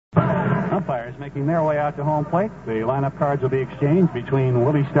Umpires making their way out to home plate. The lineup cards will be exchanged between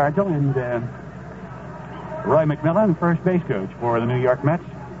Willie Stargell and Roy McMillan, first base coach for the New York Mets.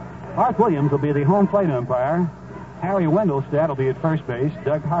 Art Williams will be the home plate umpire. Harry Wendelstedt will be at first base.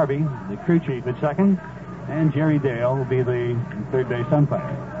 Doug Harvey, the crew chief, at second. And Jerry Dale will be the third base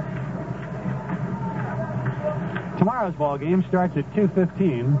umpire. Tomorrow's ball game starts at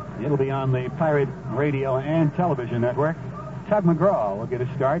 2:15. It'll be on the Pirate Radio and Television Network. Tug McGraw will get a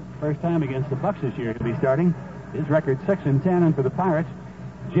start. First time against the Bucks this year to be starting. His record 6-10, and for the Pirates,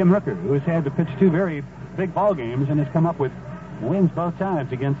 Jim Rooker, who has had to pitch two very big ball games and has come up with wins both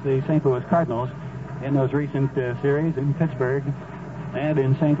times against the St. Louis Cardinals in those recent series in Pittsburgh and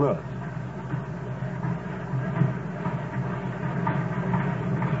in St. Louis.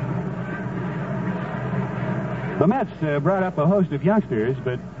 The Mets brought up a host of youngsters,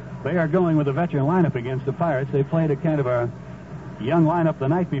 but they are going with a veteran lineup against the Pirates. They played a kind of a young lineup the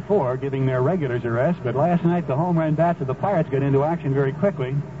night before, giving their regulars a rest, but last night the home run bats of the Pirates got into action very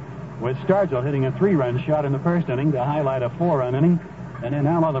quickly, with Stargell hitting a 3-run shot in the first inning to highlight a 4-run inning, and then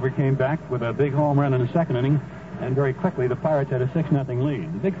Al Oliver came back with a big home run in the second inning, and very quickly the Pirates had a 6-0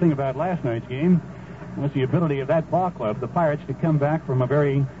 lead. The big thing about last night's game was the ability of that ball club, the Pirates, to come back from a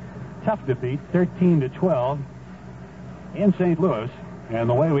very tough defeat, 13-12, in St. Louis, and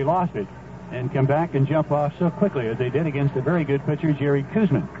the way we lost it, and come back and jump off so quickly as they did against a very good pitcher, Jerry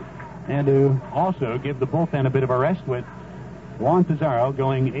Kuzman, and to also give the bullpen a bit of a rest with Juan Pizarro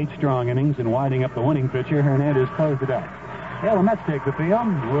going 8 strong innings and winding up the winning pitcher. Hernandez closed it out. Well, the Mets take the field.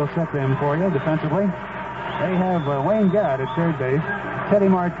 We'll set them for you defensively. They have Wayne Gadd at third base, Teddy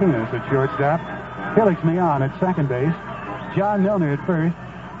Martinez at shortstop, Felix Millan at second base, John Milner at first,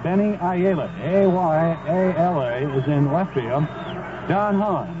 Benny Ayala, A-Y-A-L-A, is in left field. Don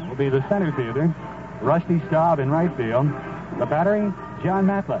Hahn will be the center fielder. Rusty Staub in right field. The battery, John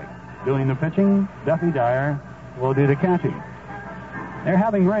Matlack. Doing the pitching, Duffy Dyer will do the catching. They're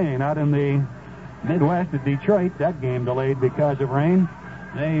having rain out in the Midwest at Detroit. That game delayed because of rain.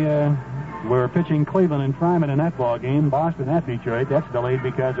 They were pitching Cleveland and Fryman in that ball game. Boston at Detroit. That's delayed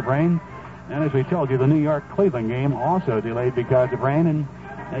because of rain. And as we told you, the New York-Cleveland game also delayed because of rain, and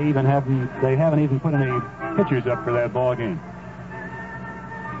they haven't even put any pitchers up for that ball game.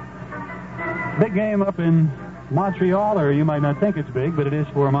 Big game up in Montreal, or you might not think it's big, but it is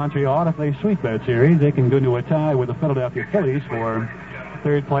for Montreal. If they sweep that series, they can go into a tie with the Philadelphia Phillies for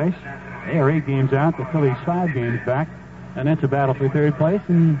third place. They are 8 games out, the Phillies 5 games back, and it's a battle for third place,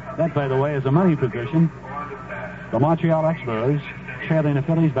 and that, by the way, is a money position. The Montreal Expos trailing the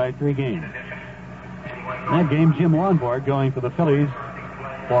Phillies by 3 games. In that game, Jim Lonborg going for the Phillies.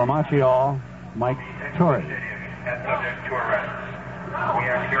 For Montreal, Mike Torrey.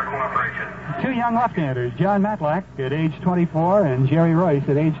 Two young left-handers, John Matlack at age 24 and Jerry Royce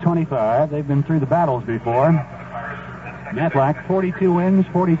at age 25. They've been through the battles before. Matlack, 42 wins,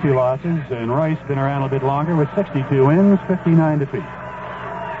 42 losses, and Royce been around a bit longer with 62 wins, 59 defeats.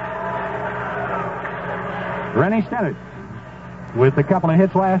 Rennie Stennett, with a couple of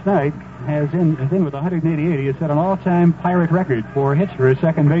hits last night, is in with 188. He has set an all-time Pirate record for hits for a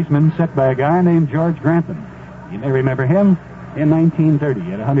second baseman, set by a guy named George Grantham. You may remember him in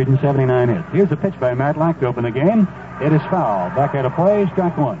 1930 at 179 hits. Here's a pitch by Matlack to open the game. It is foul. Back out of play,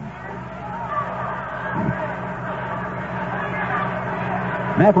 strike one.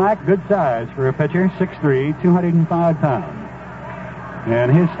 Matlack, good size for a pitcher, 6'3", 205 pounds.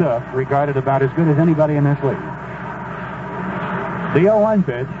 And his stuff regarded about as good as anybody in this league. The 0-1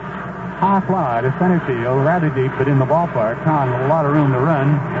 pitch. High fly to center field, rather deep, but in the ballpark. Kahn with a lot of room to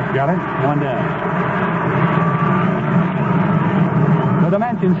run. That's got it. 1 down. The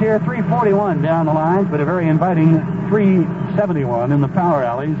dimensions here, 341 down the lines, but a very inviting 371 in the power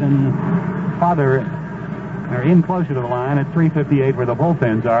alleys, and farther, or in closer to the line at 358 where the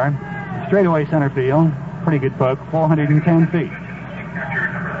bullpens are. Straightaway center field, pretty good poke, 410 feet.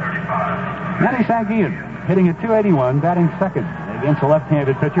 Manny Sanguillen hitting at 281, batting second against the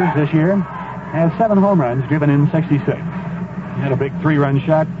left-handed pitchers this year, has 7 home runs driven in 66. He had a big 3-run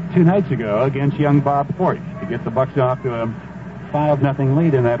shot 2 nights ago against young Bob Forte to get the Bucks off to a 5-0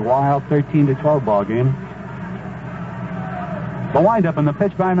 lead in that wild 13-12 ball game. The windup and the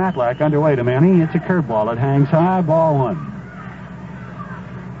pitch by Matlack underway to Manny. It's a curveball. It hangs high, ball 1.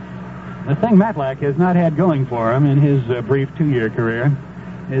 The thing Matlack has not had going for him in his brief 2-year career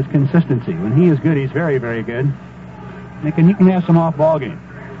is consistency. When he is good, he's very, very good. You can have some off-ball games.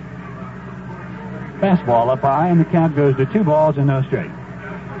 Fastball up high, and the count goes to 2 balls and no strike.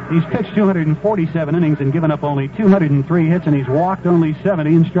 He's pitched 247 innings and given up only 203 hits, and he's walked only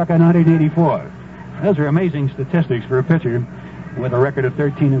 70 and struck 184. Those are amazing statistics for a pitcher. with a record of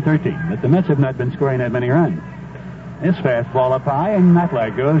 13-13. But the Mets have not been scoring that many runs. This fastball up high, and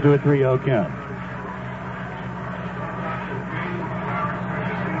Matlack goes to a 3-0 count.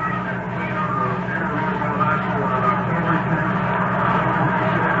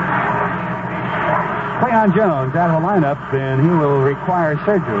 Cleon Jones out of the lineup, and he will require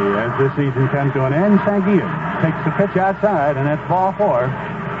surgery as this season comes to an end. Sanguillen takes the pitch outside, and that's ball 4.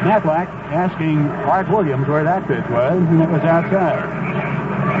 Matlack asking Art Williams where that pitch was, and it was outside.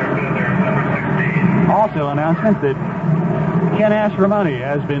 Also, announcement that Ken Asramoni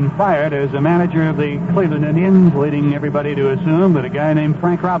has been fired as the manager of the Cleveland Indians, leading everybody to assume that a guy named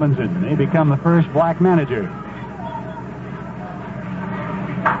Frank Robinson may become the first black manager.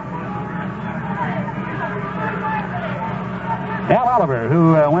 Al Oliver,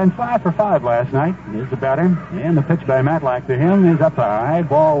 who went 5 for 5 last night, is the batter, and the pitch by Matlack to him is up high,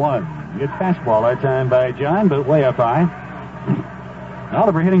 ball 1. Good fastball that time by John, but way up high.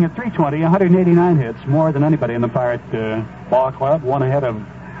 Oliver hitting at .320, 189 hits, more than anybody in the Pirate ball club, one ahead of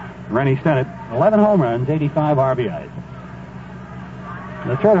Rennie Stennett. 11 home runs, 85 RBIs.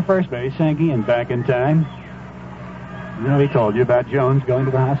 The throw to first base, Sanguillen back in time. You know, he told you about Jones going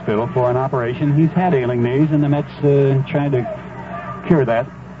to the hospital for an operation. He's had ailing knees, and the Mets trying to cure that.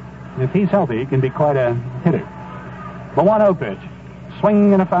 If he's healthy, he can be quite a hitter. The 1-0 pitch.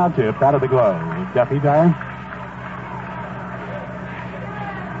 Swing and a foul tip out of the glove. Duffy Dyer.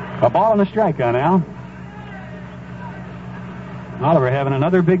 A ball and a strike on Al. Oliver having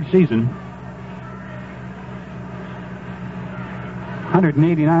another big season.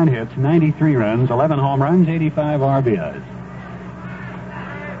 189 hits, 93 runs, 11 home runs, 85 RBIs.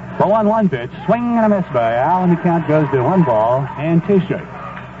 The 1-1 pitch, swing and a miss by Al, and the count goes to 1 ball and 2 strikes.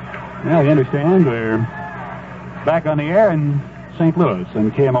 Now, you understand, we're back on the air in St. Louis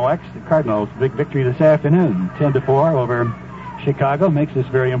on KMOX. The Cardinals' big victory this afternoon, 10-4 over Chicago, makes this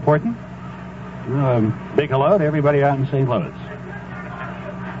very important. Big hello to everybody out in St. Louis.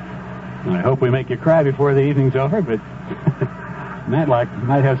 I hope we make you cry before the evening's over, but Matlack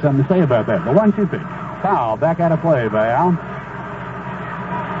might have something to say about that. The 1-2 pitch, foul, back out of play by Al.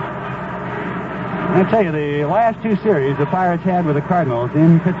 I tell you, the last 2 series the Pirates had with the Cardinals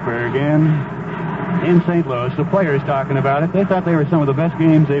in Pittsburgh and in St. Louis, the players talking about it, they thought they were some of the best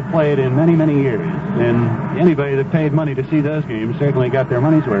games they've played in many, many years. And anybody that paid money to see those games certainly got their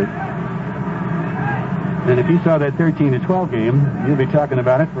money's worth. And if you saw that 13-12 game, you'll be talking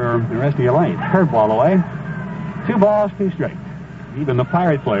about it for the rest of your life. Curveball away. 2 balls, 2 strikes. Even the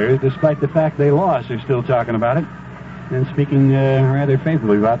Pirate players, despite the fact they lost, are still talking about it and speaking rather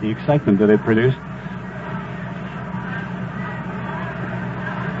favorably about the excitement that it produced.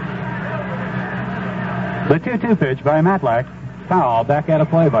 The 2-2 pitch by Matlack. Foul, back out of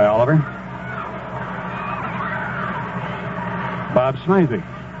play by Oliver. Bob Smythe,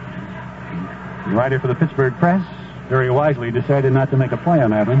 writer for the Pittsburgh Press, very wisely decided not to make a play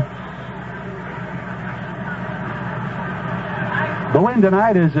on that one. The wind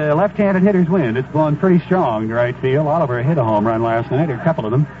tonight is a left-handed hitter's wind. It's blowing pretty strong to right field. Oliver hit a home run last night, or a couple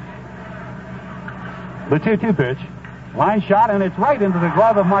of them. The 2-2 pitch. Line shot, and it's right into the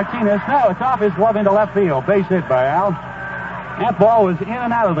glove of Martinez. No, it's off his glove into left field. Base hit by Al. That ball was in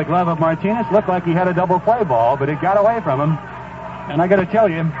and out of the glove of Martinez. Looked like he had a double play ball, but it got away from him. And I got to tell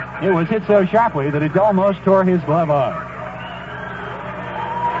you, it was hit so sharply that it almost tore his glove off.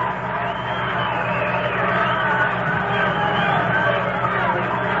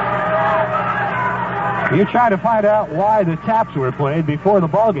 You're trying to find out why the taps were played before the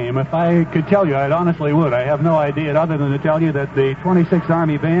ball game. If I could tell you, I honestly would. I have no idea other than to tell you that the 26th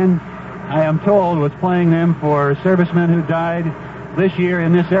Army Band, I am told, was playing them for servicemen who died this year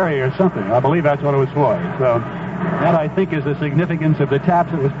in this area or something. I believe that's what it was for. So that, I think, is the significance of the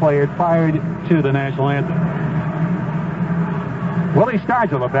taps that was played prior to the national anthem. Willie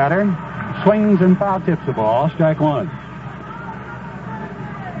Stargell, the batter, swings and foul tips the ball. Strike 1.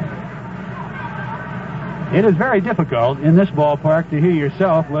 It is very difficult in this ballpark to hear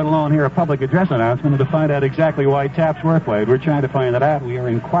yourself, let alone hear a public address announcement, and to find out exactly why taps were played. We're trying to find that out. We are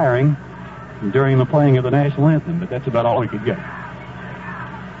inquiring during the playing of the national anthem, but that's about all we could get.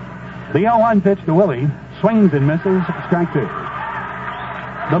 The 0-1 pitch to Willie, swings and misses, strike 2.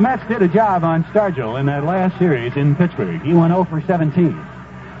 The Mets did a job on Stargell in that last series in Pittsburgh. He went 0 for 17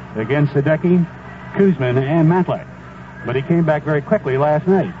 against Hideki, Kuzman, and Matlack. But he came back very quickly last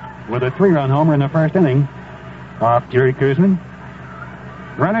night with a 3-run homer in the first inning off Jerry Kuzman.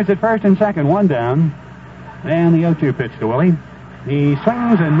 Runners at first and second, 1 down. And the 0-2 pitch to Willie. He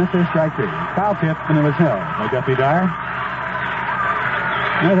swings and misses, strike 2. Foul tip, and it was held by Duffy Dyer.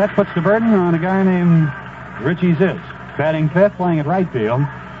 Now that puts the burden on a guy named Richie Ziz. batting fifth, playing at right field.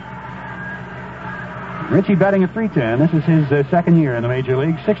 Richie batting at .310. This is his second year in the major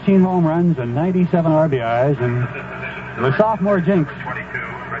league. 16 home runs and 97 RBIs. And the sophomore jinx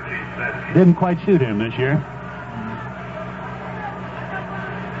didn't quite suit him this year.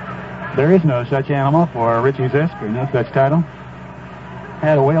 There is no such animal for Richie Zisk, or no such title.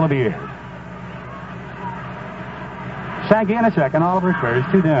 Had a whale of a year. Sankey in a second, Oliver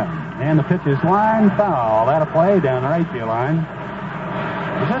first, 2 down. And the pitch is line foul. That'll play down the right field line.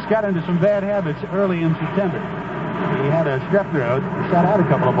 Zisk got into some bad habits early in September. He had a strep throat, sat out a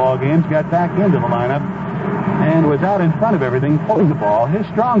couple of ball games, got back into the lineup, and was out in front of everything, pulling the ball. His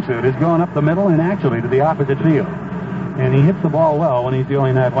strong suit is going up the middle and actually to the opposite field. And he hits the ball well when he's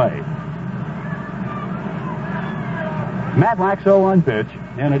going that way. Matlack's 0-1 pitch,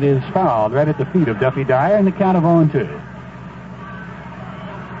 and it is fouled right at the feet of Duffy Dyer in the count of 0-2.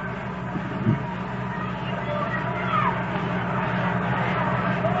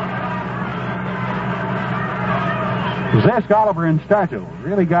 Zisk, Oliver, and Startle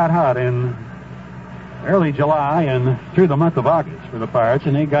really got hot in early July and through the month of August for the Pirates,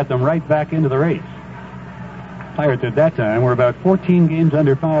 and they got them right back into the race. Pirates at that time were about 14 games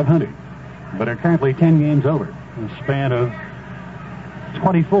under 500, but are currently 10 games over. A span of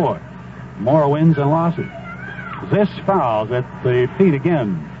 24. More wins than losses. Zisk fouls at the feet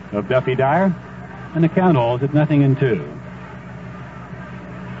again of Duffy Dyer, and the count holds at 0-2.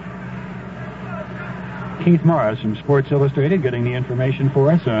 Keith Morris from Sports Illustrated getting the information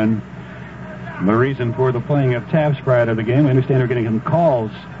for us on the reason for the playing of taps prior to the game. I understand we're getting some calls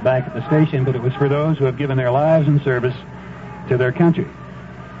back at the station, but it was for those who have given their lives in service to their country.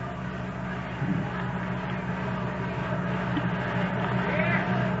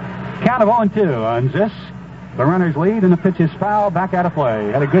 Count of 0-2 on Zisk. The runners lead, and the pitch is foul, back out of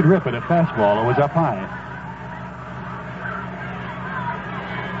play. Had a good rip at a fastball. It was up high.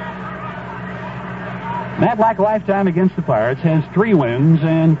 Matlack lifetime against the Pirates has 3 wins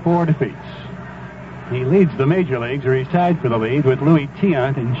and 4 defeats. He leads the major leagues, or he's tied for the lead with Louis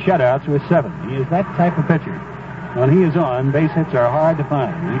Tiant in shutouts with 7. He is that type of pitcher. When he is on, base hits are hard to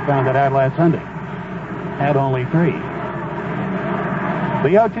find. He found that out last Sunday. Had only 3. The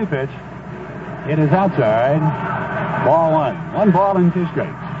 0-2 pitch. It is outside. Ball 1. 1 ball and 2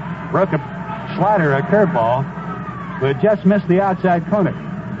 strikes. Broke a slider, a curveball, but just missed the outside corner.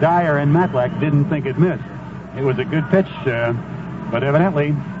 Dyer and Matlack didn't think it missed. It was a good pitch, but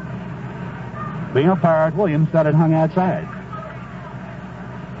evidently the umpire at Williams thought it hung outside.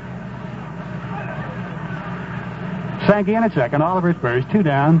 Sankey in at second, Oliver at first, 2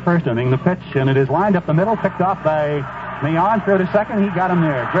 down, first inning. The pitch, and it is lined up the middle, picked off by Mion. Throw to second, he got him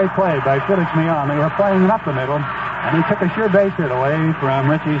there. Great play by Felix Mion. They were playing it up the middle, and he took a sure base hit away from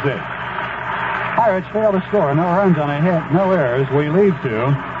Richie Zisk. Pirates fail to score. No runs on a hit, no errors. We leave 2,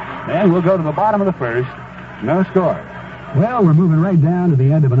 and we'll go to the bottom of the first. No score. Well, we're moving right down to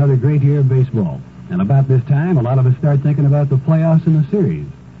the end of another great year of baseball. And about this time, a lot of us start thinking about the playoffs and the series.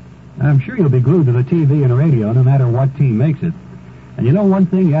 I'm sure you'll be glued to the TV and radio no matter what team makes it. And you know one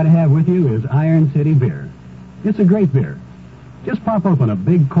thing you ought to have with you is Iron City beer. It's a great beer. Just pop open a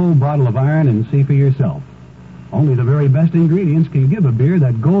big cold bottle of iron and see for yourself. Only the very best ingredients can give a beer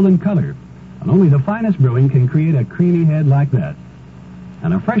that golden color. And only the finest brewing can create a creamy head like that.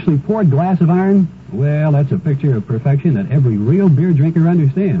 And a freshly poured glass of iron, well, that's a picture of perfection that every real beer drinker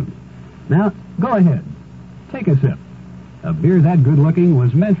understands. Now, go ahead. Take a sip. A beer that good-looking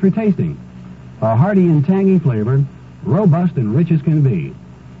was meant for tasting. A hearty and tangy flavor, robust and rich as can be.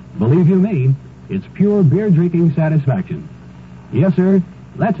 Believe you me, it's pure beer-drinking satisfaction. Yes, sir,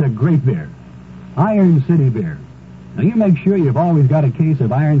 that's a great beer. Iron City beer. Now, you make sure you've always got a case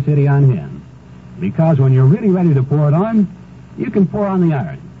of Iron City on hand. Because when you're really ready to pour it on, you can pour on the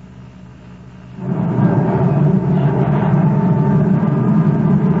iron.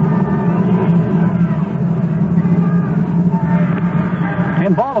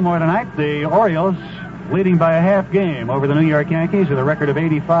 In Baltimore tonight, the Orioles leading by a half game over the New York Yankees with a record of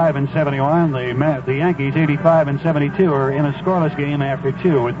 85-71. The Yankees 85-72 are in a scoreless game after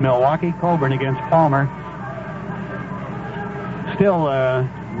 2 with Milwaukee. Colburn against Palmer. Still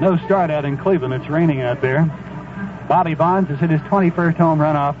no start out in Cleveland. It's raining out there. Bobby Bonds has hit his 21st home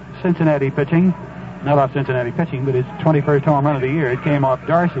run off Cincinnati pitching. Not off Cincinnati pitching, but his 21st home run of the year. It came off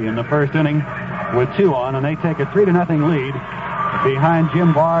Darcy in the first inning with 2 on, and they take a 3-0 lead behind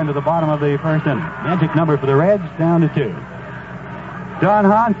Jim Barr into the bottom of the first inning. Magic number for the Reds, down to 2. Don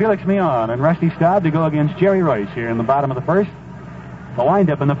Hahn, Felix Mion, and Rusty Staub to go against Jerry Royce here in the bottom of the first. The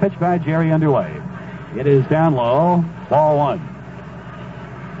windup and the pitch by Jerry underway. It is down low, ball 1.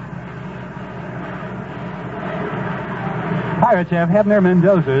 Pirates have Hebner,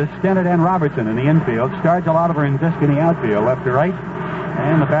 Mendoza, Stennett, and Robertson in the infield. Starge, Oliver, and Zisk in the outfield, left to right.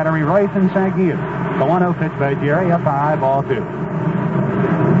 And the battery, Royce and Sanguil. The 1-0 pitch by Jerry, up high, ball 2.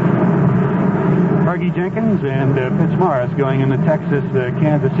 Fergie Jenkins and Fitzmaurice going in the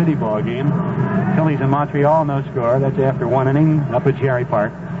Texas-Kansas City ball game. Phillies in Montreal, no score. That's after 1 inning up at Jerry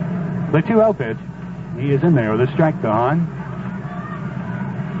Park. The 2-0 pitch. He is in there with a strike to Hahn.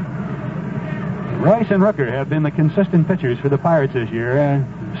 Royce and Rooker have been the consistent pitchers for the Pirates this year.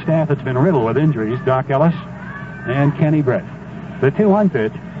 Staff that's been riddled with injuries, Doc Ellis and Kenny Brett. The 2-1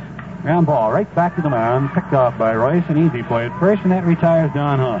 pitch. Ground ball right back to the mound, picked off by Royce, an easy play at first, and that retires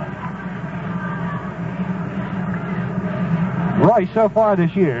Don Hahn. Royce, so far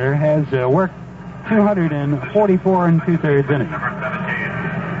this year, has worked 244 2/3 innings.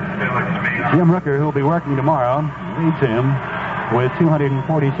 Jim Rooker, who will be working tomorrow, leads him with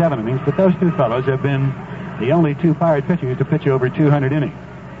 247 innings, but those two fellows have been the only two Pirate pitchers to pitch over 200 innings.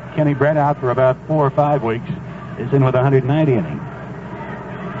 Kenny Brett, out for about 4 or 5 weeks, is in with 190 innings.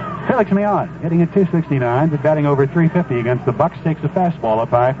 Felix Millan, hitting at 269, but batting over 350 against the Bucks, takes a fastball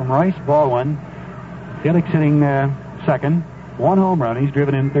up high from Royce, ball 1. Felix hitting second, 1 home run. He's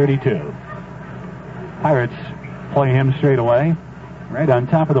driven in 32. Pirates play him straight away. Right on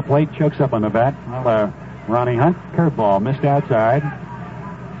top of the plate, chokes up on the bat. Well, Ronnie Hunt, curveball, missed outside.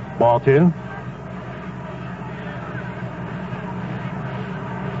 Ball 2.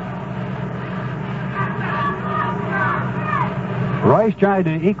 Royce tried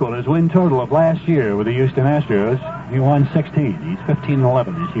to equal his win total of last year with the Houston Astros. He won 16. He's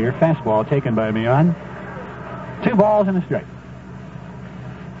 15-11 this year. Fastball taken by Millan. 2 balls and a strike.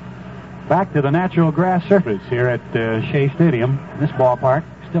 Back to the natural grass surface here at Shea Stadium. This ballpark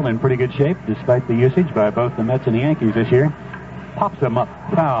still in pretty good shape despite the usage by both the Mets and the Yankees this year. Pops them up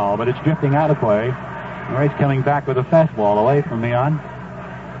foul, but it's drifting out of play. Royce coming back with a fastball away from Millan.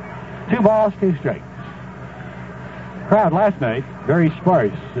 2 balls, 2 strikes. Crowd last night, very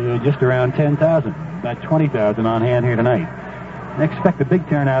sparse, just around 10,000. About 20,000 on hand here tonight. They expect a big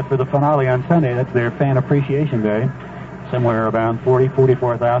turnout for the finale on Sunday. That's their fan appreciation day. Somewhere around 40,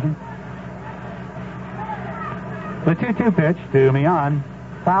 44,000. The 2-2 pitch to Millan,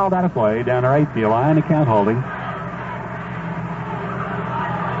 fouled out of play down the right field line, account holding.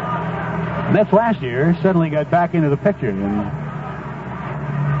 Mets last year suddenly got back into the picture in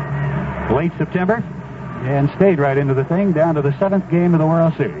late September and stayed right into the thing down to the 7th game of the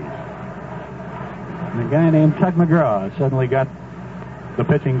World Series. And a guy named Tug McGraw suddenly got the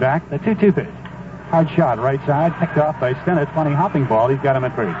pitching back. The 2-2 pitch. Hard shot, right side, picked off by Stennett. Funny hopping ball. He's got him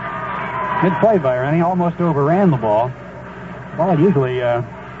at first. Good play by Rennie. Almost overran the ball. Ball usually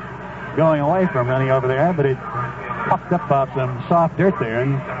going away from Rennie over there, but it popped up off some soft dirt there,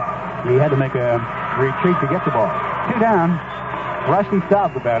 and he had to make a retreat to get the ball. 2 down. Rusty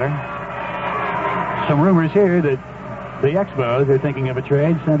stopped the batter. Some rumors here that the Expos are thinking of a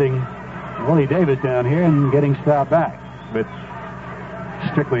trade, sending Willie Davis down here and getting stopped back. But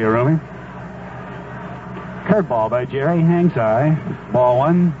strictly a rumor. Curveball by Jerry, hangs high. Ball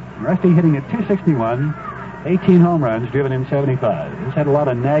 1. Rusty hitting at 261. 18 home runs, driven in 75. He's had a lot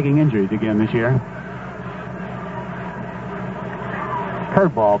of nagging injuries again this year.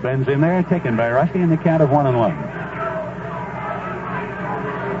 Curveball bends in there, taken by Rusty in the count of 1-1.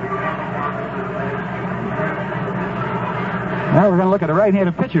 Now we're going to look at a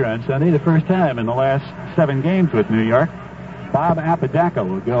right-handed pitcher on Sunday, the first time in the last 7 games with New York. Bob Apodaca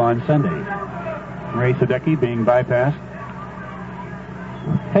will go on Sunday. Ray Sadecki being bypassed.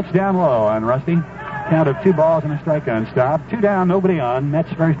 Pitch down low on Rusty. Count of 2 balls and a strike on stop. 2 down, nobody on.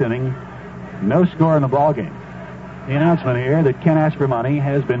 Mets first inning. No score in the ball game. The announcement here that Ken Aspromonte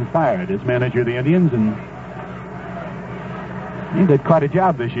has been fired as manager of the Indians, and he did quite a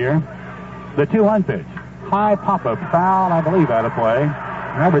job this year. The 2-1 pitch. High pop-up, foul, I believe, out of play.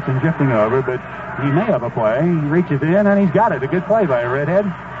 Robertson drifting over, but he may have a play. He reaches in, and he's got it. A good play by a redhead.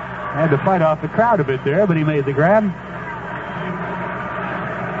 Had to fight off the crowd a bit there, but he made the grab.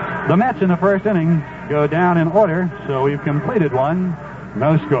 The Mets in the first inning go down in order, so we've completed one.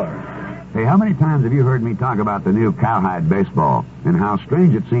 No score. Hey, how many times have you heard me talk about the new cowhide baseball and how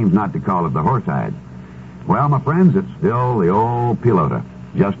strange it seems not to call it the horsehide? Well, my friends, it's still the old Pilota,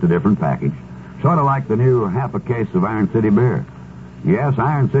 just a different package. Sort of like the new half a case of Iron City beer. Yes,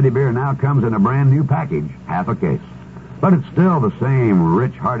 Iron City beer now comes in a brand new package, half a case. But it's still the same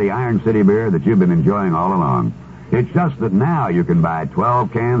rich, hearty Iron City beer that you've been enjoying all along. It's just that now you can buy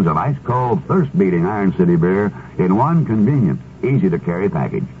 12 cans of ice-cold, thirst-beating Iron City beer in one convenient, easy-to-carry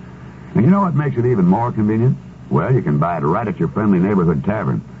package. And you know what makes it even more convenient? Well, you can buy it right at your friendly neighborhood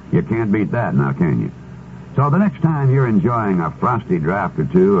tavern. You can't beat that now, can you? So the next time you're enjoying a frosty draft or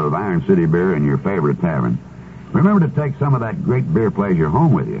two of Iron City beer in your favorite tavern, remember to take some of that great beer pleasure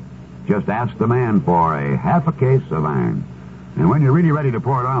home with you. Just ask the man for a half a case of iron. And when you're really ready to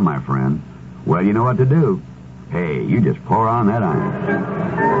pour it on, my friend, well, you know what to do. Hey, you just pour on that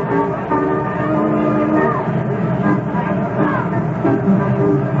iron.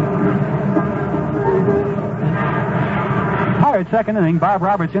 Second inning, Bob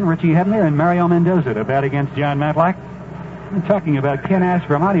Robertson, Richie Hebner, and Mario Mendoza to bat against John Matlack. And talking about Ken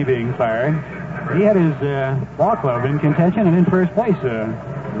Aspromonte being fired, he had his ball club in contention and in first place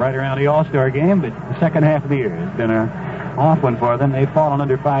right around the All-Star game, but the second half of the year has been an off one for them. They've fallen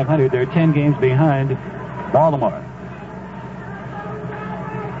under 500. They're 10 games behind Baltimore.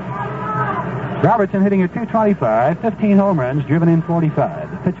 Robertson hitting at .225, 15 home runs, driven in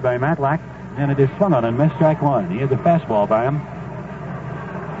 45. The pitch by Matlack, and it is swung on and missed, strike one. He had the fastball by him.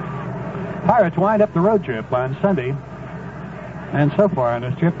 Pirates wind up the road trip on Sunday, and so far on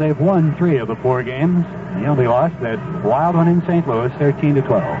this trip they've won 3 of the 4 games. They only lost that wild one in St. Louis, 13-12.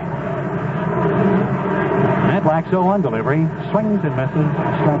 Matlack's 0-1 delivery, swings and misses,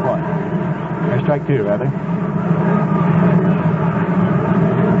 strike one. Or strike two, rather.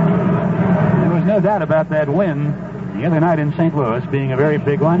 There was no doubt about that win the other night in St. Louis being a very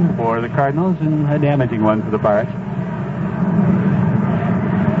big one for the Cardinals and a damaging one for the Pirates.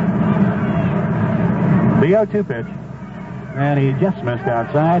 The 0-2 pitch, and he just missed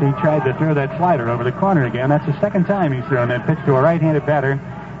outside. He tried to throw that slider over the corner again. That's the second time he's thrown that pitch to a right-handed batter,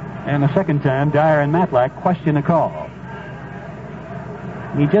 and the second time Dyer and Matlack question the call.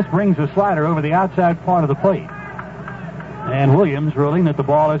 He just brings the slider over the outside part of the plate, and Williams ruling that the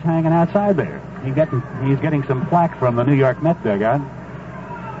ball is hanging outside there. He's getting some flack from the New York Mets dugout.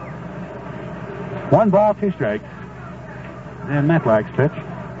 1 ball, 2 strikes, and Matlack's pitch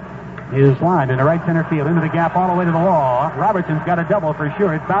is lined into right center field, into the gap, all the way to the wall. Robertson's got a double for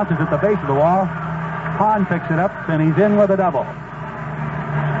sure. It bounces at the base of the wall. Hahn picks it up, and he's in with a double.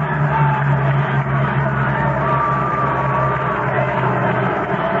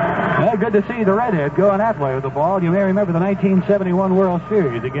 Well, good to see the redhead going that way with the ball. You may remember the 1971 World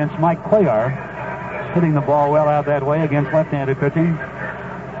Series against Mike Cuellar, hitting the ball well out that way against left-handed pitching.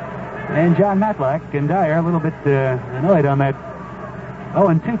 And John Matlack and Dyer a little bit annoyed on that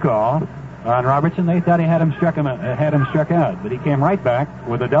 0-2 call on Robertson. They thought he had him struck out, but he came right back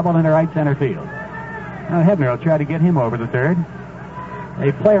with a double into right center field. Now Hebner will try to get him over the third.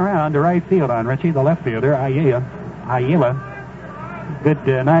 They play around to right field on Richie, the left fielder, Ayala. Good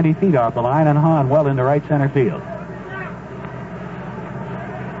 90 feet off the line, and Hahn well into right center field.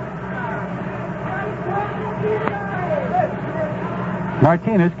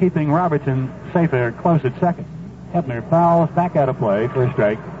 Martinez keeping Robertson safer close at second. Hebner fouls back out of play for a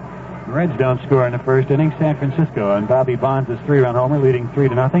strike. The Reds don't score in the first inning. San Francisco and Bobby Bonds' 3-run homer, leading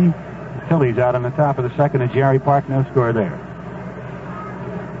 3-0. The Phillies out on the top of the second at Jerry Park. No score there.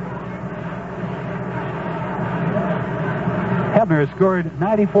 Hebner has scored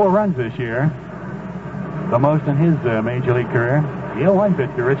 94 runs this year, the most in his major league career. The 0-1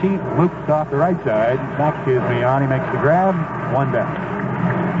 pitch to Richie, loops off the right side. Back to Mion. He makes the grab. 1 down.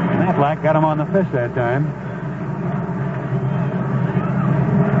 Matlack got him on the fist that time.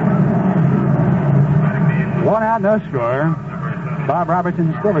 1 out, no score. Bob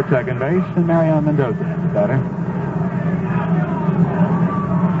Robertson still at second base, and Mario Mendoza the batter.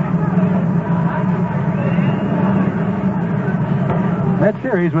 That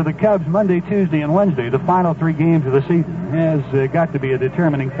series with the Cubs Monday, Tuesday, and Wednesday, the final 3 games of the season, has got to be a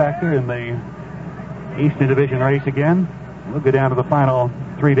determining factor in the Eastern Division race again. We'll go down to the final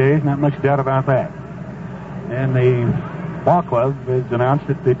 3 days, not much doubt about that. And the ball club has announced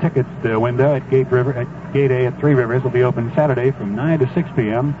that the tickets window at Gate A at Three Rivers will be open Saturday from 9 to 6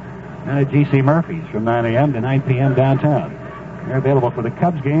 p.m. and at G.C. Murphy's from 9 a.m. to 9 p.m. downtown. They're available for the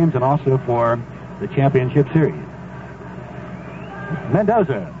Cubs games and also for the championship series.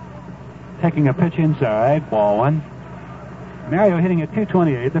 Mendoza taking a pitch inside, ball 1. Mario hitting at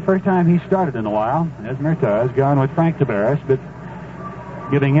 .228, the first time he started in a while, as Murtaugh has gone with Frank Taveras, but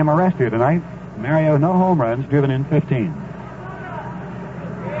giving him a rest here tonight. Mario, no home runs, driven in 15.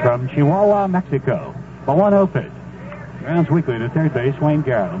 From Chihuahua, Mexico, the 1-0 pitch. Grounds weakly to third base. Wayne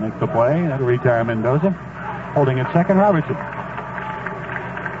Garrett will make the play. That'll retire Mendoza. Holding at second, Robertson.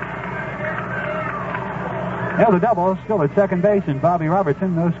 Now the double, still at second base, and Bobby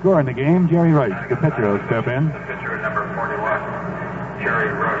Robertson. No score in the game. Jerry Royce, the pitcher, will step in. The pitcher, number 41, Jerry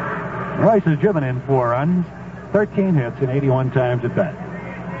Royce. Royce has driven in 4 runs, 13 hits, and 81 times at bat.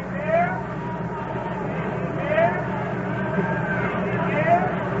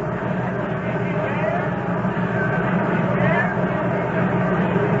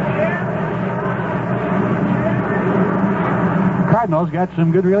 Cardinals got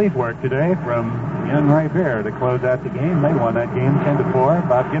some good relief work today from young Ray Bear to close out the game. They won that game 10-4.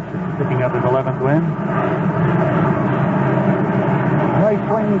 Bob Gibson picking up his 11th win. Ray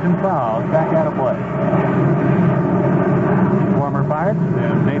swings and fouls back out of play. Former Pirate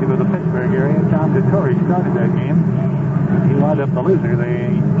and native of the Pittsburgh area, Tom DeTore started that game. He wound up the loser.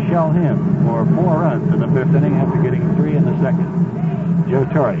 They shelled him for 4 runs in the 5th inning after getting 3 in the 2nd. Joe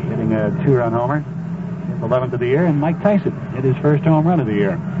Torre hitting a 2-run homer, 11th of the year, and Mike Tyson hit his first home run of the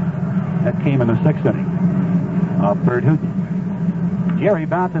year. That came in the 6th inning off Bert Hooton. Jerry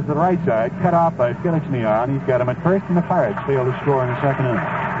bounces to the right side, cut off by Felix Neon. He's got him at first, and the Pirates fail to score in the 2nd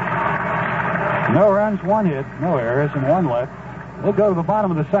inning. No runs, 1 hit, no errors, and 1 left. We'll go to the bottom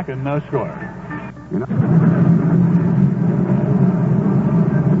of the 2nd, no score.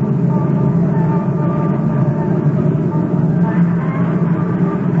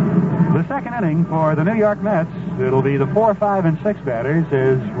 The 2nd inning for the New York Mets. It'll be the 4, 5, and 6 batters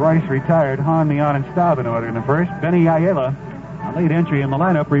as Royce retired Hahn, Neon, and Staub in order in the first. Benny Ayala, a late entry in the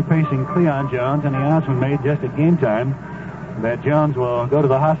lineup, replacing Cleon Jones, and the announcement made just at game time that Jones will go to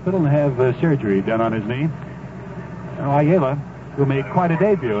the hospital and have surgery done on his knee. So Ayala will make quite a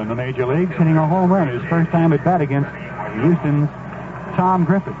debut in the major leagues, hitting a home run his first time at bat against Houston's Tom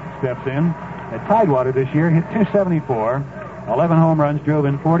Griffith. Steps in at Tidewater this year, hit .274, 11 home runs, drove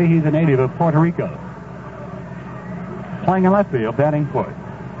in 40. He's a native of Puerto Rico. Playing in left field, batting 4th.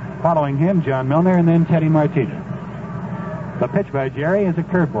 Following him, John Milner, and then Teddy Martinez. The pitch by Jerry is a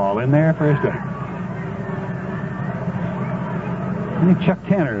curveball in there for a strike. I think Chuck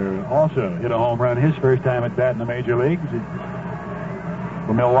Tanner also hit a home run his first time at bat in the major leagues.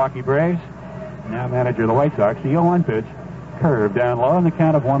 The Milwaukee Braves, now manager of the White Sox. The 0-1 pitch, curve down low, and the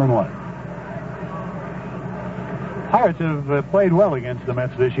count of 1-1. Pirates have played well against the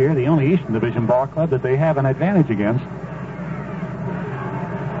Mets this year, the only Eastern Division ball club that they have an advantage against.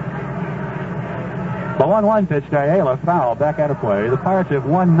 The 1-1 pitch to Ayala, foul, back out of play. The Pirates have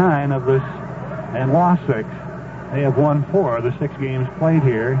won 9 of this and lost 6. They have won 4 of the 6 games played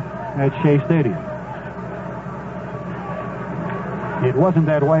here at Shea Stadium. It wasn't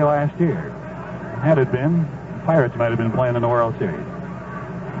that way last year. Had it been, the Pirates might have been playing in the World Series.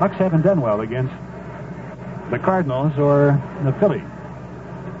 Bucks haven't done well against the Cardinals or the Phillies.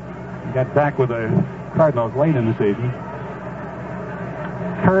 Got back with the Cardinals late in the season.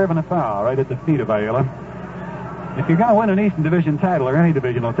 Curve and a foul right at the feet of Ayala. If you're going to win an Eastern Division title or any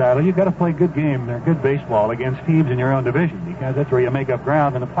divisional title, you've got to play good game or good baseball against teams in your own division, because that's where you make up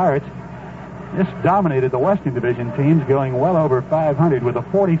ground. And the Pirates just dominated the Western Division teams, going well over 500 with a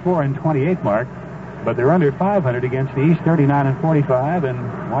 44-28 mark. But they're under 500 against the East, 39-45,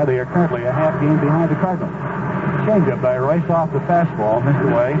 and why they are currently a half game behind the Cardinals. Changeup by Royce off the fastball, missed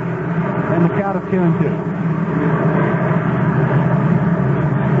away, and the count of 2-2.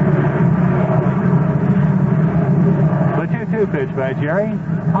 The 2-2 pitch by Jerry.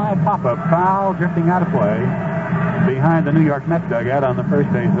 High pop-up foul, drifting out of play behind the New York Mets dugout on the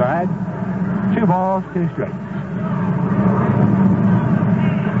first base side. 2 balls, 2 strikes.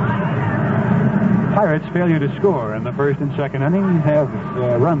 Pirates' failure to score in the first and second innings have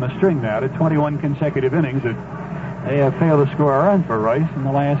run the string now to 21 consecutive innings that they have failed to score a run for Royce in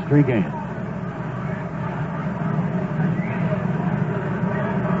the last 3 games.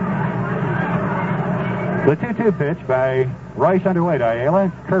 The 2-2 pitch by Royce underway to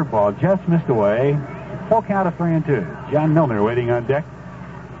Ayala. Curveball just missed away. Full count of 3-2. John Milner waiting on deck.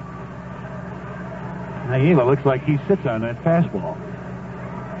 Ayala looks like he sits on that fastball.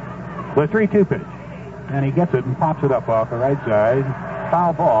 The 3-2 pitch. And he gets it and pops it up off the right side.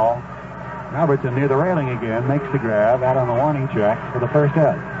 Foul ball. Robertson near the railing again, makes the grab out on the warning track for the first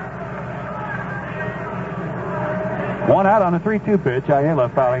out. 1 out on a 3-2 pitch. Ayala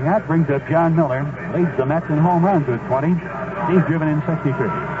fouling out, brings up John Miller. Leads the Mets in home runs with 20. He's driven in 63.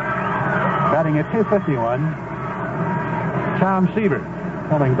 Batting at .251. Tom Seaver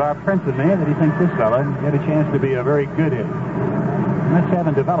telling Bob Prince and me that he thinks this fella had a chance to be a very good hitter. Mets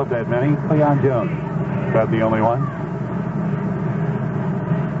haven't developed that many. Cleon Jones, about the only one.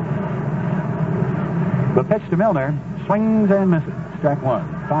 The pitch to Milner, swings and misses. Strike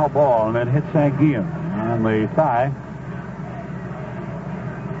 1. Foul ball, and then hits Sanguillen on the thigh.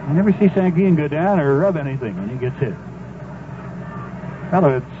 I never see Sanguillen go down or rub anything when he gets hit.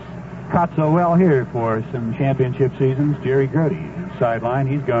 Fellow that's caught so well here for some championship seasons, Jerry Grody, sideline.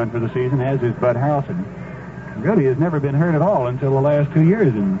 He's gone for the season, as is Bud Harrelson. Grody has never been hurt at all until the last 2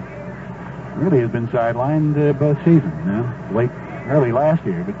 years, and really has been sidelined both seasons. Early last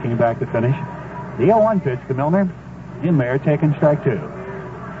year, but came back to finish. The 0-1 pitch to Milner, in there, taking strike 2.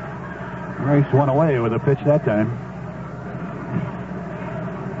 Royce went away with a pitch that time.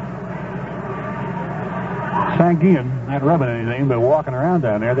 Sanguin not rubbing anything, but walking around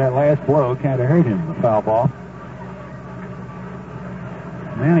down there. That last blow kind of hurt him, the foul ball.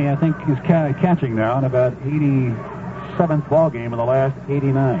 Manny, I think, is catching now in about 87th ball game of the last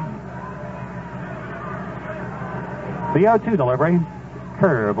 89. The 0-2 delivery.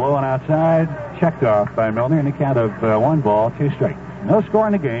 Curve blowing outside. Checked off by Milner in the count of 1 ball, 2 strikes. No score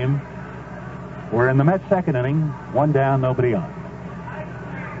in the game. We're in the Mets' second inning. 1 down, nobody on.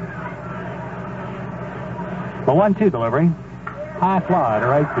 The 1-2 delivery. High fly to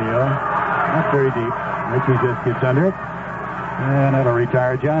right field. Not very deep. Richie just gets under it. And that'll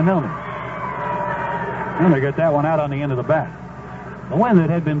retire John Milner. Milner got that one out on the end of the bat. The wind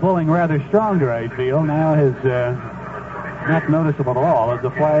that had been blowing rather strong to right field now is not noticeable at all, as the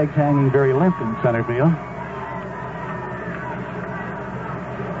flag's hanging very limp in center field.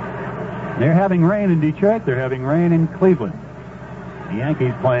 They're having rain in Detroit. They're having rain in Cleveland. The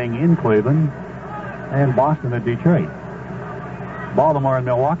Yankees playing in Cleveland and Boston at Detroit. Baltimore and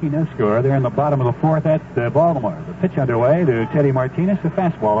Milwaukee, no score. They're in the bottom of the 4th at Baltimore. The pitch underway to Teddy Martinez. The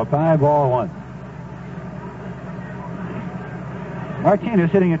fastball, a 5-ball 1. Martinez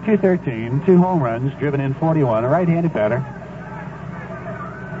hitting at .213, 2 home runs, driven in 41. A right-handed batter.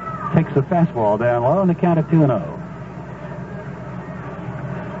 Takes the fastball down low in the count of 2-0.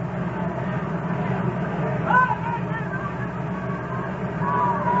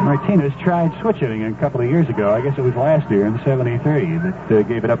 Martinez tried switch hitting a couple of years ago. I guess it was last year in '73 that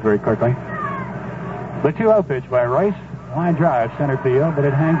gave it up very quickly. The 2-0 pitch by Royce. Line drive center field, but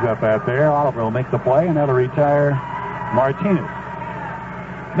it hangs up out there. Oliver will make the play, and that'll retire Martinez.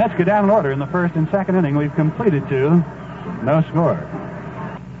 Mets go down in order in the first and second inning. We've completed 2. No score.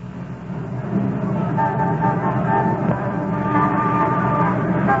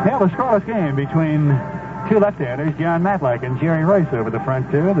 Yeah, the scoreless game between 2 left-handers, John Matlack and Jerry Royce over the front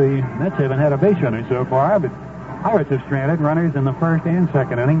 2. The Mets haven't had a base runner so far, but Pirates have stranded runners in the first and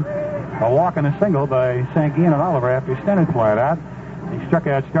second inning. A walk and a single by Sanguin and Oliver after Stennett flied out. He struck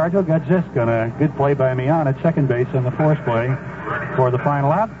out Stargell, got Zisk on a good play by Mian at second base on the force play for the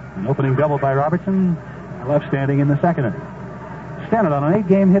final out. An opening double by Robertson, left standing in the second inning. Stennett on an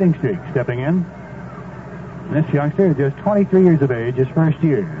 8-game hitting streak, stepping in. This youngster, just 23 years of age, his first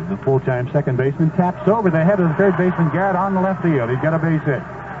year. The full-time second baseman taps over the head of the third baseman, Garrett, on the left field. He's got a base hit.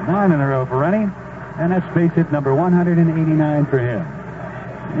 9 in a row for Rennie, and that's base hit number 189 for him.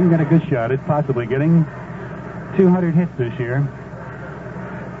 He's got a good shot at possibly getting 200 hits this year.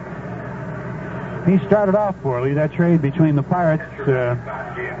 He started off poorly. That trade between the Pirates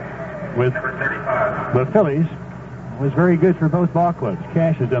with the Phillies was very good for both ball clubs.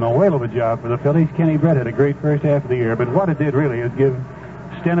 Cash has done a whale of a job for the Phillies. Kenny Brett had a great first half of the year, but what it did really is give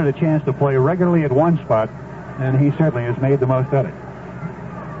Stennett a chance to play regularly at one spot, and he certainly has made the most of it.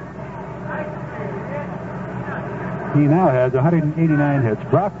 He now has 189 hits.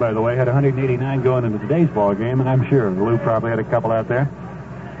 Brock, by the way, had 189 going into today's ball game, and I'm sure Lou probably had a couple out there.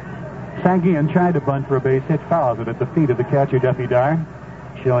 Sanguin tried to bunt for a base hit, fouls it at the feet of the catcher, Duffy Dyer,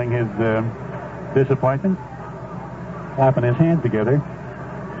 showing his disappointment. Clapping his hands together.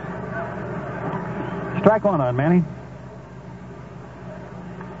 Strike 1 on Manny.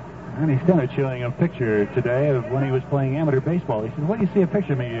 Manny Stennett showing a picture today of when he was playing amateur baseball. He said, "What do you see a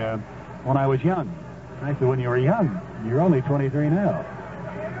picture of me when I was young?" I said, "When you were young? You're only 23 now."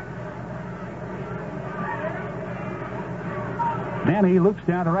 Manny loops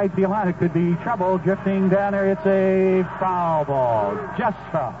down to right field line. It could be trouble drifting down there. It's a foul ball. Just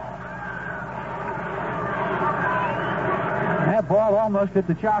foul. That ball almost hit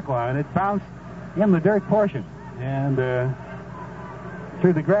the chalk line. It bounced in the dirt portion and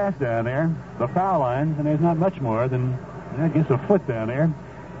through the grass down there, the foul line, and there's not much more than, I guess, a foot down there.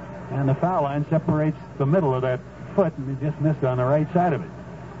 And the foul line separates the middle of that foot, and it just missed on the right side of it.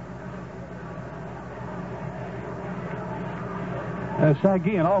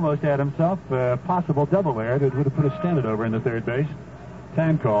 Sanguin almost had himself a possible double there that would have put a Stennett over in the third base.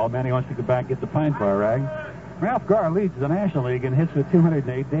 Time call. Manny wants to go back and get the pine tar rag. Ralph Garr leads the National League in hits with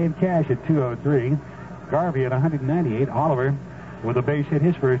 208. Dave Cash at 203. Garvey at 198. Oliver, with a base hit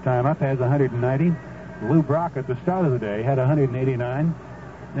his first time up, has 190. Lou Brock at the start of the day had 189.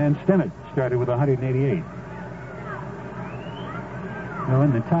 And Stennett started with 188. Well,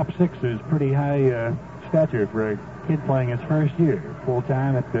 in the top 6 is pretty high stature for a kid playing his first year,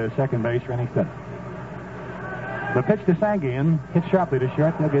 full-time at second base, Rennie Stennett. The pitch to Sanguin, hit sharply to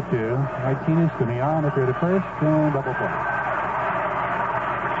short, they'll get 2. Martinez to Mian at third to first, and double play.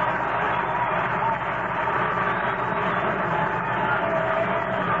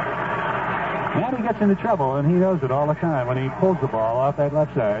 And he gets into trouble, and he knows it all the time when he pulls the ball off that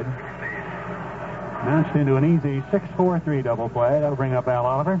left side. Launched into an easy 6-4-3 double play. That'll bring up Al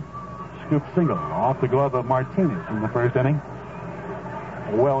Oliver. Scoop single off the glove of Martinez in the first inning.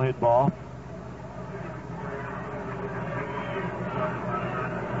 A well-hit ball.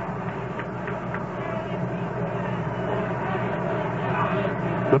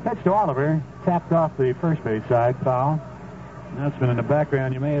 The pitch to Oliver tapped off the first base side, foul. Announcement in the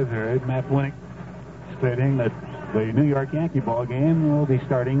background you may have heard, Matt Winnick stating that the New York Yankee ball game will be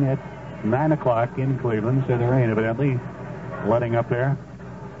starting at 9 o'clock in Cleveland, so the rain evidently letting up there.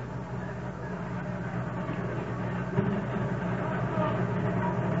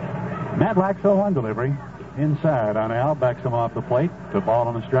 Matlack's 0-1 delivery. Inside on Al, backs him off the plate. The ball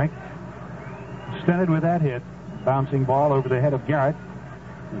on the strike. Stunted with that hit. Bouncing ball over the head of Garrett.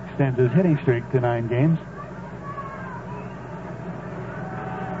 Extends his hitting streak to 9 games.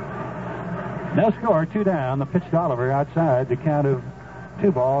 No score, 2 down. The pitch to Oliver outside, the count of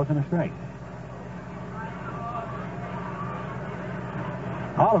 2 balls and a strike.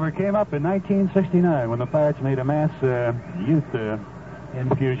 Oliver came up in 1969 when the Pirates made a mass youth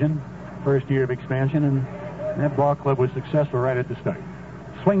infusion, first year of expansion, and that ball club was successful right at the start.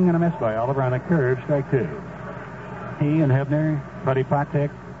 Swing and a miss by Oliver on a curve, strike 2. He and Hebner, Buddy Patek,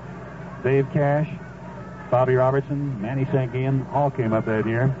 Dave Cash, Bobby Robertson, Manny Sanguian all came up that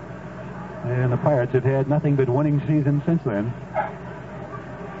year. And the Pirates have had nothing but winning seasons since then.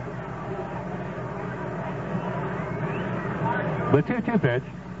 The 2-2 pitch.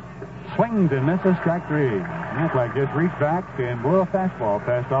 Swings and misses, strike 3. Matlack just reached back and blew a fastball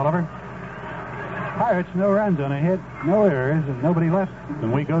past Oliver. Pirates, no runs on a hit, no errors, and nobody left.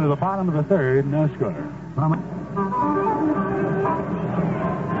 And we go to the bottom of the third, no score.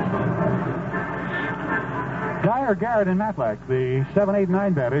 Dyer, Garrett, and Matlack, the 7, 8,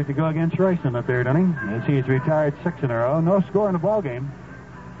 9 batters to go against Royce in the third inning, as he's retired 6 in a row. No score in the ball game.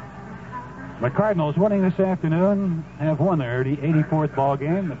 The Cardinals, winning this afternoon, have won their 84th ball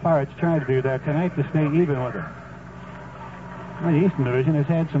game. The Pirates trying to do that tonight to stay even with them. Well, the Eastern Division has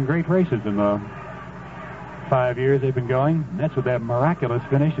had some great races in the 5 years they've been going. That's with that miraculous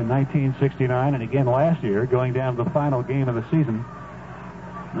finish in 1969, and again last year, going down to the final game of the season.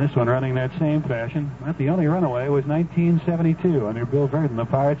 This one running that same fashion. But the only runaway was 1972 under Bill Verdon. The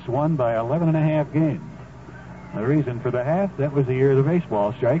Pirates won by 11.5 games. The reason for the half, that was the year of the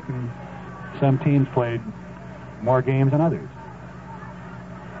baseball strike, and some teams played more games than others.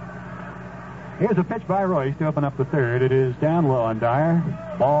 Here's a pitch by Royce to open up the third. It is down low on Dyer.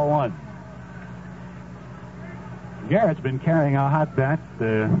 Ball 1. Garrett's been carrying a hot bat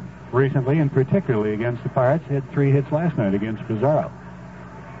recently, and particularly against the Pirates. Hit 3 hits last night against Pizarro.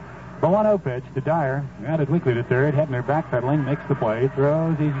 The 1-0 pitch to Dyer. Grounded weakly to third. Hebner backpedaling, makes the play,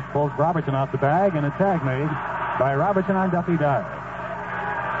 throws. He pulls Robertson off the bag, and a tag made by Robertson on Duffy Dyer.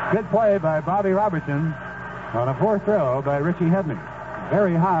 Good play by Bobby Robertson on a 4th throw by Richie Hebner.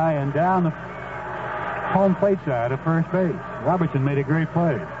 Very high and down the home plate side of first base. Robertson made a great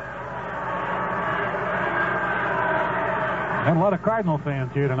play. Got a lot of Cardinal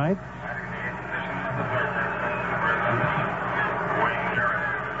fans here tonight.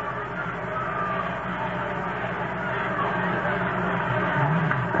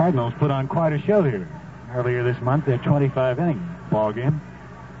 Cardinals put on quite a show here earlier this month, their 25-inning ball game.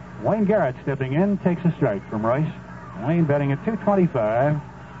 Wayne Garrett stepping in, takes a strike from Royce. Wayne batting at .225,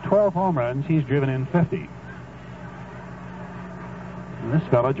 12 home runs. He's driven in 50. And this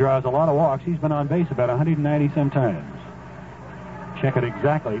fellow draws a lot of walks. He's been on base about 190 some times. Check it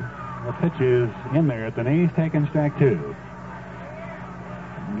exactly. The pitch is in there at the knees, taking strike 2.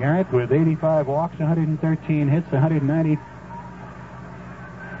 Garrett with 85 walks, 113 hits, 190.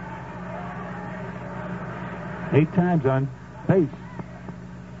 8 times on base.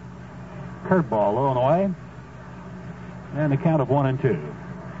 Curveball low and away. And a count of 1-2.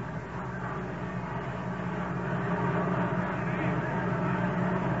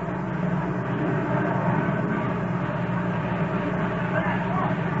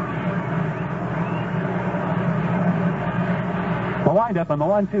 The windup on the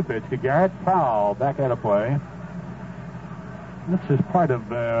 1-2 pitch to Garrett. Foul, back out of play. This is part of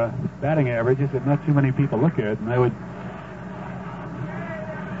batting averages that not too many people look at, and I would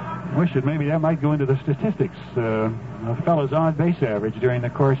wish that maybe that might go into the statistics. A fellow's on-base average during the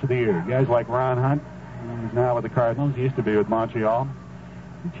course of the year. Guys like Ron Hunt, who's now with the Cardinals, he used to be with Montreal.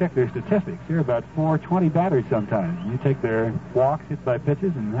 You check their statistics. They're about 420 batters sometimes. You take their walks, hit by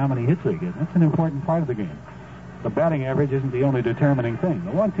pitches, and how many hits they get. That's an important part of the game. The batting average isn't the only determining thing.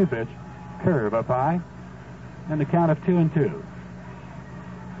 The 1-2 pitch, curve up high, and the count of 2-2.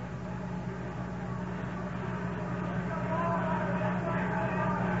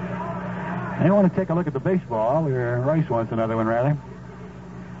 They want to take a look at the baseball. Royce wants another one, rather.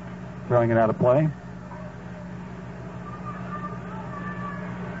 Throwing it out of play.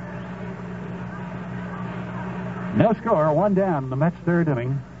 No score, one down in the Mets' third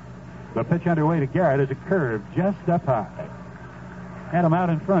inning. The pitch underway to Garrett is a curve just up high. Had him out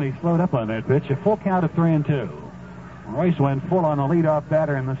in front. He slowed up on that pitch. A full count of 3-2. Royce went full on the leadoff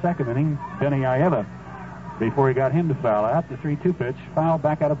batter in the second inning, Benny Aiella, before he got him to foul out. The 3-2 pitch fouled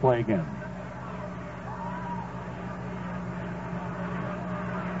back out of play again.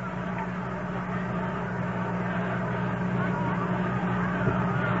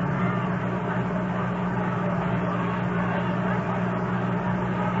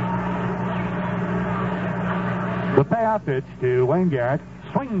 The payoff pitch to Wayne Garrett.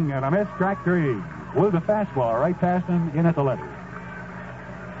 Swing and a miss, strike three. Blew the fastball right past him, in at the letters.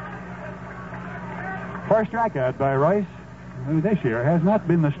 First strikeout by Royce, who this year has not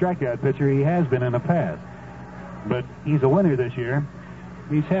been the strikeout pitcher he has been in the past. But he's a winner this year.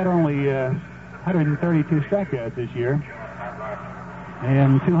 He's had only 132 strikeouts this year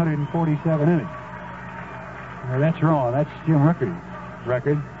in 247 innings. Well, that's wrong. That's Jim Rooker's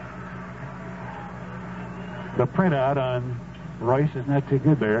record. The printout on Royce is not too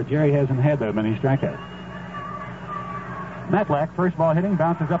good there. Jerry hasn't had that many strikeouts. Matlack, first ball hitting,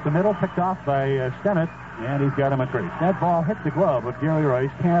 bounces up the middle, picked off by Stennett, and he's got him at first. That ball hit the glove of Gary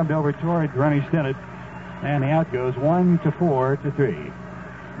Royce, cabbed over toward Rennie Stennett, and the out goes 1-4-3.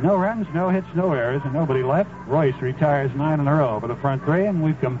 No runs, no hits, no errors, and nobody left. Royce retires 9 in a row for the front three, and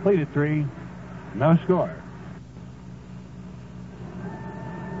we've completed 3. No score.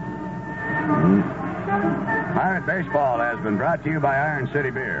 Pirate Baseball has been brought to you by Iron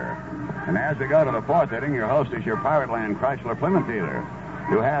City Beer. And as we go to the fourth inning, your host is your Piratland Chrysler Plymouth dealer,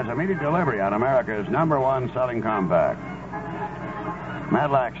 who has immediate delivery on America's #1 selling compact.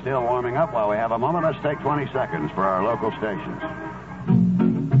 Matlack's still warming up. While we have a moment, let's take 20 seconds for our local stations.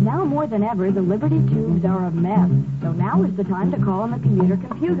 Now more than ever, the Liberty tubes are a mess. So now is the time to call on the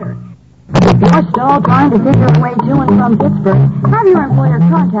computer. If you're still trying to figure a way to and from Pittsburgh, have your employer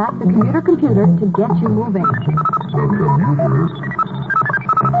contact the computer to get you moving.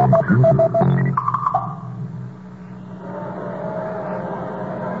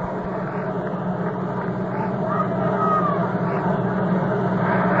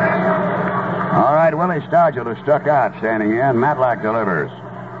 All right, Willie Stargell has struck out, standing in. Matlack delivers,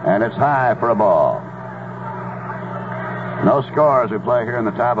 and it's high for a ball. No score as we play here in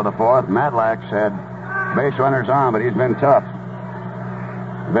the top of the fourth. Matlack's had base runners on, but he's been tough.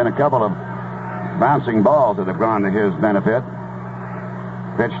 There's been a couple of bouncing balls that have gone to his benefit.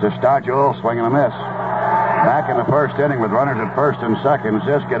 Pitch to Stargell, swing and a miss. Back in the first inning with runners at first and second,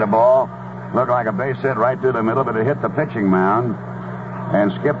 Zisk hit a ball. Looked like a base hit right through the middle, but it hit the pitching mound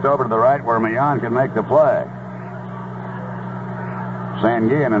and skipped over to the right where Millan could make the play.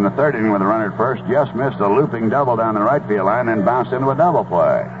 Sanguillen in the third inning with a runner at first just missed a looping double down the right field line and bounced into a double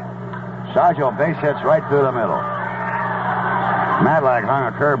play. Stargell base hits right through the middle. Matlack hung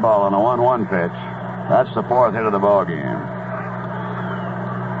a curveball on a 1-1 pitch. That's the fourth hit of the ball game.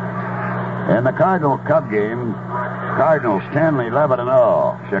 In the Cardinal-Cub game, Cardinals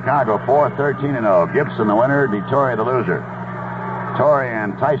 10-11-0. Chicago 4-13-0. Gibson the winner, DeTore the loser. Torrey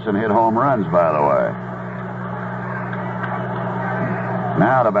and Tyson hit home runs, by the way.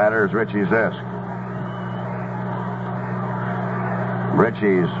 Now the batter is Richie Zisk.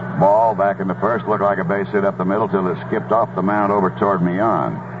 Richie's ball back in the first looked like a base hit up the middle till it skipped off the mound over toward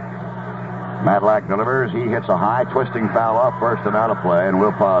Millan. Matlack delivers. He hits a high twisting foul off first and out of play, and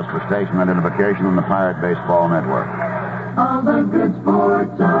we'll pause for station identification on the Pirate Baseball Network. All the good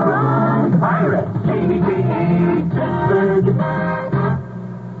sports are on Pirate KBGA Pittsburgh.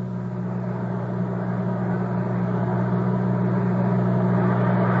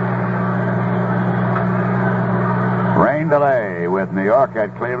 Rain delay with New York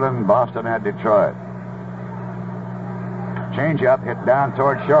at Cleveland, Boston at Detroit. Changeup hit down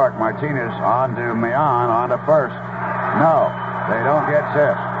toward short. Martinez on to Millan, on to first. No, they don't get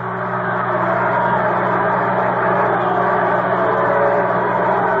Zisk.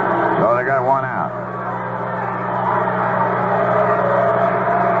 So they got one out.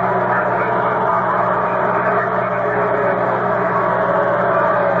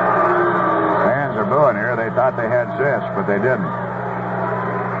 Fans are booing here. They thought they had Zisk, but they didn't.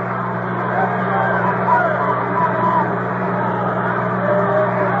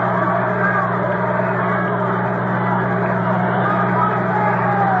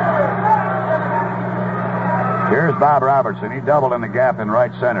 Here's Bob Robertson. He doubled in the gap in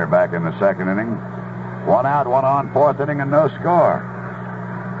right center back in the second inning. One out, one on, fourth inning, and no score.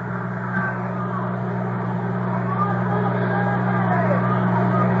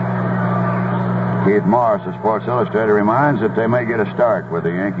 Keith Morris of Sports Illustrated reminds that they may get a start with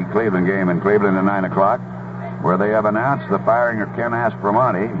the Yankee-Cleveland game in Cleveland at 9 o'clock, where they have announced the firing of Ken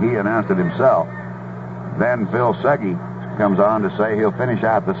Aspromonte. He announced it himself. Then Phil Segui comes on to say he'll finish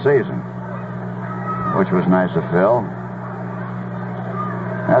out the season, which was nice of Phil.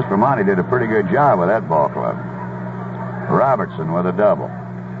 Aspromonte did a pretty good job with that ball club. Robertson with a double.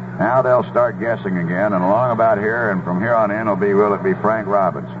 Now they'll start guessing again, and along about here and from here on in will it be Frank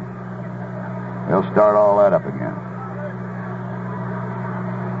Robinson? They'll start all that up again.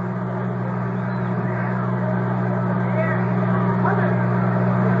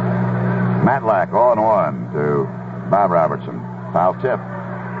 Matlack 0-1 to Bob Robertson. Foul tip.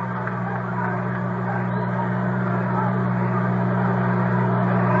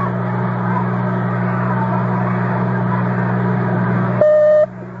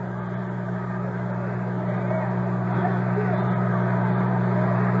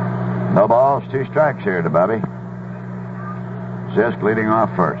 No balls, 2 strikes here to Bobby. Sisk leading off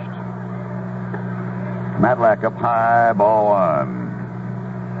first. Matlack up high, ball 1.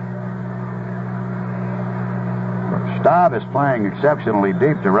 Staub is playing exceptionally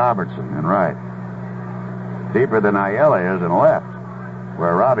deep to Robertson in right. Deeper than Ayala is in left,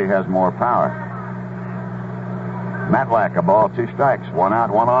 where Robbie has more power. Matlack, a ball, 2 strikes. 1 out,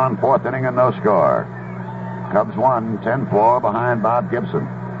 1 on, 4th inning and no score. Cubs won 10-4 behind Bob Gibson,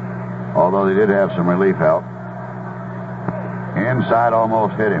 although they did have some relief help. Inside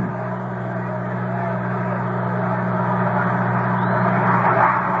almost hit him.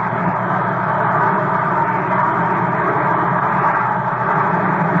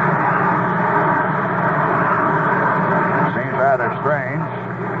 Seems rather strange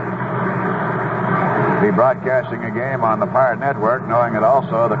to be broadcasting a game on the Pirate Network, knowing that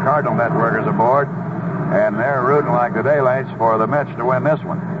also the Cardinal Network is aboard, and they're rooting like the daylights for the Mets to win this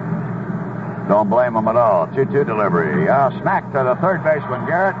one. Don't blame them at all. 2-2 delivery. Smack to the third baseman,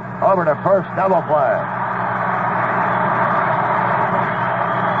 Garrett. Over to first, double play.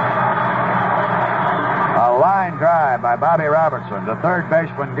 A line drive by Bobby Robertson to third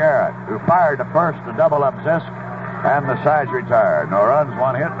baseman Garrett, who fired to first to double up Zisk, and the sides retired. No runs,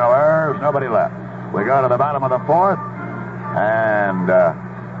 1 hit, no errors, nobody left. We go to the bottom of the 4th, and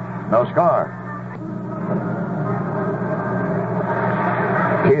no score.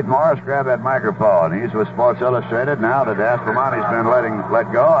 Keith Morris grabbed that microphone. He's with Sports Illustrated. Now that Aspromonte's been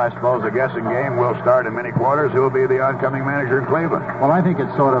let go, I suppose the guessing game will start in many quarters. Who will be the oncoming manager in Cleveland? Well, I think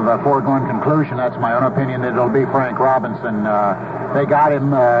it's sort of a foregone conclusion. That's my own opinion, that it'll be Frank Robinson. They got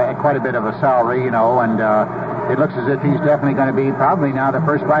him at quite a bit of a salary, and it looks as if he's definitely going to be probably now the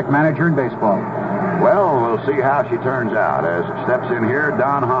first black manager in baseball. Well, we'll see how she turns out. As it steps in here,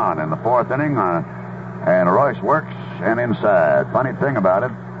 Don Hahn in the 4th inning, and Royce works and inside. Funny thing about it,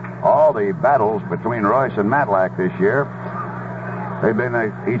 all the battles between Royce and Matlack this year, they've been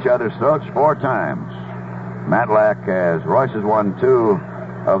at each other's throats 4 times. Royce has won 2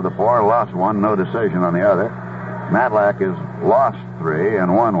 of the 4, lost 1, no decision on the other. Matlack has lost 3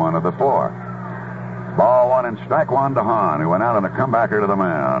 and won 1 of the 4. Ball 1 and strike 1 to Hahn, who went out on a comebacker to the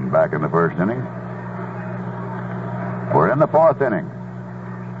mound back in the 1st inning. We're in the 4th inning.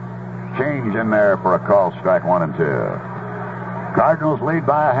 Change in there for a call, strike 1 and 2. Cardinals lead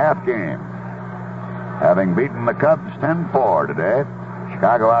by a half game, having beaten the Cubs 10-4 today.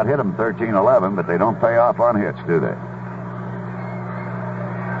 Chicago out-hit them 13-11, but they don't pay off on hits, do they?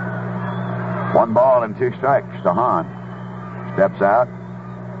 1 ball and 2 strikes to Hahn. Steps out.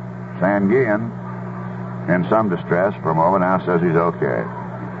 Sanguillen, in some distress for a moment, now says he's okay.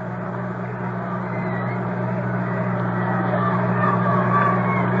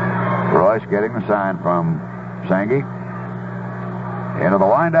 Royce getting the sign from Sanguillen. Into the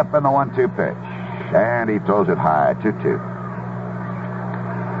windup and the 1-2 pitch. And he throws it high, 2-2.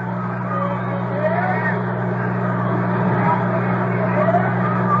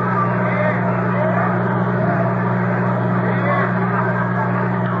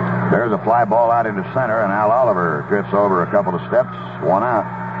 There's a fly ball out into center, and Al Oliver drifts over a couple of steps, 1 out.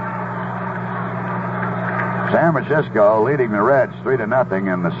 San Francisco leading the Reds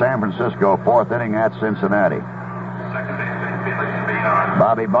 3-0 in the San Francisco 4th inning at Cincinnati.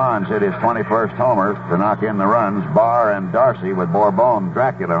 Bobby Bonds hit his 21st homer to knock in the runs. Barr and Darcy with Bourbon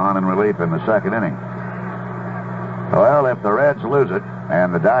Dracula on in relief in the 2nd inning. Well, if the Reds lose it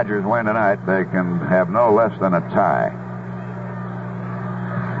and the Dodgers win tonight, they can have no less than a tie.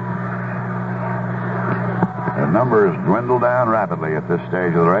 The numbers dwindle down rapidly at this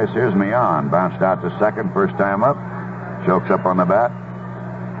stage of the race. Here's Millan, bounced out to second, first time up. Chokes up on the bat.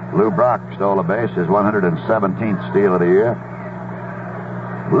 Lou Brock stole a base, his 117th steal of the year.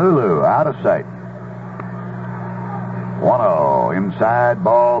 Lulu out of sight. 1-0. Inside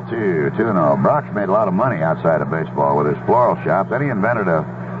ball 2. 2-0. Brock's made a lot of money outside of baseball with his floral shop. Then he invented a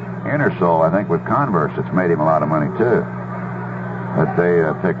inner sole, I think, with Converse. It's made him a lot of money, too, that they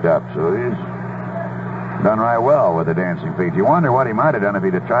picked up. So he's done right well with the dancing feet. You wonder what he might have done if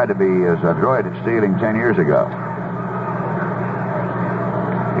he'd have tried to be as adroit at stealing 10 years ago.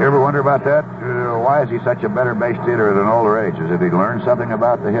 You ever wonder about that? Why is he such a better base stealer at an older age? Is it he learned something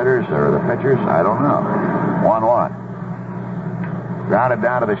about the hitters or the pitchers? I don't know. 1-1. Grounded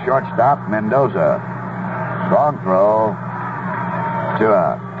down to the shortstop, Mendoza. Strong throw. 2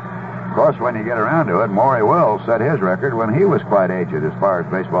 out. Of course, when you get around to it, Maury Wills set his record when he was quite aged as far as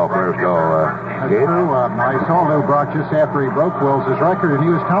baseball players go. That's true. I saw Lou Brock just after he broke Wills' record, and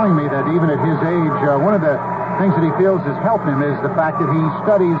he was telling me that even at his age, one of the things that he feels has helped him is the fact that he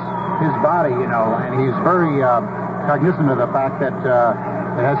studies his body, and he's very cognizant of the fact that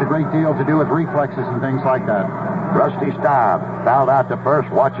it has a great deal to do with reflexes and things like that. Rusty Staub fouled out to first,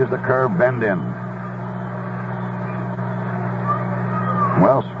 watches the curve bend in.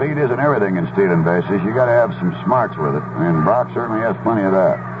 Well, speed isn't everything in stealing bases. You got to have some smarts with it, and Brock certainly has plenty of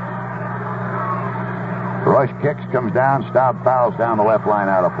that. Royce kicks, comes down, Staub fouls down the left line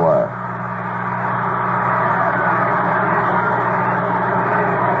out of play.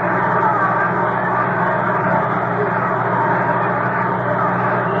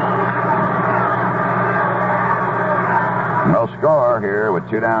 No score here with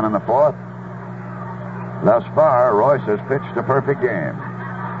 2 down in the 4th. Thus far, Royce has pitched a perfect game.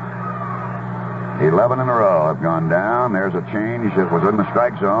 11 in a row have gone down. There's a change. It was in the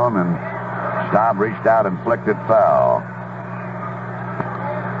strike zone, and Staub reached out and flicked it foul.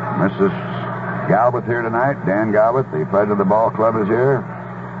 Mrs. Galbraith here tonight. Dan Galbraith, the president of the ball club, is here.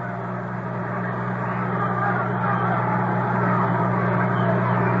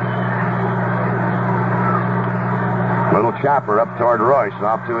 Little chopper up toward Royce,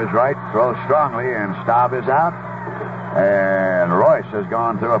 off to his right, throws strongly, and Staub is out. And Royce has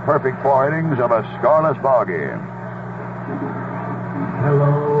gone through a perfect 4 innings of a scoreless ball game.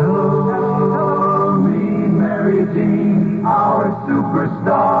 Hello, me, Mary Jean, our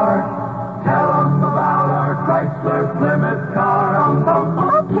superstar. Tell 'em about our Chrysler Plymouth car.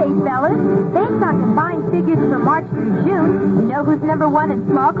 Okay, fellas. Based on combined figures for March through June, you know who's number 1 in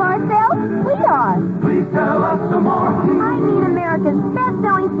small car sales? We are. Please tell us some more. I mean, America's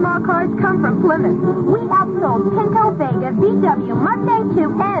best-selling small cars come from Plymouth. We outsold Pinto, Vega, VW, Mustang II,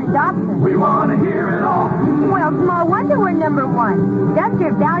 and Datsun. We want to hear it all. Well, small wonder we're number 1.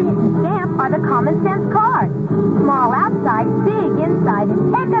 Duster, Valiant, and Stamp are the common sense cars. Small outside, big inside,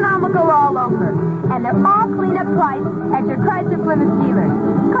 and economical all over. And they're all clean-up priced at your Chrysler Plymouth dealers.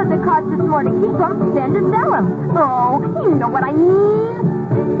 Because it costs us more to keep them than to sell them. Oh, you know what I mean?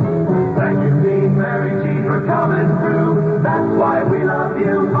 Thank you, Dean Mary Jean, for coming through. That's why we love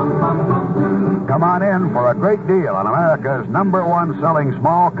you. Come on in for a great deal on America's number 1 selling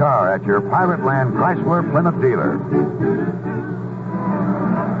small car at your Pirate Land Chrysler Plymouth dealer.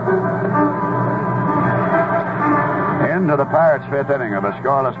 Into the Pirates' 5th inning of a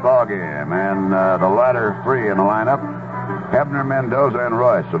scoreless ball game, and the latter 3 in the lineup, Hebner, Mendoza, and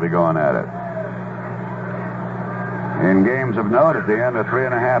Royce will be going at it. In games of note, at the end of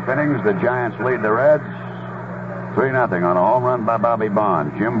 3.5 innings, the Giants lead the Reds 3-0 on a home run by Bobby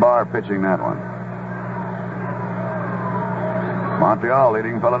Bond. Jim Barr pitching that one. Montreal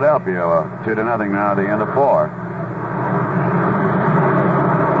leading Philadelphia 2-0 now at the end of 4.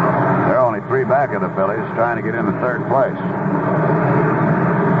 They're only 3 back of the Phillies, trying to get into 3rd place.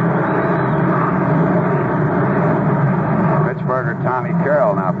 Pittsburgher Tommy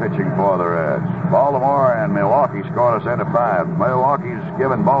Carroll now pitching for the Reds. Baltimore and Milwaukee scoreless end of 5. Milwaukee's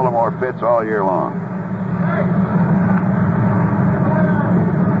given Baltimore fits all year long.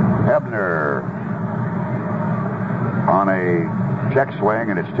 Hebner on a check swing,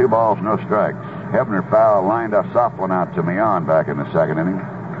 and it's 2 balls, no strikes. Hebner foul, lined a soft one out to Mion back in the 2nd inning.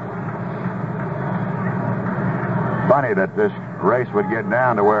 Funny that this race would get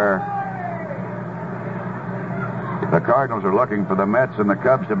down to where the Cardinals are looking for the Mets and the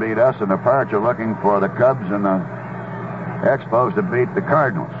Cubs to beat us, and the Pirates are looking for the Cubs and the Expos to beat the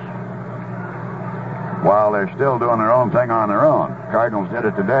Cardinals, while they're still doing their own thing on their own. Cardinals did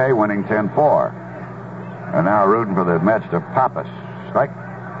it today, winning 10-4. And now rooting for the Mets to pop us. Strike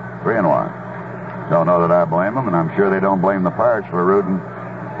 3-1. Don't know that I blame them, and I'm sure they don't blame the Pirates for rooting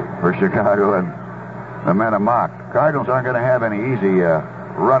for Chicago and the men of Mock. Cardinals aren't going to have any easy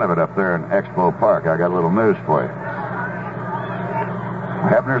run of it up there in Expo Park. I got a little news for you.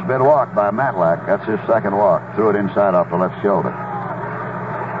 Hebner's been walked by Matlack. That's his 2nd walk. Threw it inside off the left shoulder.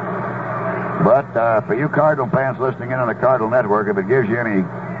 But for you Cardinal fans listening in on the Cardinal Network, if it gives you any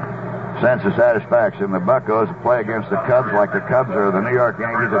sense of satisfaction, the Buccos play against the Cubs like the Cubs are the New York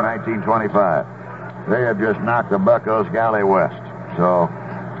Yankees in 1925. They have just knocked the Buccos galley west. So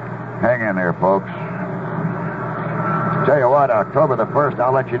hang in there, folks. Tell you what, October the 1st,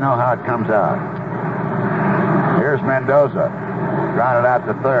 I'll let you know how it comes out. Here's Mendoza. Grounded out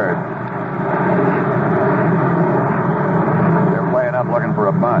to third. They're playing up looking for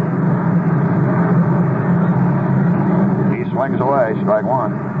a bunt. He swings away, strike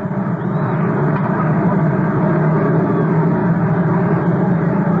one.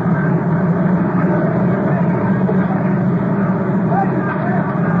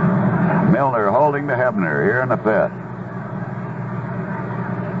 Milner holding to Hebner here in the fifth.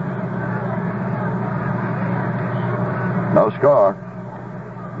 No score.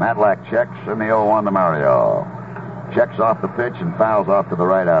 Matlack checks in the 0-1 to Mario. Checks off the pitch and fouls off to the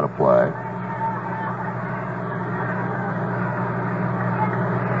right out of play.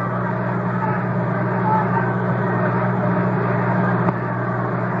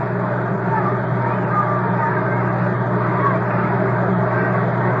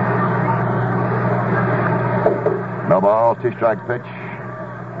 No ball, two-strike pitch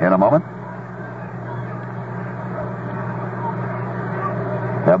in a moment.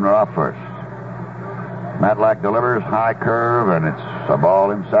 Hebner off first. Matlack delivers, high curve, and it's a ball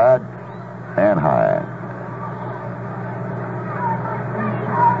inside and high.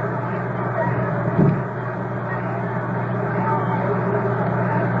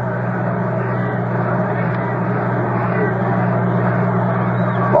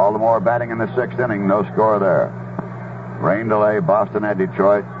 Baltimore batting in the sixth inning, no score there. Rain delay, Boston at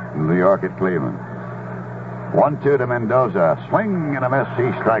Detroit, New York at Cleveland. 1-2 to Mendoza. Swing and a miss.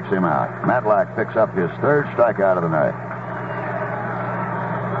 He strikes him out. Matlack picks up his third strikeout of the night.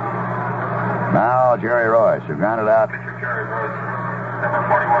 Now Jerry Royce, who grounded out Jerry Royce, number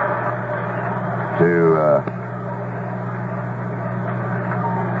 41. to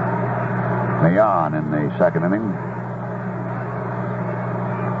Millan in the second inning.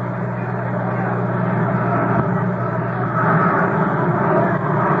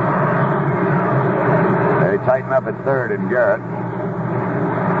 Tighten up at third in Garrett.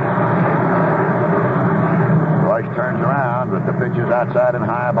 Royce turns around, but the pitch is outside and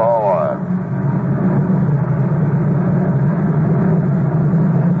high, ball one.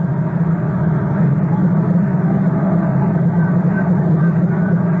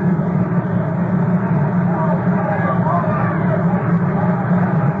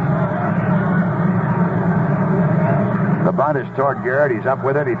 Is toward Garrett. He's up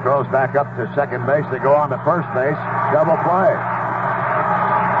with it. He throws back up to second base. They go on to first base. Double play.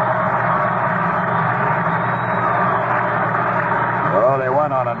 Well, they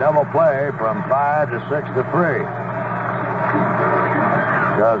went on a double play from 5 to 6 to 3.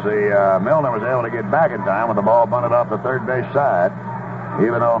 Because the Milner was able to get back in time with the ball bunted off the third base side.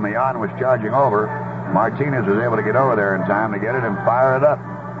 Even though Millan was charging over, Martinez was able to get over there in time to get it and fire it up.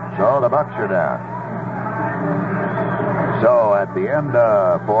 So the Bucks are down. So at the end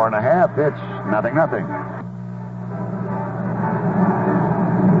of 4.5, it's 0-0.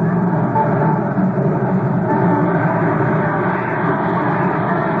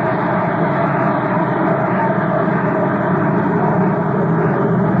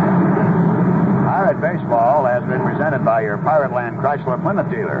 Pirate Baseball has been presented by your Pirate Land Chrysler Plymouth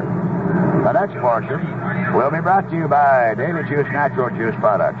dealer. The next portion will be brought to you by Daily Juice Natural Juice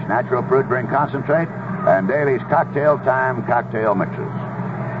Products, natural fruit drink concentrate, and Daly's Cocktail Time cocktail mixes.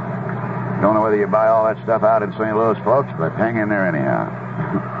 Don't know whether you buy all that stuff out in St. Louis, folks, but hang in there anyhow.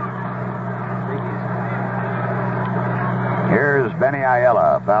 Here's Benny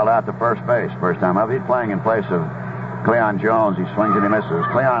Ayala, fouled out to first base. First time up. He's playing in place of Cleon Jones. He swings and he misses.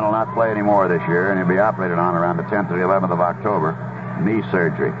 Cleon will not play anymore this year, and he'll be operated on around the 10th or the 11th of October. Knee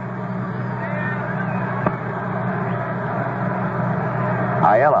surgery.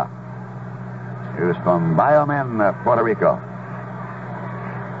 Ayala, who's from Biomen, Puerto Rico.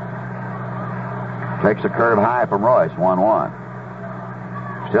 Takes a curve high from Royce, 1-1.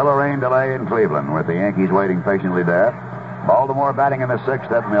 Still a rain delay in Cleveland with the Yankees waiting patiently there. Baltimore batting in the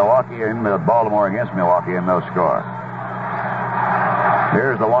sixth at Milwaukee, in Baltimore against Milwaukee, and no score.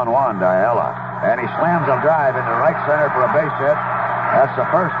 Here's the 1-1 to Ayala. And he slams a drive into right center for a base hit. That's the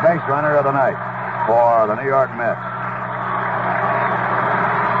first base runner of the night for the New York Mets.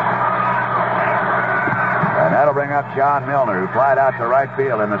 And that'll bring up John Milner, who flied out to right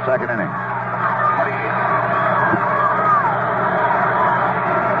field in the second inning.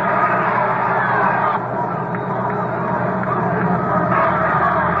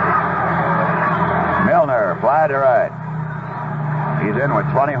 wide to right. He's in with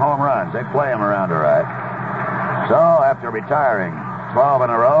 20 home runs. They play him around to right. So, after retiring 12 in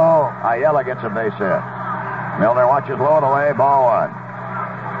a row, Ayala gets a base hit. Milner watches low and away, ball one.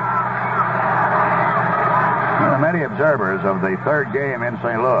 There are many observers of the third game in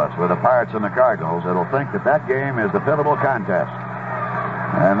St. Louis with the Pirates and the Cardinals that'll think that game is the pivotal contest.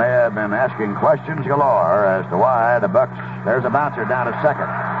 And they have been asking questions galore as to why the Bucks... There's a bouncer down to second.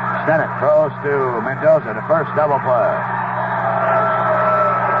 Stennett throws to Mendoza, the first double play.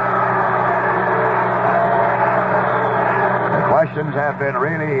 The questions have been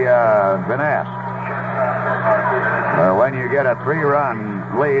really been asked. When you get a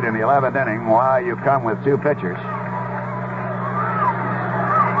 3-run lead in the 11th inning, why you come with 2 pitchers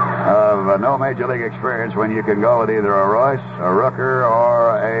of no major league experience when you can go with either a Royce, a Rooker,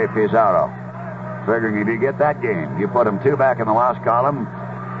 or a Pizarro. Figuring if you get that game, you put them 2 back in the loss column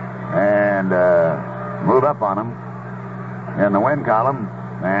and move up on them in the win column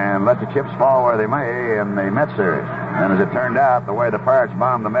and let the chips fall where they may in the Mets series. And as it turned out, the way the Pirates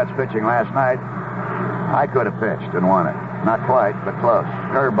bombed the Mets pitching last night, I could have pitched and won it. Not quite, but close.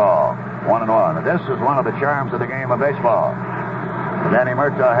 Curveball, 1-1. This is one of the charms of the game of baseball. Danny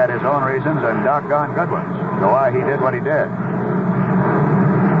Murtaugh had his own reasons, and doggone good ones, to why he did what he did.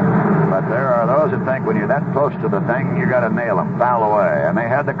 But there are those that think when you're that close to the thing, you got to nail them, foul away. And they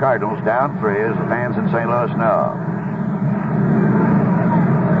had the Cardinals down 3, as the fans in St. Louis know.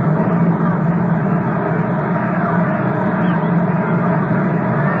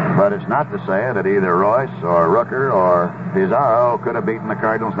 But it's not to say that either Royce or Rooker or Pizarro could have beaten the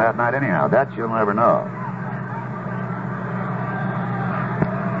Cardinals that night anyhow. That you'll never know.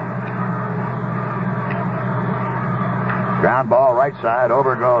 Ground ball right side.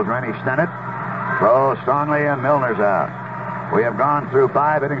 Over goes Rennie Stennett. Throws strongly, and Milner's out. We have gone through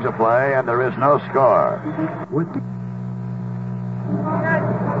 5 innings of play, and there is no score.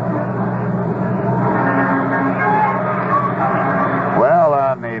 Well,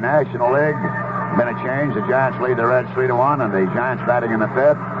 on the National League, been a change. The Giants lead the Reds 3-1, and the Giants batting in the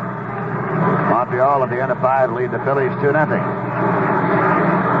 5th. Montreal at the end of 5 lead the Phillies 2-0.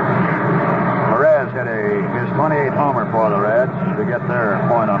 Perez hit his 28th homer for the Reds to get their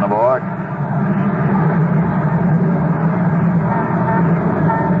point on the board.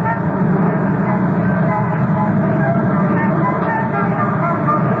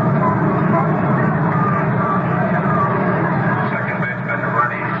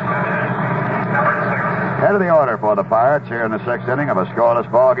 Head of the order for the Pirates here in the 6th inning of a scoreless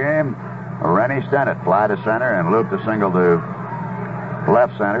ball game. Rennie Stennett fly to center and looped a single to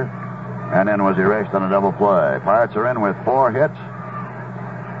left center, and then was erased on a double play. Pirates are in with 4 hits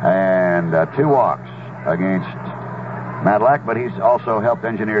and 2 walks against Matlack, but he's also helped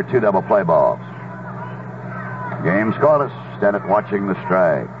engineer 2 double play balls. Game scoreless. Stennett watching the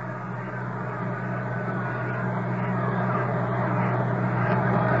strike.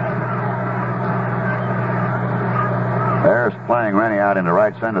 There's playing Rennie out into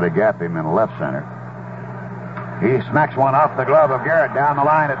right center to gap him in left center. He smacks one off the glove of Garrett down the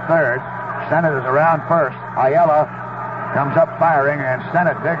line at third. Stennett is around first. Ayala comes up firing, and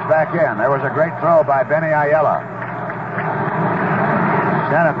Stennett digs back in. There was a great throw by Benny Ayala.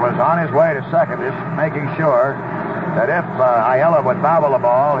 Stennett was on his way to second, just making sure that if Ayala would foul the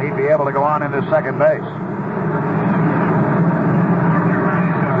ball, he'd be able to go on into second base.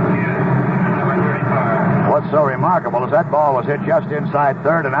 What's so remarkable is that ball was hit just inside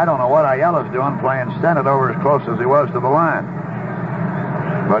third, and I don't know what Ayala's doing playing Stennett over as close as he was to the line.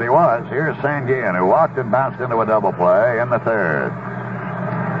 But he was. Here's Sanguin, who walked and bounced into a double play in the 3rd.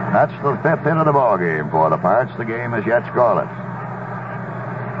 That's the 5th hit of the ball game for the Pirates. The game is yet scoreless.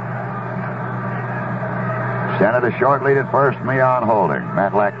 Stennett is short lead at first, Meon holding.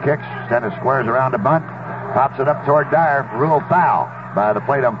 Matlack kicks. Stennett squares around a bunt, pops it up toward Dyer. Ruled foul by the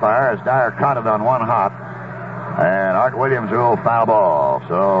plate umpire as Dyer caught it on one hop. And Art Williams ruled foul ball.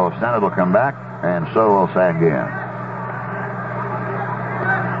 So Stennett will come back, and so will Sanguin.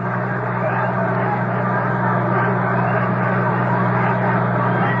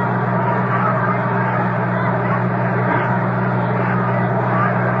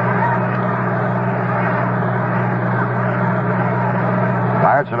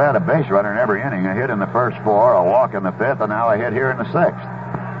 Pirates have had a base runner in every inning, a hit in the first 4, a walk in the 5th, and now a hit here in the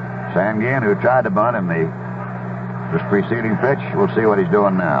 6th. Sanguin, who tried to bunt in this preceding pitch, we'll see what he's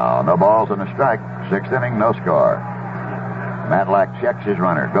doing now. No balls and a strike. 6th inning, no score. Matlack checks his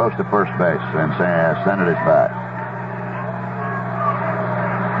runner, goes to first base, and Stennett is back.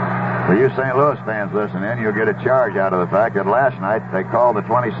 For you St. Louis fans listening, you'll get a charge out of the fact that last night they called the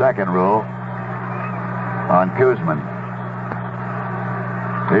 22nd rule on Kuzman.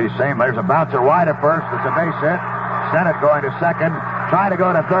 There's a bouncer wide at first. It's a base hit. Sennett going to second. Trying to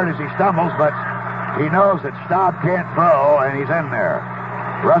go to third as he stumbles, but he knows that Staub can't throw, and he's in there.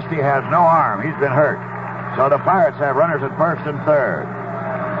 Rusty has no arm. He's been hurt. So the Pirates have runners at first and third.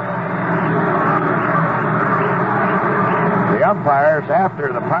 The umpires,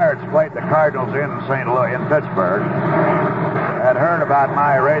 after the Pirates played the Cardinals in St. Louis, in Pittsburgh, had heard about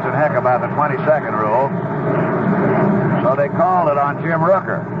my raising heck about the 20-second rule. So they called it on Jim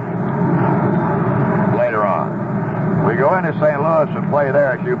Rooker later on. We go into St. Louis and play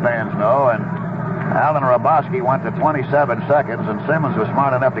there, as you fans know, and Alan Roboski went to 27 seconds, and Simmons was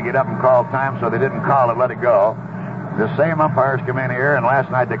smart enough to get up and call time, so they didn't call it, let it go. The same umpires come in here, and last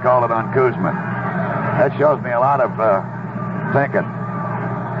night they called it on Kuzman. That shows me a lot of thinking.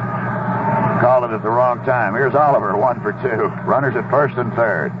 Called it at the wrong time. Here's Oliver, 1 for 2. Runners at first and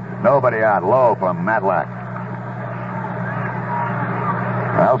third. Nobody out. Low from Matlack.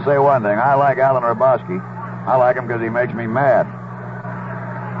 I'll say one thing. I like Alan Roboski. I like him because he makes me mad.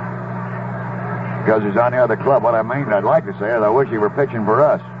 Because he's on the other club. What I mean, I'd like to say is I wish he were pitching for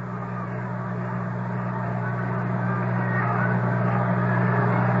us.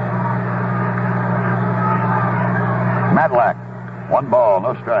 Matlack. 1 ball,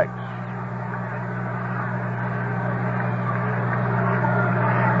 no strikes.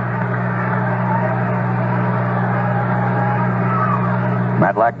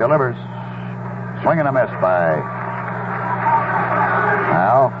 Matlack delivers. Swing and a miss by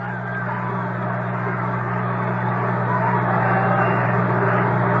Al.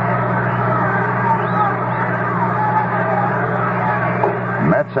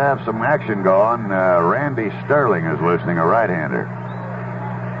 Mets have some action going. Randy Sterling is loosening a right-hander.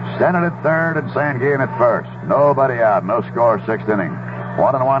 Sennett at third and Sanguin at first. Nobody out. No score, 6th inning.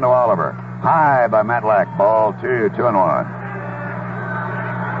 1-1 to Oliver. High by Matlack. Ball 2, 2-1.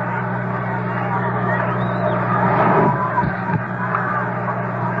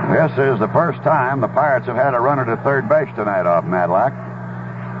 This is the first time the Pirates have had a runner to third base tonight off Matlack.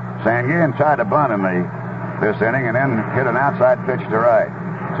 Sanguin tried to bunt in this inning and then hit an outside pitch to right.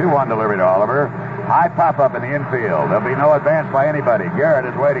 2-1 delivery to Oliver. High pop-up in the infield. There'll be no advance by anybody. Garrett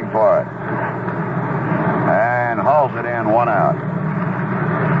is waiting for it. And hauls it in, 1 out.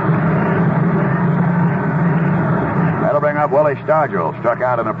 That'll bring up Willie Stargell. Struck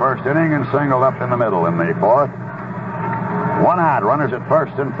out in the first inning and singled up in the middle in the fourth. 1 out. Runners at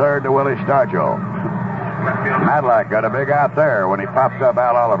first and third to Willie Stargell. Matlack got a big out there when he popped up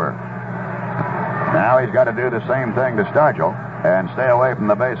Al Oliver. Now he's got to do the same thing to Stargell and stay away from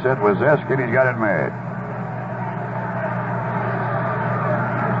the base hit with Zisk, and he's got it made.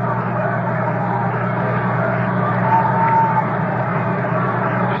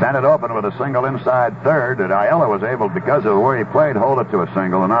 Sent it open with a single inside third that Ayala was able, because of where he played, hold it to a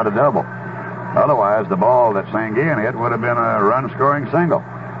single and not a double. Otherwise, the ball that Sanguin hit would have been a run-scoring single.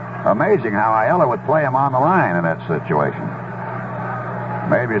 Amazing how Ayala would play him on the line in that situation.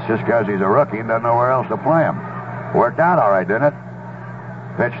 Maybe it's just because he's a rookie and doesn't know where else to play him. Worked out all right, didn't it?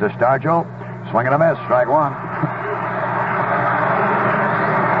 Pitch to Stargell. Swing and a miss. Strike 1.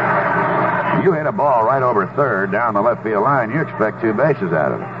 You hit a ball right over third down the left field line, you expect 2 bases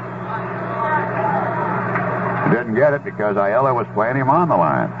out of it. Didn't get it because Ayala was playing him on the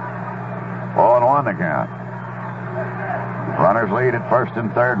line. 0-1 the count. Runners lead at first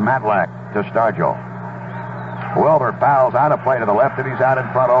and third. Matlack to Stargell. Wilbur fouls out of play to the left, and he's out in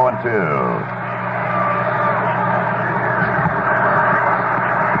front 0-2.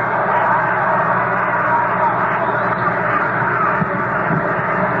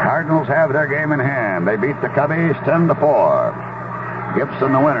 Cardinals have their game in hand. They beat the Cubbies 10-4.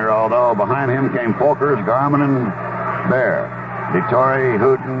 Gibson the winner, although behind him came Folkers, Garman, and Bear. DeTore,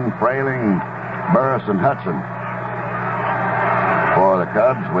 Hooten, Frayling, Burris, and Hudson for the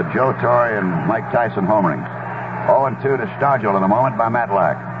Cubs, with Joe Torre and Mike Tyson homering. 0-2 to Stargell in a moment by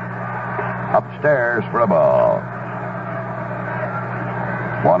Matlack. Upstairs for a ball.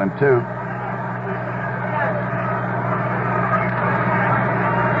 1-2.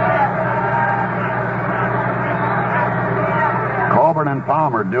 Colburn and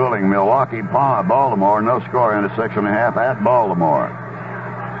Palmer dueling. Milwaukee, Baltimore. No score in the 6.5 at Baltimore.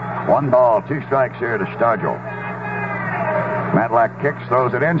 1 ball, 2 strikes here to Stargell. Matlack kicks,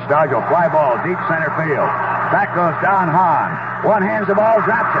 throws it in. Stargell, fly ball, deep center field. Back goes Don Hahn. One hands the ball,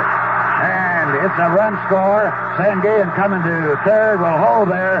 drops it. And it's a run score. Sanguin coming to third, will hold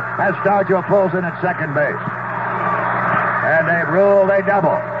there as Stargell pulls in at second base. And they rule, they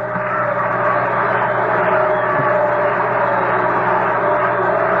double.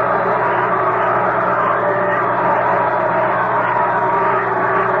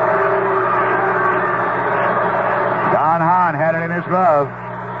 glove.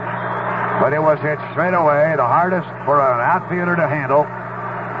 But it was hit straight away, the hardest for an outfielder to handle.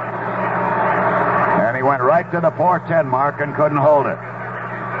 And he went right to the 410 mark and couldn't hold it.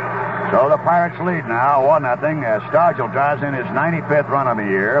 So the Pirates lead now, 1-0, as Stargell drives in his 95th run of the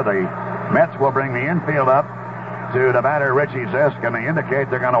year. The Mets will bring the infield up to the batter, Richie Zisk, and they indicate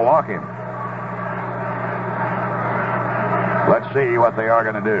they're going to walk him. Let's see what they are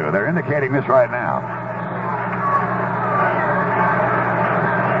going to do. They're indicating this right now.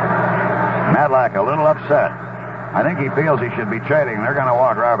 Matlack a little upset. I think he feels he should be trading. They're going to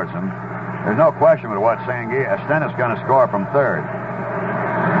walk Robertson. There's no question but what Stennis going to score from third.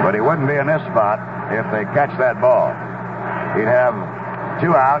 But he wouldn't be in this spot if they catch that ball. He'd have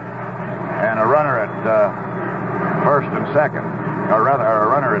 2 out and a runner at first and second, or rather a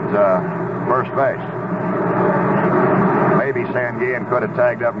runner at first base. Maybe Sanguillen could have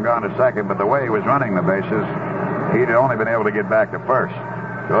tagged up and gone to second, but the way he was running the bases, he'd only been able to get back to first.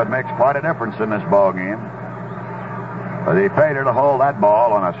 So it makes quite a difference in this ball game. But he paid her to hold that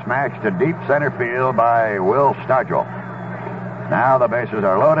ball on a smash to deep center field by Will Stargell. Now the bases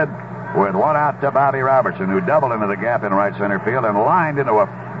are loaded with 1 out to Bobby Robertson, who doubled into the gap in right center field and lined into a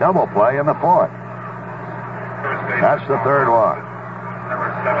double play in the 4th. That's the 3rd walk.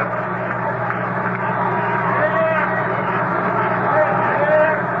 Number 7.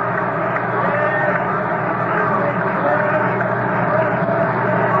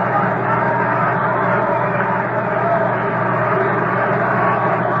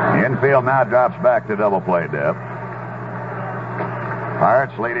 Infield now drops back to double play depth.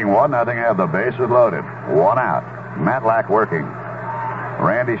 Pirates leading 1-0, have the bases loaded. 1 out. Matlack working.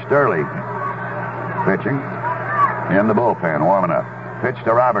 Randy Sturley pitching in the bullpen, warming up. Pitch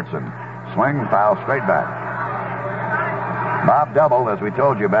to Robertson. Swing, foul, straight back. Bob doubled, as we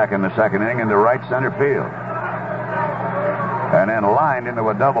told you back in the 2nd inning, into right center field. And then lined into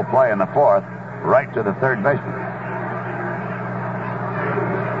a double play in the 4th, right to the 3rd baseman.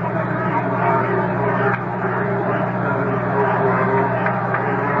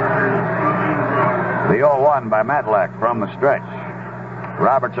 The 0-1 by Matlack from the stretch.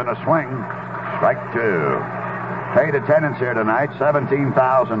 Robertson a swing. Strike 2. Paid attendance here tonight,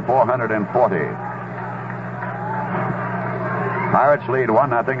 17,440. Pirates lead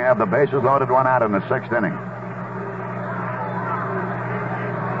 1-0, have the bases loaded, 1 out in the 6th inning.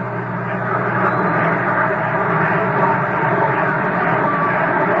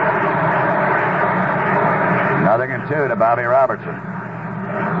 Nothing in 2 to Bobby Robertson.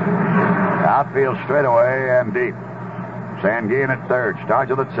 Outfield straightaway and deep. Sanguillen at 3rd,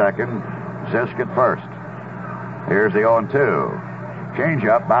 Stargell at 2nd, Zisk at 1st. Here's the 0-2. Change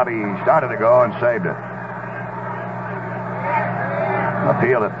up. Bobby started to go and saved it.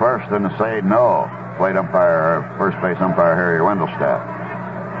 Appeal at first and say no. Plate umpire, first base umpire Harry Wendelstadt.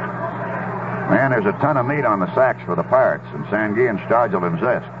 Man, there's a ton of meat on the sacks for the Pirates, and Sanguillen, Stargell, and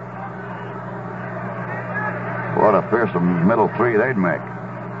Zisk. What a fearsome middle 3 they'd make.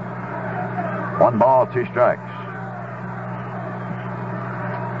 1 ball, 2 strikes.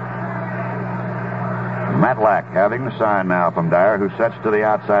 Matlack having the sign now from Dyer, who sets to the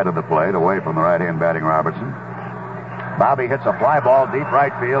outside of the plate, away from the right-hand batting Robertson. Bobby hits a fly ball deep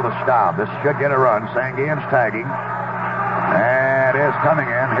right field to Staub. This should get a run. Sanguillen's tagging. And is coming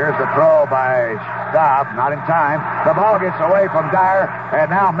in. Here's the throw by Staub. Not in time. The ball gets away from Dyer, and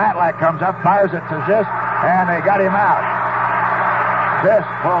now Matlack comes up, fires it to Zisk, and they got him out. Zisk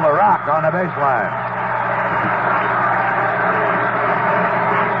pulled a rock on the baseline.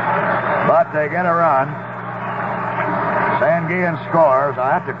 But they get a run. Sanguillen scores.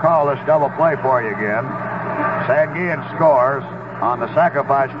 I have to call this double play for you again. Sanguillen scores on the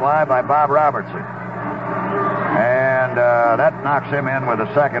sacrifice fly by Bob Robertson. And that knocks him in with a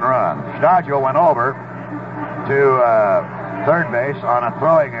 2nd run. Stargell went over to 3rd base on a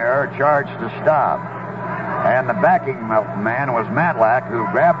throwing error charged to Staub. And the backing man was Matlack, who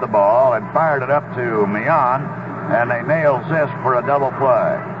grabbed the ball and fired it up to Mian, and they nailed Zisk for a double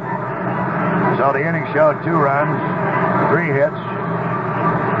play. So the inning showed 2 runs, 3 hits.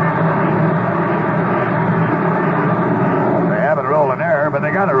 They haven't ruled an error, but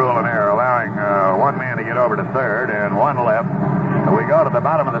they got to rule an error, allowing 1 man to get over to 3rd and 1 left. We go to the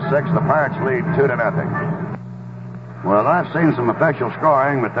bottom of the 6th. The Pirates lead 2-0. Well, I've seen some official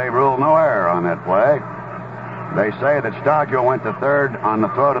scoring, but they've ruled no error on that play. They say that Stargell went to 3rd on the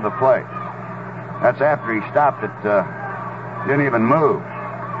throw to the plate. That's after he stopped it, didn't even move.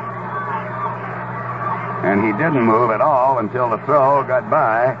 And he didn't move at all until the throw got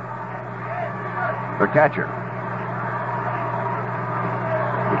by the catcher.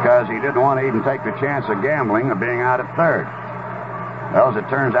 Because he didn't want to even take the chance of gambling of being out at 3rd. Well, as it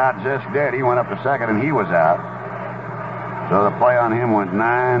turns out, Zisk did. He went up to second, and he was out. So the play on him went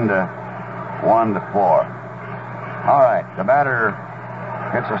 9-1 to 4. All right, the batter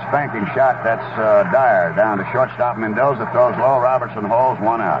hits a spanking shot. That's Dyer down to shortstop. Mendoza throws low. Robertson holds,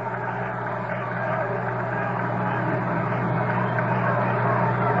 one out.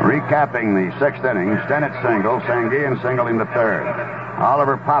 Recapping the sixth inning, Stennett singled, Sanguillen singled into third.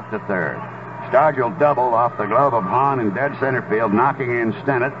 Oliver popped to third. Stargell doubled off the glove of Hahn in dead center field, knocking in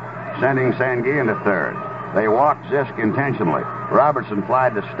Stennett, sending Sanguillen to third. They walked Zisk intentionally. Robertson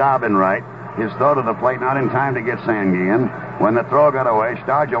flied to Staub in right. His throw to the plate not in time to get Sanguillen. When the throw got away,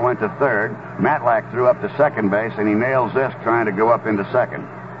 Stargell went to third. Matlack threw up to second base, and he nailed Zisk trying to go up into second.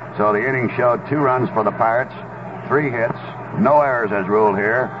 So the inning showed 2 runs for the Pirates, 3 hits, no errors as ruled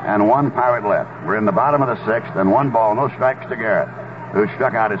here, and 1 Pirate left. We're in the bottom of the 6th, and 1 ball, no strikes to Garrett, who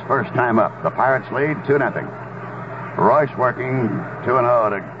struck out his first time up. The Pirates lead 2-0. Royce working 2-0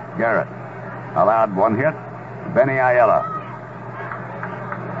 to Garrett. Allowed 1 hit, Benny Ayala.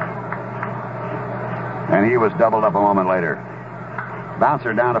 And he was doubled up a moment later.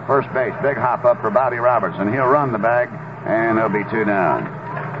 Bouncer down to first base. Big hop up for Bobby Robertson. He'll run the bag, and there'll be 2 down.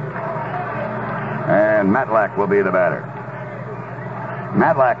 And Matlack will be the batter.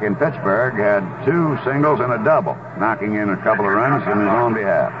 Matlack in Pittsburgh had 2 singles and a double, knocking in a couple of runs in his own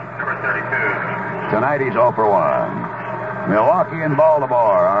behalf. Number 32. Tonight he's 0 for 1. Milwaukee and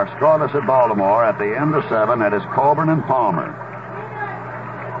Baltimore are scoreless at Baltimore at the end of 7. That is Colburn and Palmer.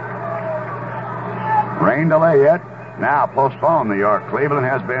 Rain delay yet. Now postponed. New York. Cleveland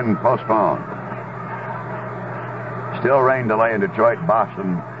has been postponed. Still rain delay in Detroit,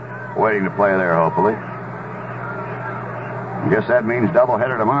 Boston, waiting to play there, hopefully. I guess that means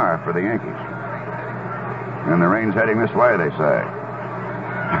doubleheader tomorrow for the Yankees. And the rain's heading this way, they say.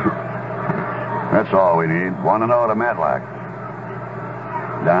 That's all we need. 1-0 to Matlack.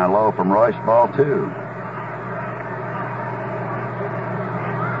 Down low from Royce, ball 2.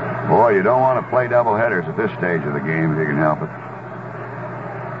 Boy, you don't want to play doubleheaders at this stage of the game if you can help it.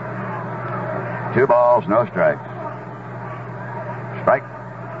 2 balls, no strikes. Strike,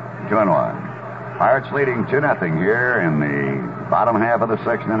 2-1. Pirates leading 2-0 here in the bottom half of the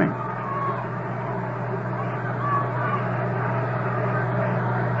 6th inning.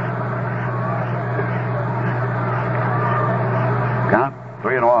 Count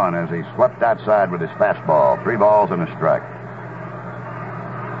 3-1 as he swept outside with his fastball. 3 balls and a strike.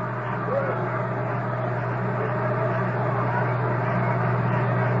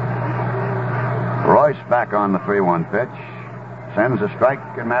 Royce back on the 3-1 pitch. Sends a strike,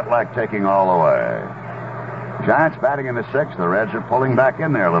 and Matlack taking all the way. Giants batting in the 6th. The Reds are pulling back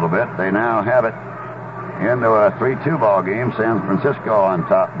in there a little bit. They now have it into a 3-2 ball game. San Francisco on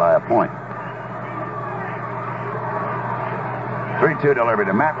top by a point. 3-2 delivery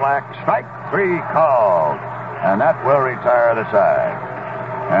to Matlack. Strike 3 called. And that will retire the side.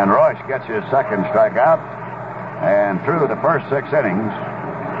 And Royce gets his second strikeout. And through the first 6 innings,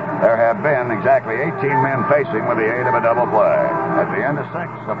 there have been exactly 18 men facing with the aid of a double play. At the end of 6,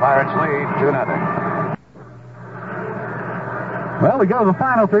 the Pirates lead 2-0. Well, we go to the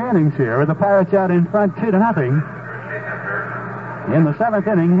final 3 innings here with the Pirates out in front 2-0. In the 7th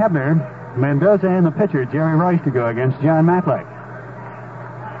inning, Hebner, Mendoza, and the pitcher, Jerry Royce, to go against John Matlack.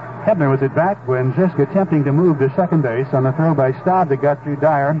 Hebner was at bat when Zisk attempting to move to second base on the throw by Staub that got through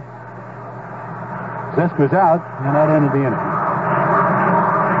Dyer. Zisk was out, and that ended the inning.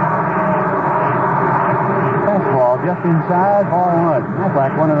 Fastball just inside, ball 1.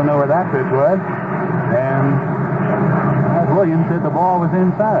 Matlack wanted to know where that pitch was, and Williams said the ball was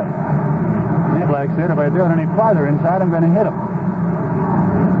inside. Matlack said, if I throw it any farther inside, I'm going to hit him.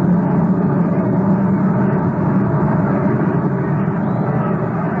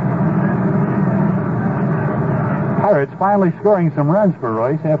 Pirates finally scoring some runs for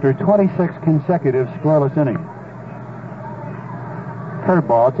Royce after 26 consecutive scoreless innings.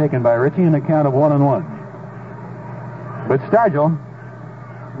 Curveball taken by Ritchie in the count of 1-1. But Stargell,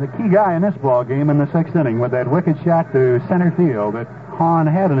 the key guy in this ball game in the 6th inning, with that wicked shot to center field that Hahn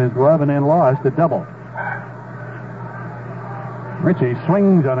had in his glove and then lost a double. Ritchie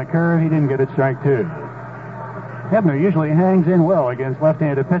swings on a curve. He didn't get it, strike 2. Hebner usually hangs in well against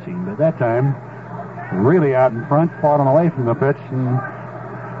left-handed pitching, but that time really out in front, falling away from the pitch, and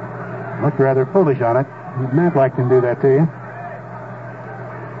looked rather foolish on it. Matlack can do that to you.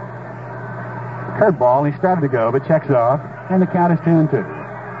 Curveball, he started to go, but checks off, and the count is 2-2.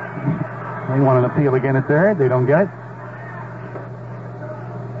 They want an appeal again at third. They don't get it.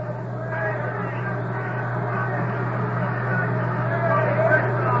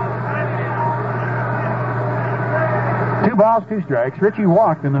 2 balls, 2 strikes. Richie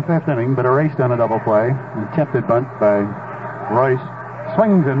walked in the 5th inning, but erased on a double play. An attempted bunt by Royce.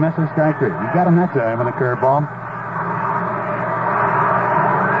 Swings and misses, strike 3. He got him that time with a curveball.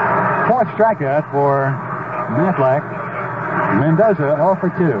 4th strikeout for Matlack. Mendoza 0 for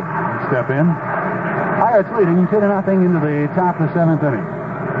 2. Step in. Pirates leading 2-0 into the top of the 7th inning.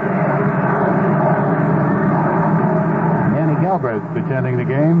 Yanni Galbraith attending the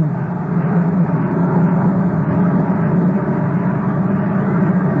game.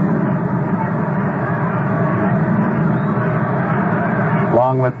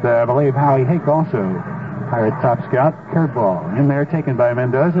 Along with, I believe, Howie Hake also. Pirate top scout. Curveball in there, taken by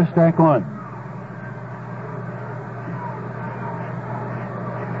Mendoza. Strike 1.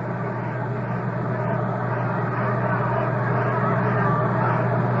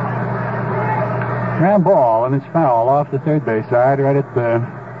 Ground ball, and it's foul off the third base side, right at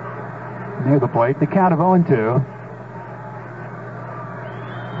near the plate. The count of 0-2.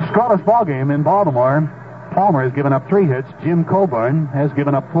 Scoreless ball game in Baltimore. Palmer has given up 3 hits. Jim Colburn has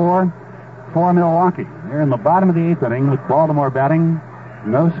given up 4 for Milwaukee. They're in the bottom of the 8th inning with Baltimore batting.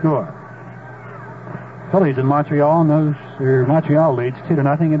 No score. Phillies in Montreal. Montreal leads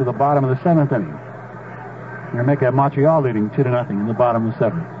 2-0 into the bottom of the 7th inning. They're making Montreal leading 2-0 in the bottom of the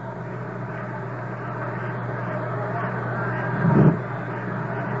 7th.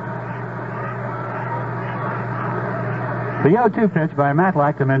 The 0-2 pitch by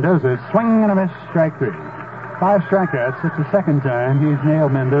Matlack to Mendoza. Swing and a miss, strike 3. 5 strikeouts. It's the second time he's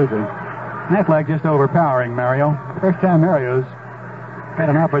nailed Mendoza. Matlack just overpowering Mario. First time Mario's had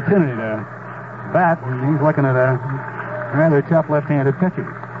an opportunity to bat, and he's looking at a rather tough left-handed pitcher.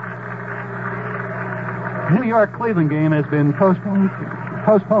 The New York-Cleveland game has been postponed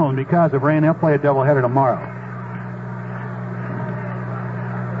because of rain. They'll play a doubleheader tomorrow.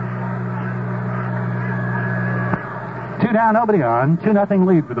 Down, nobody on. 2-0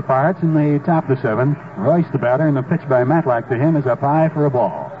 lead for the Pirates in the top of the 7th. Royce the batter, and the pitch by Matlack to him is up high for a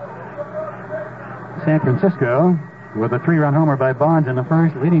ball. San Francisco with a 3-run homer by Bonds in the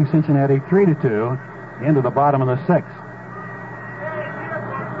 1st, leading Cincinnati 3-2 into the bottom of the 6th.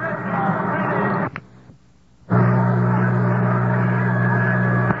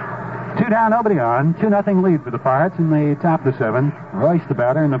 Two down, nobody on. 2-0 lead for the Pirates in the top of the 7th. Royce the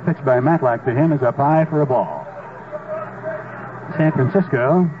batter, and the pitch by Matlack to him is up high for a ball. San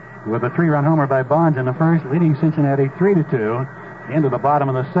Francisco with a 3-run homer by Bonds in the 1st, leading Cincinnati 3-2 into the bottom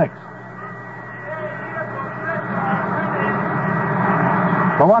of the 6th.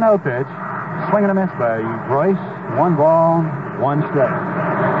 The 1-0 pitch, swing and a miss by Royce. 1 ball, 1 strike.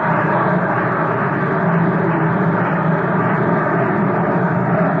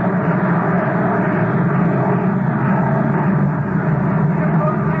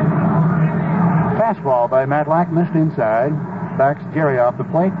 Fastball by Matlack, missed inside. Backs Jerry off the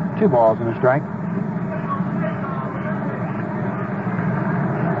plate. 2 balls and a strike.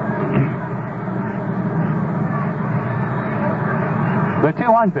 The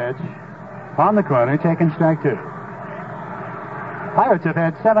 2-1 pitch on the corner, taking strike 2. Pirates have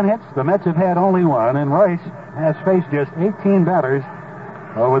had 7 hits. The Mets have had only 1, and Royce has faced just 18 batters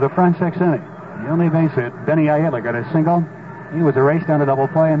over the front 6 innings. The only base hit, Benny Ayala got a single. He was erased on a double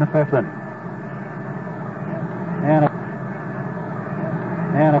play in the 5th inning.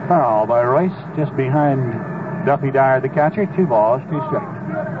 And a foul by Royce just behind Duffy Dyer, the catcher. 2 balls, 2 strikes.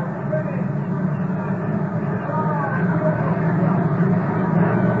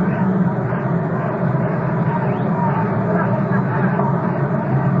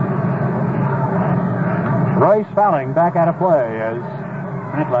 Royce fouling back out of play as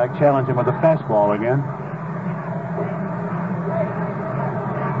Matlack challenged him with a fastball again.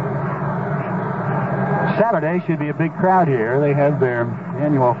 Saturday should be a big crowd here. They have their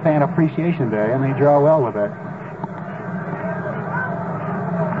annual Fan Appreciation Day, and they draw well with it.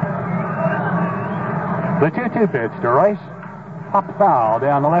 The 2-2 pitch to Royce. Pop foul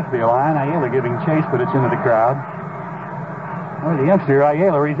down the left field line. Ayala giving chase, but it's into the crowd. Well, the youngster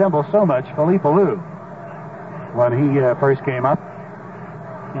Ayala resembles so much Felipe Alou when he first came up.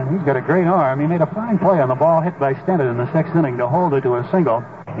 And he's got a great arm. He made a fine play on the ball hit by Stennett in the 6th inning to hold it to a single.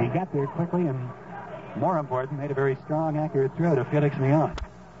 He got there quickly and, more important, made a very strong, accurate throw to Felix Leon.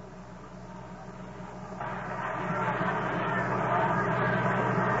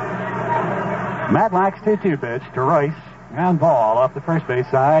 Matlack's 2-2 pitch to Royce. Ground ball off the first base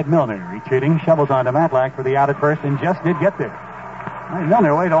side. Milner retreating, shovels onto Matlack for the out at first and just did get there.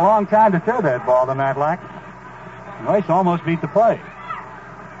 Milner waited a long time to throw that ball to Matlack. Royce almost beat the play.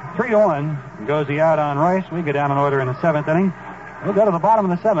 3-1 goes the out on Royce. We go down in order in the 7th inning. We'll go to the bottom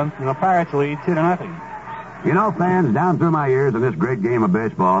of the 7th, and the Pirates lead 2-0. You know, fans, down through my years in this great game of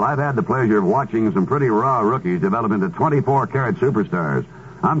baseball, I've had the pleasure of watching some pretty raw rookies develop into 24-carat superstars.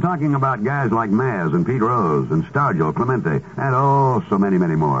 I'm talking about guys like Maz and Pete Rose and Stargell, Clemente, and oh, so many,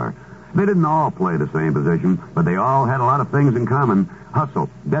 many more. They didn't all play the same position, but they all had a lot of things in common. Hustle,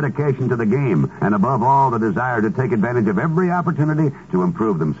 dedication to the game, and above all, the desire to take advantage of every opportunity to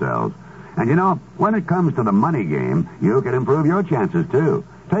improve themselves. And you know, when it comes to the money game, you can improve your chances, too.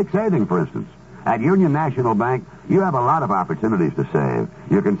 Take saving, for instance. At Union National Bank, you have a lot of opportunities to save.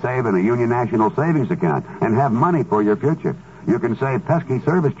 You can save in a Union National savings account and have money for your future. You can save pesky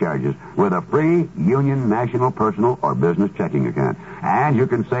service charges with a free Union National personal or business checking account. And you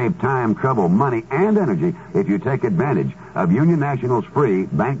can save time, trouble, money, and energy if you take advantage of Union National's free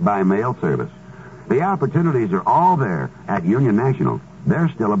bank-by-mail service. The opportunities are all there at Union National. They're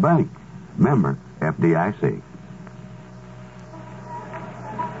still a bank. Member FDIC.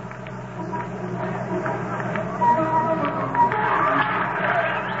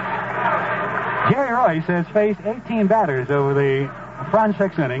 Jerry Royce has faced 18 batters over the front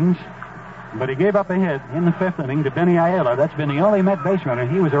 6 innings, but he gave up a hit in the 5th inning to Benny Ayala. That's been the only Met base runner.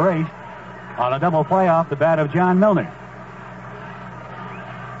 He was erased on a double play off the bat of John Milner.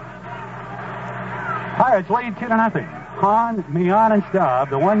 Pirates lead 2-0. Hahn, Mian, and Staub,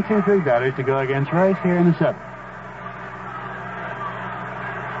 the 1-2-3 batters to go against Royce here in the 7th.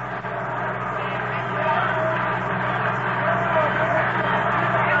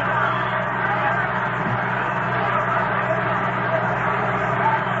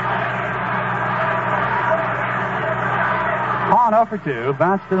 Hahn 0 for 2,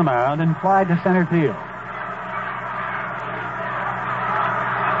 bounced to the mound and flied to center field.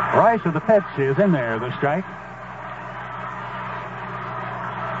 Royce with the pitch is in there, the strike.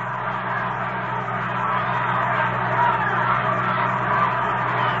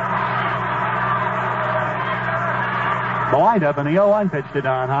 The windup in the 0-1 pitch to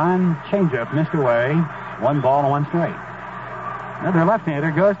Don Hahn. Changeup missed away. 1 ball and 1 strike. Another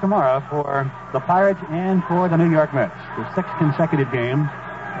left-hander goes tomorrow for the Pirates and for the New York Mets. The 6th consecutive game.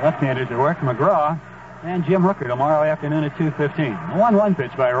 Left-handers at work. McGraw and Jim Hooker tomorrow afternoon at 2:15. The 1-1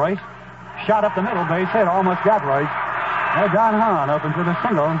 pitch by Royce. Shot up the middle, base hit. Almost got Royce. Now Don Hahn opens with a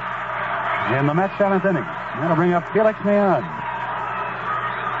single in the Mets' 7th inning. That'll bring up Felix Mian.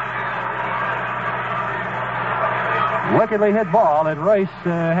 Wickedly hit ball that Royce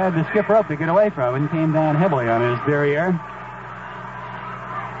had to skip rope to get away from and came down heavily on his derriere.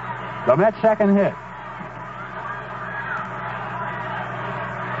 The Mets' 2nd hit.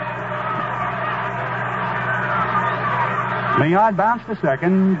 Mian bounced to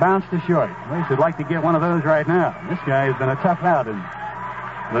second, bounced to short. Royce would like to get one of those right now. This guy has been a tough out in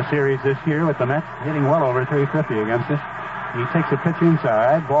the series this year with the Mets, hitting well over 350 against us. He takes a pitch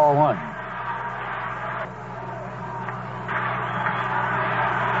inside, ball 1.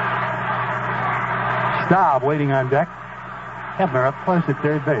 Staub waiting on deck. Hebner up close at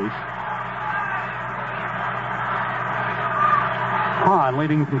third base. Hahn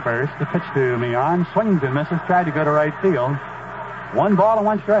leading from first. The pitch to Mian. Swings and misses. Tried to go to right field. 1 ball and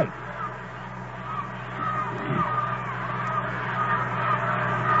 1 strike.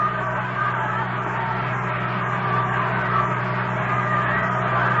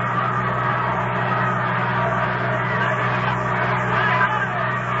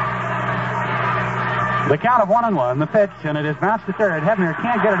 The count of 1-1. The pitch, and it is bounced to third. Hebner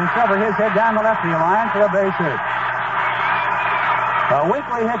can't get it. It's over his head down the left field line for a base hit. A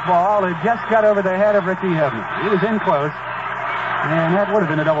weakly hit ball that just got over the head of Ricky Hebner. He was in close, and that would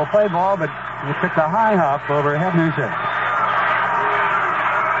have been a double play ball, but it took a high hop over Hebner's head.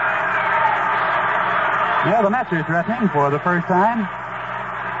 Now the Mets are threatening for the first time.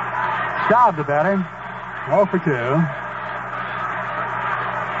 Staub the batter. 0 for 2.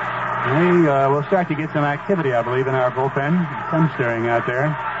 We will start to get some activity, I believe, in our bullpen. Sun stirring out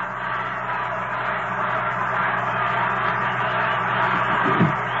there.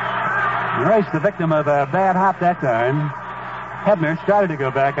 Royce, the victim of a bad hop that time. Hebner started to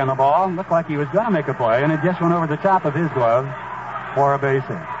go back on the ball. Looked like he was going to make a play, and it just went over the top of his glove for a base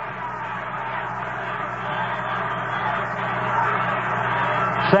hit.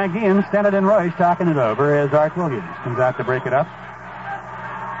 Sanguin, Stennett, and Royce talking it over as Art Williams comes out to break it up.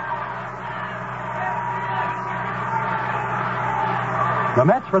 The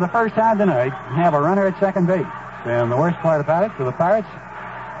Mets, for the first time tonight, have a runner at second base. And the worst part about it for the Pirates,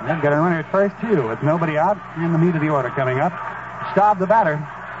 they've got a runner at first, too, with nobody out and the meat of the order coming up. Staub the batter.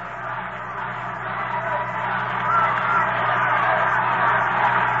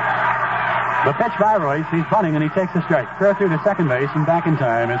 The pitch by Royce. He's bunting, and he takes a strike. Throw through to second base, and back in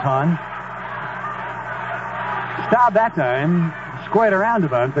time is Hahn. Staub that time squared around the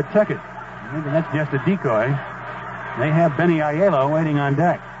bunt, but took it. Maybe that's just a decoy. They have Benny Aiello waiting on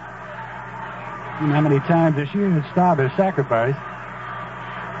deck. How many times this year has Staub has sacrificed?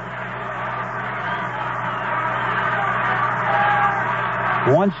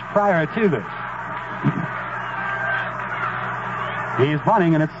 Once prior to this. He's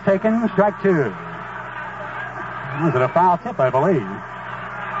bunting, and it's taken. Strike two. Was it a foul tip, I believe?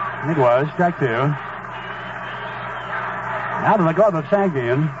 It was. Strike two. Out of the glove of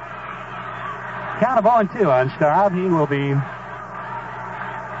Sangian. Count of 0-2 on Staub. He will be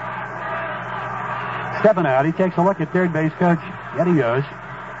stepping out. He takes a look at third base coach Eddie Yost,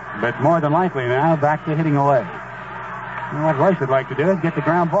 but more than likely now back to hitting away. And what Royce would like to do is get the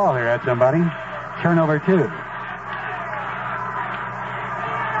ground ball here at somebody. Turnover two.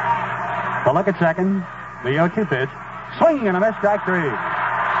 A look at second. The 0-2 pitch. Swinging and a miss. Strike three.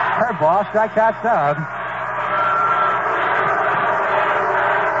 Curveball. Strikes out Staub.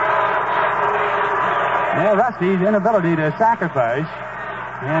 Yeah, Rusty's inability to sacrifice.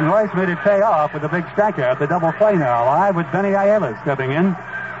 And Royce made it pay off with a big strikeout. The double play now live with Benny Aiello stepping in.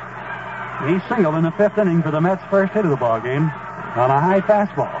 He singled in the fifth inning for the Mets' first hit of the ball game on a high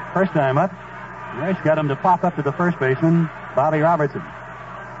fastball. First time up, Royce got him to pop up to the first baseman, Bobby Robertson.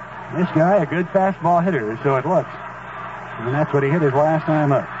 This guy, a good fastball hitter, so it looks. And that's what he hit his last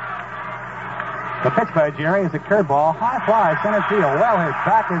time up. The pitch by Jerry is a curveball. High fly, center field. Well hit.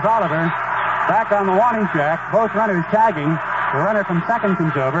 Back is Oliver. Back on the warning track. Both runners tagging. The runner from second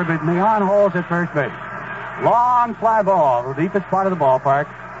comes over, but Neon holds at first base. Long fly ball, the deepest part of the ballpark,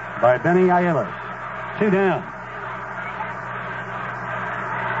 by Benny Aiello. Two down.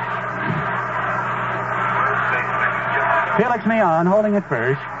 Felix Neon holding at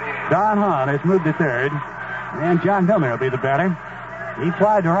first. Don Hahn has moved to third. And John Milner will be the batter. He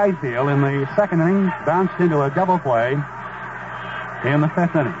flied to right field in the second inning, bounced into a double play in the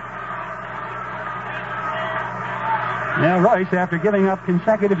fifth inning. Now Royce, after giving up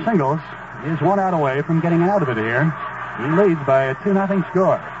consecutive singles, is one out away from getting out of it here. He leads by a 2-0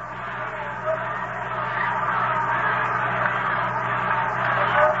 score.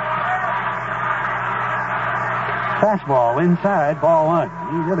 Fastball inside, ball one.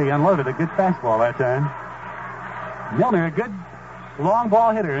 He really unloaded a good fastball that time. Milner, a good long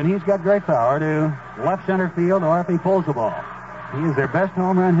ball hitter, and he's got great power to left center field or if he pulls the ball. He is their best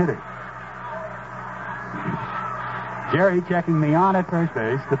home run hitter. Jerry checking Neon at first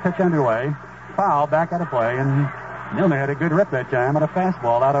base. The pitch underway. Foul back out of play, and Milner had a good rip that time at a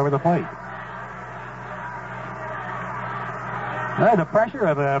fastball out over the plate. The pressure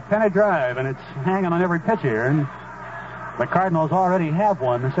of a pennant drive, and it's hanging on every pitch here. And the Cardinals already have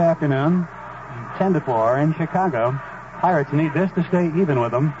one this afternoon, 10-4 in Chicago. Pirates need this to stay even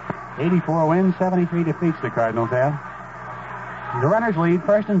with them. 84 wins, 73 defeats the Cardinals have. The runners lead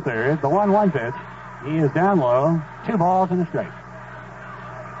first and third. The 1-1 pitch. He is down low. 2 balls and a strike.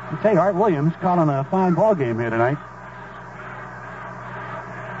 I tell you, Art Williams calling a fine ball game here tonight.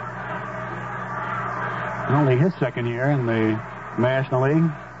 Only his second year in the National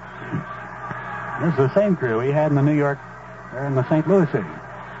League. This is the same crew he had in the New York, or in the St. Louis city.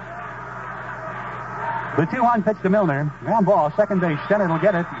 The 2-1 pitch to Milner. Ground ball, second base. Stennett will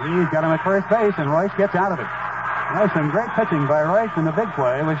get it. He's got him at first base, and Royce gets out of it. There's some great pitching by Royce, and the big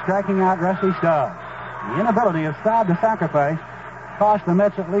play was striking out Rusty Staub. The inability of Staub to sacrifice cost the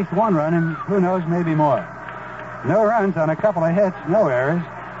Mets at least 1 run, and who knows, maybe more. No runs on a couple of hits, no errors,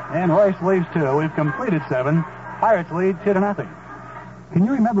 and Royce leaves 2. We've completed 7. Pirates lead 2-0. Can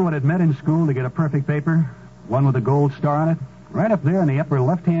you remember what it meant in school to get a perfect paper? One with a gold star on it? Right up there in the upper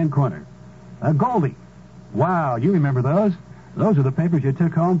left-hand corner. A Goldie. Wow, you remember those? Those are the papers you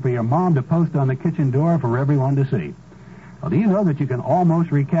took home for your mom to post on the kitchen door for everyone to see. Well, do you know that you can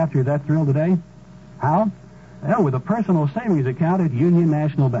almost recapture that thrill today? How? Well, with a personal savings account at Union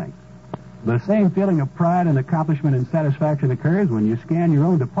National Bank. The same feeling of pride and accomplishment and satisfaction occurs when you scan your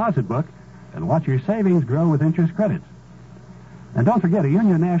own deposit book and watch your savings grow with interest credits. And don't forget, a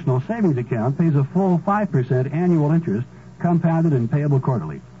Union National savings account pays a full 5% annual interest, compounded and payable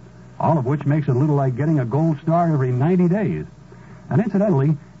quarterly. All of which makes it a little like getting a gold star every 90 days. And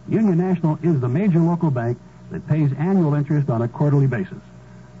incidentally, Union National is the major local bank that pays annual interest on a quarterly basis.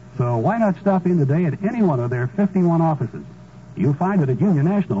 So why not stop in today at any one of their 51 offices? You'll find that at Union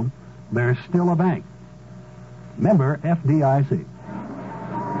National, there's still a bank. Member FDIC.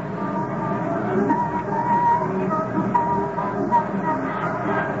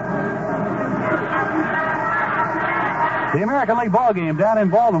 The American League ball game down in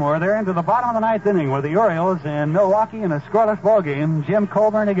Baltimore. They're into the bottom of the ninth inning with the Orioles and Milwaukee in a scoreless ball game. Jim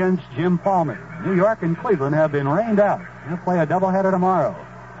Colburn against Jim Palmer. New York and Cleveland have been rained out. They'll play a doubleheader tomorrow.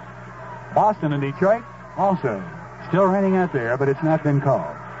 Boston and Detroit also. Still raining out there, but it's not been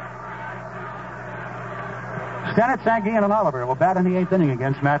called. Stennett, Sanguin, and Oliver will bat in the eighth inning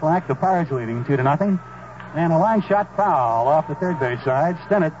against Matlack. The Pirates leading 2-0. And a line shot foul off the third base side.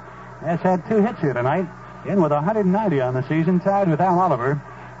 Stennett has had 2 hits here tonight. In with 190 on the season, tied with Al Oliver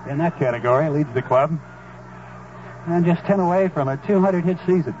in that category, leads the club. And just 10 away from a 200-hit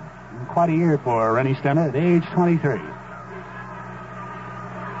season. Quite a year for Rennie Stennett at age 23.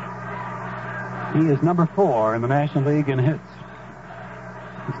 He is number 4 in the National League in hits.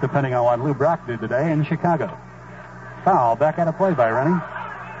 It's depending on what Lou Brock did today in Chicago. Foul back out of play by Rennie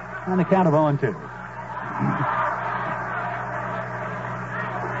on the count of 0-2.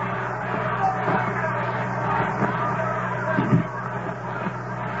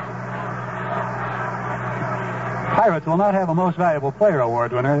 Pirates will not have a Most Valuable Player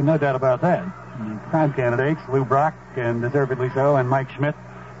award winner, no doubt about that. Prime candidates, Lou Brock, and deservedly so, and Mike Schmidt,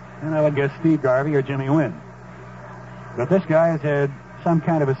 and I would guess Steve Garvey or Jimmy Wynn. But this guy has had some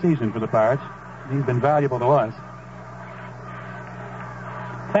kind of a season for the Pirates. He's been valuable to us.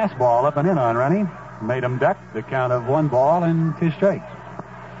 Fastball up and in on Rennie. Made him duck the count of 1 ball and 2 strikes.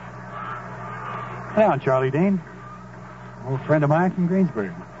 Now, Charlie Dean, old friend of mine from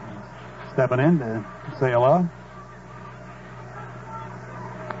Greensburg, stepping in to say hello.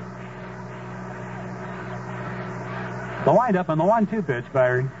 The windup on the 1-2 pitch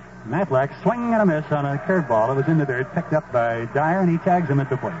by Matlack, swinging and a miss on a curveball. It was in the dirt, picked up by Dyer, and he tags him at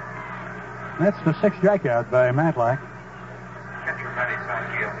the plate. That's the 6th strikeout by Matlack.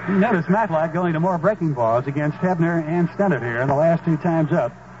 You notice Matlack going to more breaking balls against Hebner and Stennett here in the last 2 times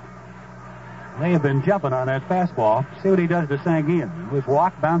up. They have been jumping on that fastball. See what he does to Sanguin. It was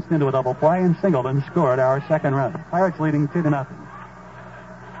walked, bounced into a double play, and singled and scored our second run. Pirates leading 2-0.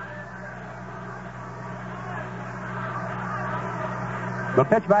 The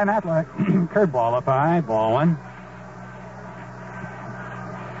pitch by Matlack, curveball up high, ball 1.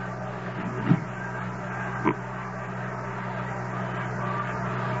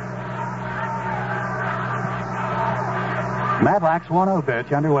 Matlack's 1-0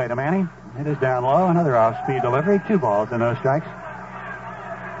 pitch underway to Manny. It is down low, another off-speed delivery, 2 balls and no strikes.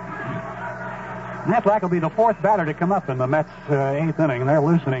 Matlack will be the 4th batter to come up in the Mets' 8th inning. They're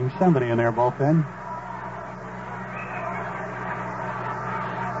loosening somebody in their bullpen.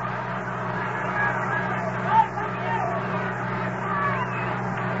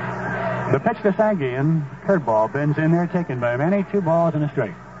 The pitch to Sanguin, curveball, bends in there, taken by Manny, 2 balls and a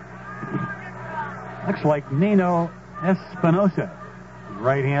strike. Looks like Nino Espinosa,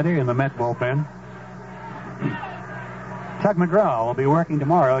 right-hander in the Met bullpen. Tug McGraw will be working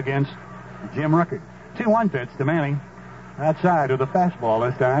tomorrow against Jim Rooker. 2-1 pitch to Manny. Outside with a fastball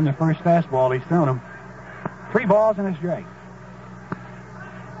this time, the first fastball he's thrown him. 3 balls and a strike.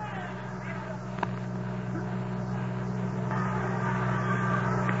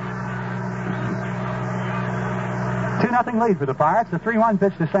 Nothing lead for the Pirates. The 3-1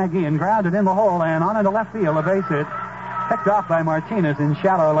 pitch to Sanguin, grounded in the hole and on into left field. A base hit picked off by Martinez in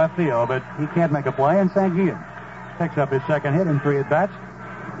shallow left field, but he can't make a play, and Sanguin picks up his second hit in 3 at-bats,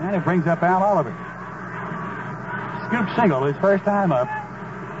 and it brings up Al Oliver. Scoop single, his first time up,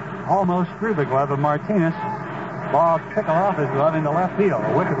 almost through the glove of Martinez. Ball tickled off his glove into left field.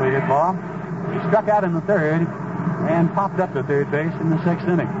 A wickedly hit ball. He struck out in the 3rd and popped up to third base in the 6th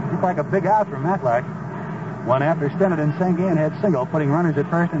inning. Looked like a big out for Matlack. One after Stennett and Sanguin had single, putting runners at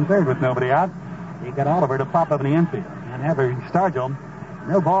 1st and 3rd with nobody out. He got Oliver to pop up in the infield. And after Stargell,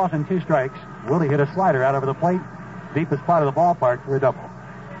 no balls and 2 strikes. Willie hit a slider out over the plate, deepest part of the ballpark for a double.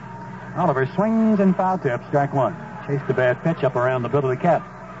 Oliver swings and foul tip, strike 1. Chased the bad pitch up around the bill of the cap.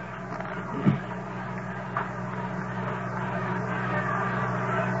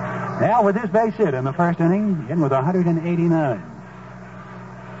 Now with his base hit in the 1st inning, in with 189.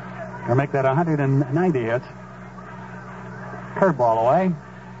 Or make that 190 hits. Curveball away.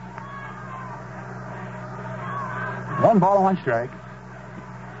 1 ball and 1 strike.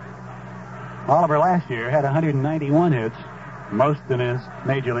 Oliver last year had 191 hits, most in his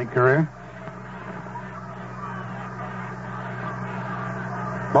major league career.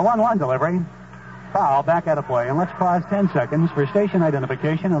 The 1-1 delivery. Foul back out of play. And let's pause 10 seconds for station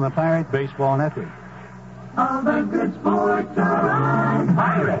identification on the Pirate Baseball Network. All the good sports are on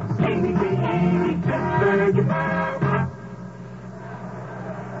Pirates, ABC, Pittsburgh.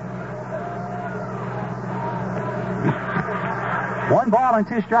 1 ball and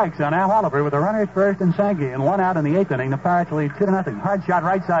 2 strikes on Al Oliver with a runner at first and Sanguin. 1 out in the 8th inning. The Pirates lead 2-0. Hard shot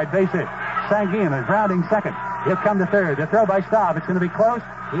right side base hit. Sanguin is rounding second. He'll come to third. The throw by Staub. It's going to be close.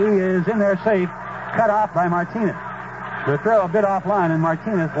 He is in there safe. Cut off by Martinez. The throw a bit offline, and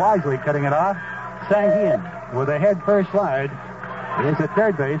Martinez wisely cutting it off. Sanguin with a head first slide is at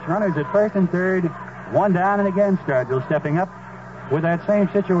third base. Runners at first and third. 1 down, and again Stargell stepping up with that same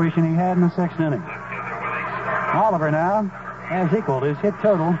situation he had in the 6th inning. Oliver now has equaled his hit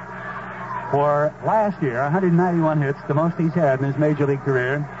total for last year, 191 hits, the most he's had in his Major League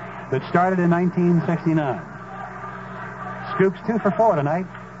career, that started in 1969. Scoops 2 for 4 tonight,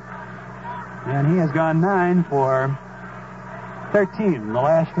 and he has gone 9 for 13 in the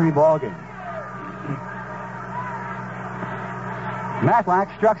last 3 ball games. Matlack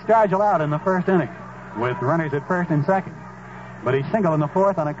struck Stargell out in the 1st inning with runners at first and second. But he singled in the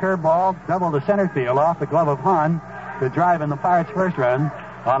 4th on a curveball, doubled to center field off the glove of Hahn to drive in the Pirates' first run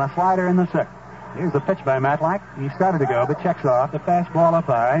on a slider in the 6th. Here's the pitch by Matlack. He started to go, but checks off. The fastball up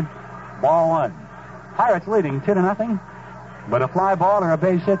high. Ball 1. Pirates leading 2-0, but a fly ball or a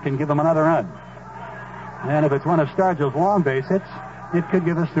base hit can give them another run. And if it's one of Stargell's long base hits, it could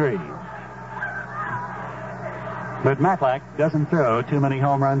give us 3. But Matlack doesn't throw too many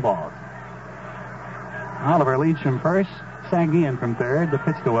home run balls. Oliver leads from first. Sanguin from third. The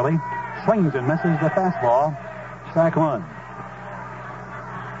pitch to Willie. Swings and misses the fastball. Strike 1.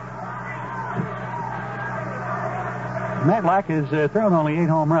 Matlack has thrown only 8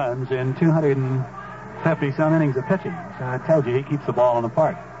 home runs in 250-some innings of pitching. So it tells you he keeps the ball in the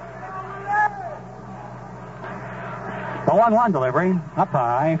park. The 1-1 delivery. Up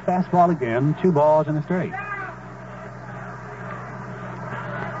high. Fastball again. 2 balls and a strike.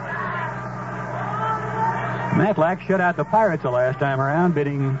 Matlack shut out the Pirates the last time around,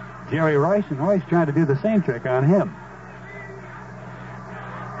 bidding Jerry Royce, and Royce trying to do the same trick on him.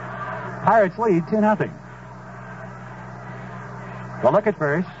 Pirates lead 2-0. The look at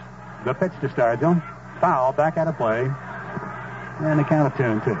first. The pitch to Stargell. Foul, back out of play. And the count of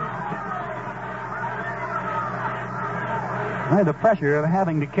 2-2. Well, the pressure of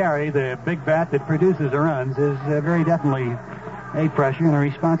having to carry the big bat that produces the runs is very definitely a pressure and a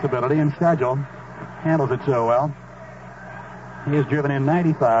responsibility, and Stargell handles it so well. He has driven in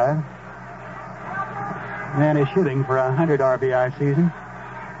 95 and is shooting for a 100 RBI season,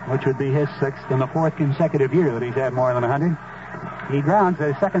 which would be his 6th and the 4th consecutive year that he's had more than 100. He grounds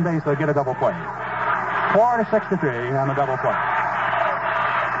a second base, they'll get a double play. 4-6-3 on the double play.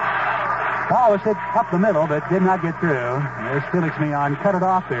 Ball was hit up the middle, but did not get through. There's Felix Millan, cut it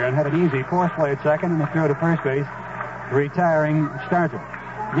off there and had an easy 4th play at second and a throw to first base, retiring Stargell.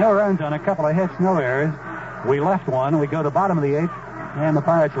 No runs on a couple of hits, no errors. We left one. We go to bottom of the 8th, and the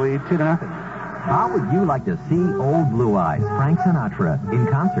Pirates lead 2-0. How would you like to see Old Blue Eyes, Frank Sinatra, in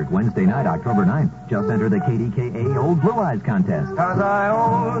concert Wednesday night, October 9th? Just enter the KDKA Old Blue Eyes contest. 'Cause I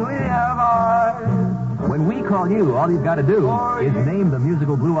only have eyes. When we call you, all you've got to do is name the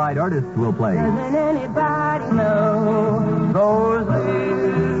musical blue-eyed artists we'll play. Doesn't anybody know those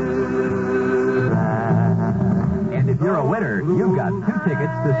And if you're a winner, you've got 2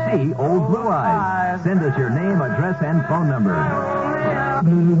 tickets to see Old Blue Eyes. Send us your name, address, and phone number.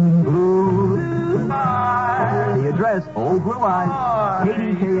 The address, Old Blue Eyes,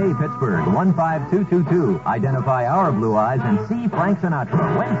 KDKA Pittsburgh, 15222. Identify our Blue Eyes and see Frank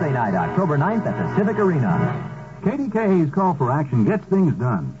Sinatra Wednesday night, October 9th at the Civic Arena. KDKA's Call for Action gets things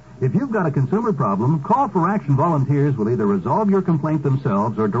done. If you've got a consumer problem, Call for Action volunteers will either resolve your complaint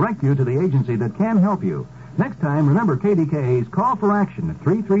themselves or direct you to the agency that can help you. Next time, remember KDKA's Call for Action at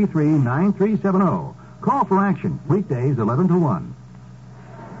 333-9370. Call for Action, weekdays 11 to 1.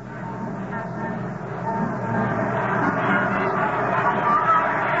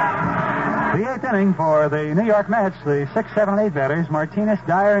 The 8th inning for the New York Mets. The 6, 7, and 8 batters, Martinez,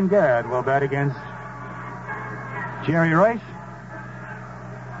 Dyer, and Garrett, will bat against Jerry Royce.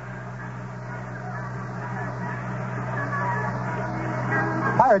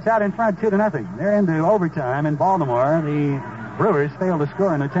 Pirates out in front 2-0. They're into overtime in Baltimore. The Brewers failed to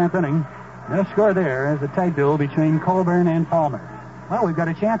score in the 10th inning. No score there as a tight duel between Colburn and Palmer. Well, we've got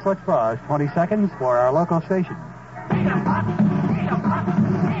a chance. Let's pause 20 seconds for our local station.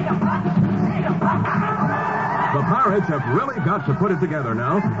 The Pirates have really got to put it together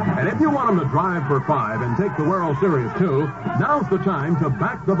now. And if you want them to drive for 5 and take the World Series too, now's the time to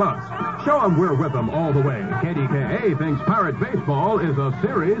back the bus. Show them we're with them all the way. KDKA thinks Pirate baseball is a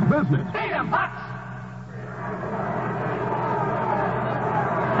serious business.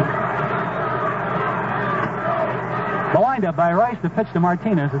 The windup by Rice, the pitch to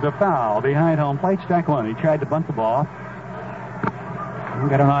Martinez is a foul behind home plate, strike 1. He tried to bunt the ball.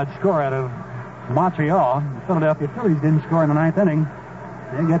 Got an odd score out of Montreal. The Philadelphia Phillies didn't score in the ninth inning.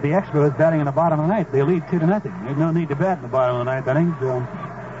 They get the Expos batting in the bottom of the ninth. They lead 2-0. There's no need to bet in the bottom of the ninth inning, so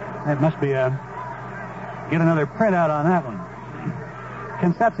that must be get another printout on that one.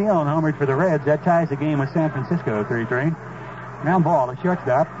 Concepcion homered for the Reds. That ties the game with San Francisco 3-3. Ground ball to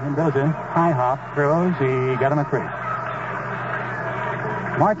shortstop. Mendoza, high hop, throws. He got him a 3.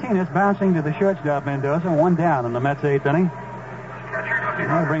 Martinez bouncing to the shortstop, Mendoza. 1 down in the Mets' 8th inning.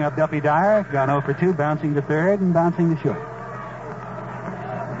 They'll bring up Duffy Dyer. Gone 0 for 2, bouncing to third and bouncing to short.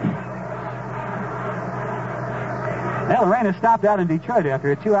 Well, the rain has stopped out in Detroit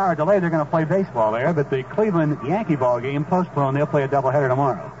after a 2-hour delay. They're going to play baseball there, but the Cleveland Yankee ball game postponed. They'll play a doubleheader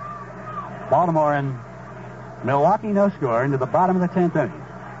tomorrow. Baltimore and Milwaukee, no score into the bottom of the 10th inning.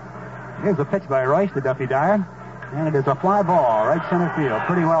 Here's a pitch by Royce to Duffy Dyer, and it is a fly ball, right center field.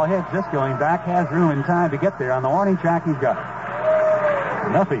 Pretty well hit. Just going back, has room and time to get there. On the warning track, he's got it.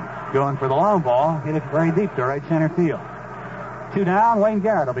 Duffy going for the long ball, hit it very deep to right center field. 2 down, Wayne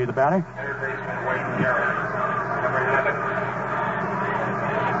Garrett will be the batter. Third baseman Wayne Garrett, number 11.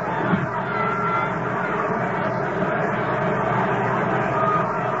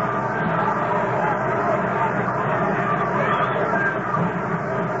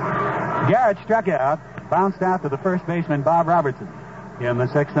 Garrett struck out, bounced out to the first baseman, Bob Robertson, in the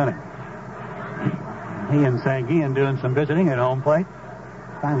 6th inning. He and Sanguillen doing some visiting at home plate.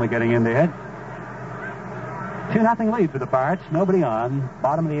 Finally getting in to hit. 2-0 lead for the Pirates. Nobody on.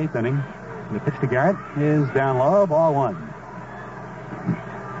 Bottom of the 8th inning. The pitch to Garrett is down low. Ball 1.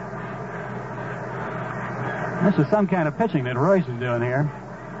 This is some kind of pitching that Royce is doing here.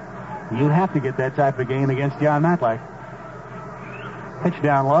 You have to get that type of game against John Matlack. Pitch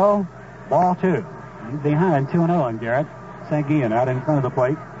down low. Ball 2. He's behind 2-0 on Garrett. Sanguillen out in front of the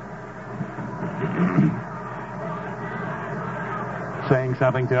plate. Saying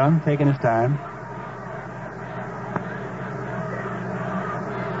something to him, taking his time.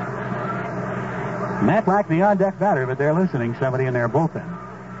 Matlack, the on-deck batter, but they're loosening somebody in their bullpen.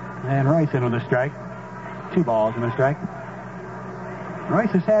 And Royce in with a strike. 2 balls and a strike.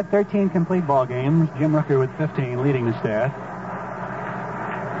 Royce has had 13 complete ball games. Jim Rooker with 15 leading the staff.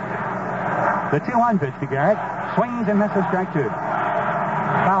 The 2-1 pitch to Garrett. Swings and misses, strike 2.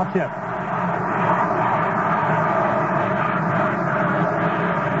 Foul tip.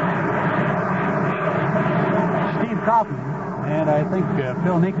 Coffin, and I think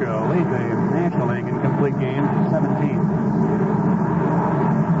Phil Necro lead the National League in complete games at 17.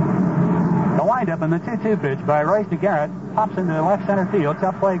 The windup and the 2-2 pitch by Royce to Garrett pops into the left center field.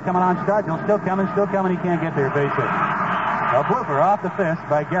 Tough play coming on Stargell. Still coming. He can't get there. Base hit. A blooper off the fist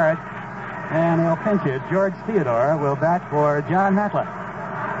by Garrett, and he'll pinch it. George Theodore will bat for John Matlack.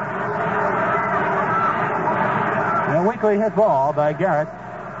 A weakly hit ball by Garrett.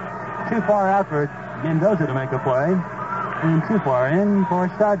 Too far out for Mendoza to make a play, and too far in for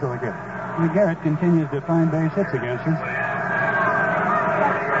Stargell again. And Garrett continues to find base hits against us.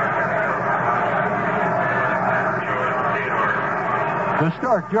 The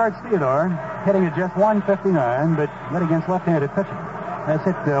Stork, George Theodore, hitting at just 159, but good against left-handed pitching. Has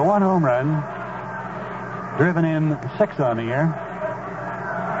hit 1 home run, driven in 6 on the year.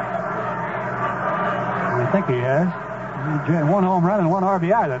 I think he has. 1 home run and 1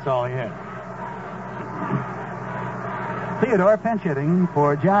 RBI, that's all he had. Theodore pinch hitting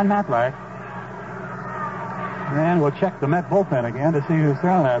for John Matlack. And we'll check the Met bullpen again to see who's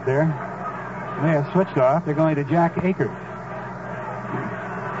thrown out there. They have switched off. They're going to Jack Akers.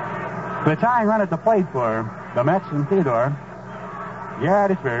 The tying run at the plate for the Mets and Theodore.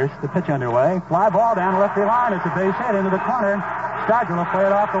 Garrett at first. The pitch underway. Fly ball down the left field line. It's a base hit into the corner. Stargell will play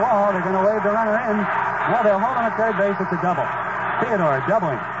it off the wall. They're going to wave the runner in. Well, they'll hold him at third base. It's a double. Theodore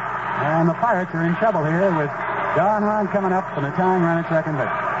doubling. And the Pirates are in trouble here with Don Hahn coming up and the tying run at second base.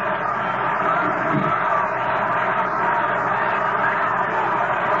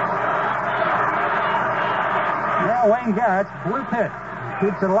 Now Wayne Garrett's blue pitch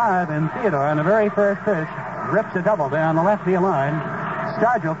keeps it alive, and Theodore on the very first pitch rips a double down the left field line.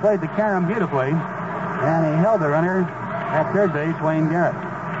 Stargell played the carom beautifully, and he held the runner at third base, Wayne Garrett.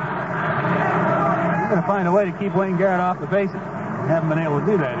 We're going to find a way to keep Wayne Garrett off the bases. Haven't been able to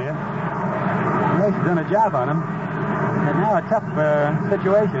do that yet. Race has done a job on him. And now a tough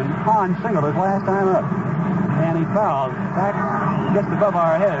situation. Hahn singled his last time up. And he fouls back just above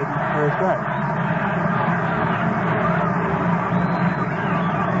our heads for a strike.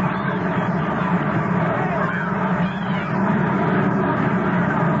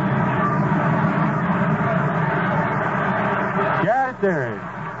 Garrett third.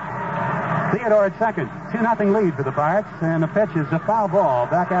 Theodore at second. 2-0 lead for the Pirates, and the pitch is a foul ball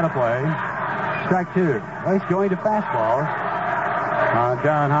back out of play. Strike two. Royce going to fastball.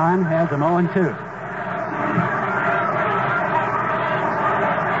 Don Hahn has a 0-2.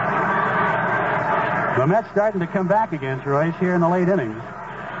 The Mets starting to come back against Royce here in the late innings.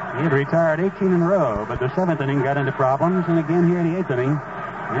 He had retired 18 in a row, but the 7th inning got into problems, and again here in the 8th inning,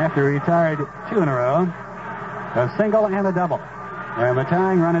 after he retired 2 in a row, a single and a double, and the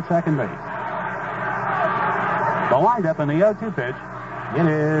tying run at second base. The windup in the 0-2 pitch, it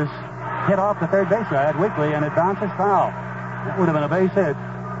is hit off the third base side weakly, and it bounces foul. That would have been a base hit,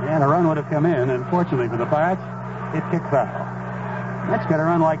 and a run would have come in, and fortunately for the Pirates, it kicked foul. Let's get a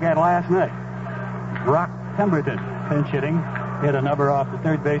run like that last night. Rock Pemberton, pinch hitting, hit a number off the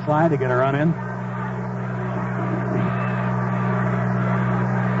third base line to get a run in.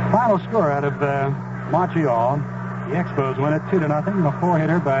 Final score out of Montreal. The Expos win it 2-0. A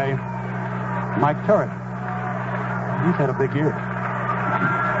 4-hitter by Mike Torrey. He's had a big year.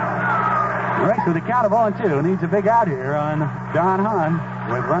 Royce with a count of 0-2 needs a big out here on Don Hahn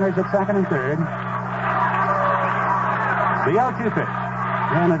with runners at second and third. The 0-2 pitch.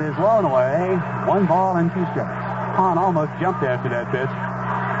 And it is low and away. 1 ball and 2 strikes. Hahn almost jumped after that pitch.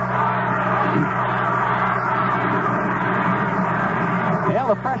 Yeah,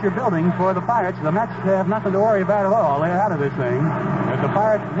 the pressure building for the Pirates. The Mets have nothing to worry about at all. They're out of this thing. But the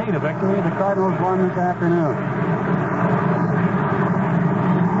Pirates need a victory. The Cardinals won this afternoon.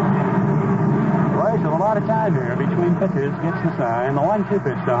 Royce with a lot of time here between pitches gets the sign. The 1-2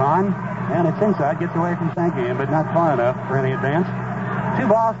 pitch to Hahn. And it's inside. Gets away from Sankey, but not far enough for any advance. 2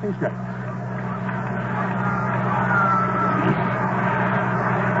 balls, 2 strikes.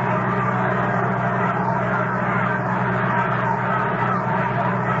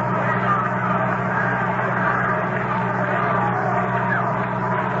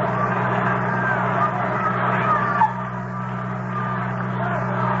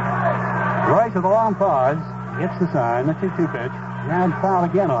 Royce with a long pause. Hits the sign. The 2-2 pitch. Round foul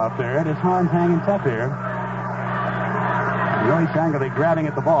again off there. It is Hahn's hanging tough here. Royce angrily grabbing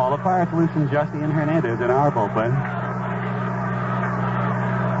at the ball. The Pirates loosen Justy and Hernandez in our bullpen.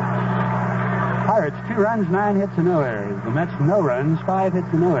 Pirates 2 runs, 9 hits, and no errors. The Mets no runs, 5 hits,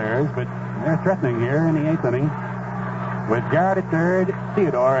 and no errors, but they're threatening here in the 8th inning with Garrett at third,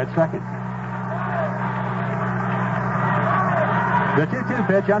 Theodore at second. The 2-2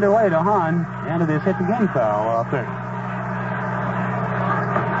 pitch underway to Hahn, and it is hit again foul off there.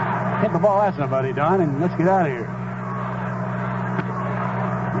 Hit the ball at somebody, Don, and let's get out of here.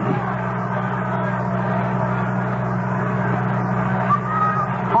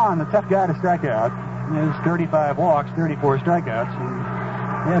 The tough guy to strike out. He has 35 walks, 34 strikeouts.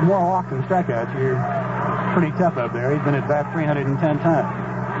 And he had more walks than strikeouts. You're pretty tough up there. He's been at bat 310 times.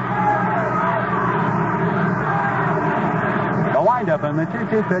 The windup and the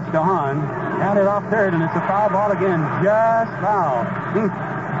 2-2 pitch to Hahn. Counted off third, and it's a foul ball again. Just foul.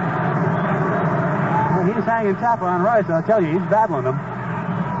 When he's hanging tough on Royce, I'll tell you, he's battling him.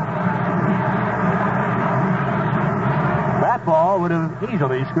 That ball would have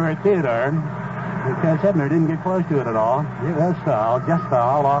easily scored Theodore because Hebner didn't get close to it at all. It was foul, just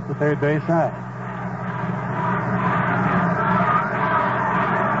foul off the third base side.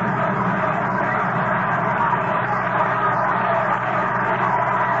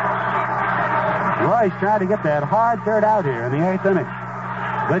 Royce tried to get that hard third out here in the 8th inning.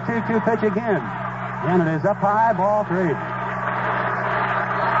 The 2-2 pitch again, and it is up high, ball 3.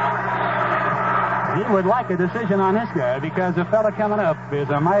 He would like a decision on this guy because the fella coming up is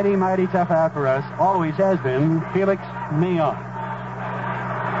a mighty, mighty tough out for us. Always has been, Felix Millon.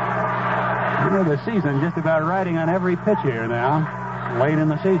 You know, the season just about riding on every pitch here now, late in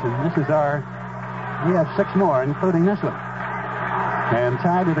the season. We have 6 more, including this one. And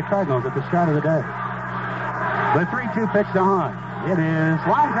tied with the Cardinals at the start of the day. The 3-2 pitch to Hahn. It is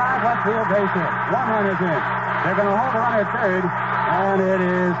line drive, left field, base hit. 1 run is in. They're going to hold the runner at third, and it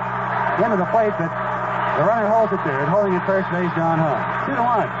is into the plate, but the runner holds it third, holding at first base, John Hahn.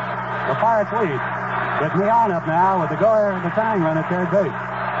 2-1. The Pirates lead, with Leon up now with the goer and the tying run at third base.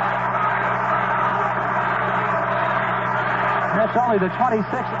 That's only the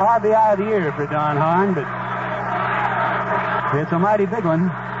 26th RBI of the year for Don Hahn, but it's a mighty big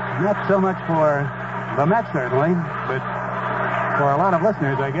one. Not so much for the Mets, certainly, but for a lot of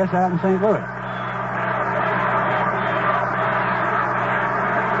listeners, I guess, out in St. Louis.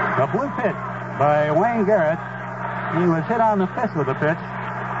 The blue pitch by Wayne Garrett. He was hit on the fist with the pitch.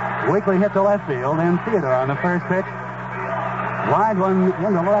 Weakly hit to left field, and Theodore on the first pitch. Lined one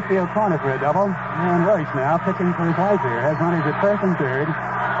in the left field corner for a double. And Royce now pitching for his life here. Has runners at first and third.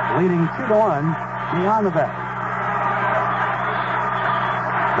 leading 2-1 beyond the bat.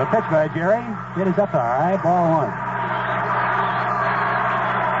 The pitch by Jerry. It is up high. Ball 1.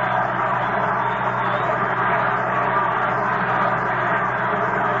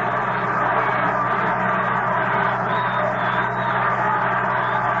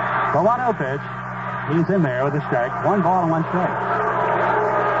 The 1-0 pitch. He's in there with a strike. 1 ball and 1 strike.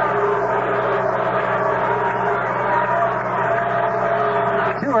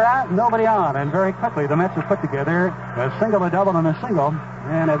 Two are out, nobody on, and very quickly the Mets have put together a single, a double, and a single,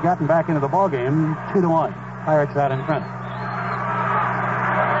 and have gotten back into the ball game 2-1. Pirates out in front.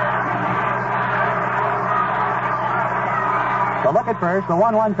 The look at first, the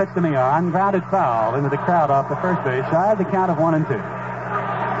 1-1 pitch to Mion, grounded foul into the crowd off the first base side, the count of 1-2.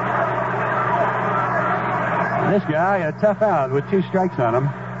 This guy, a tough out with 2 strikes on him.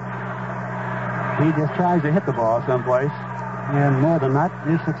 He just tries to hit the ball someplace, and more than that,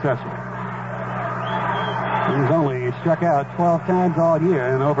 is successful. He's only struck out 12 times all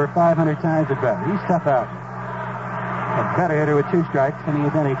year and over 500 times at bat. He's tough out. A better hitter with 2 strikes than he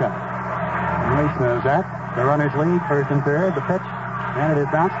is any time. Race knows that. The runners lead, first and third. The pitch, and it is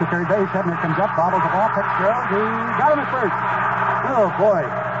bounced to third base. Hebner comes up, bobbles the ball, pitch throws. He got him at first. Oh, boy.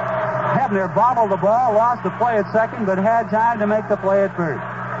 Hebner bobbled the ball, lost the play at second, but had time to make the play at first.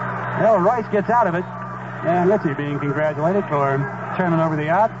 Well, Royce gets out of it, and Ritchie being congratulated for turning over the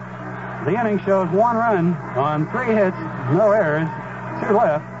out. The inning shows 1 run on 3 hits, no errors, 2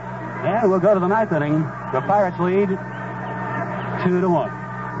 left, and we'll go to the 9th inning. The Pirates lead 2-1.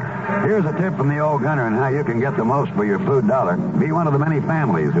 Here's a tip from the old gunner on how you can get the most for your food dollar. Be one of the many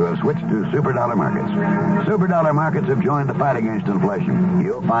families who have switched to Super Dollar Markets. Super Dollar Markets have joined the fight against inflation.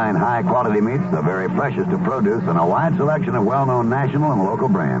 You'll find high-quality meats, the very freshest of produce, and a wide selection of well-known national and local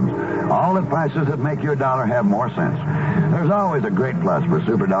brands. All at prices that make your dollar have more sense. There's always a great plus for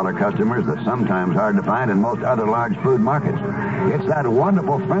Super Dollar customers that's sometimes hard to find in most other large food markets. It's that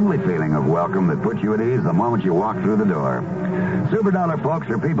wonderful, friendly feeling of welcome that puts you at ease the moment you walk through the door. Super Dollar folks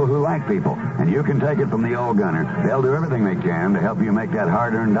are people who like people, and you can take it from the old gunner. They'll do everything they can to help you make that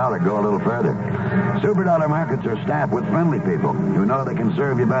hard-earned dollar go a little further. Super Dollar Markets are staffed with friendly people who know they can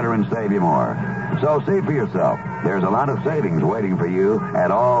serve you better and save you more. So see for yourself. There's a lot of savings waiting for you at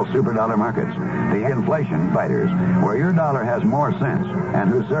all Super Dollar Markets. The inflation fighters, where your dollar has more sense and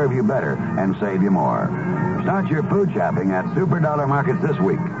who serve you better and save you more. Start your food shopping at Super Dollar Markets this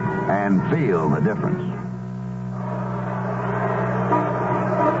week and feel the difference.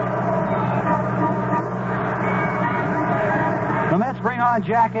 The Mets bring on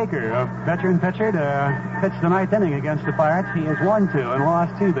Jack Aker, a veteran pitcher, to pitch the 9th inning against the Pirates. He has won 2 and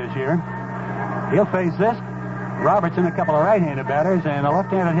lost 2 this year. He'll face this, Robertson, a couple of right-handed batters, and a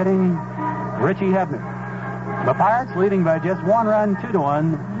left-handed hitting Richie Hebner. The Pirates, leading by just 1 run,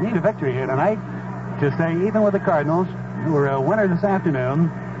 2-1, need a victory here tonight to stay even with the Cardinals, who were a winner this afternoon,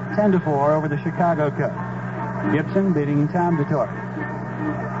 10-4 over the Chicago Cubs. Gibson beating Tom DeTore.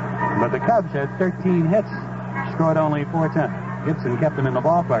 But the Cubs had 13 hits, scored only 4 times. Gibson kept them in the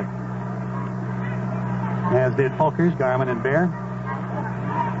ballpark, as did Folkers, Garman, and Bear.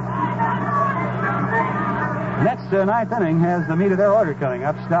 Next 9th inning has the meat of their order coming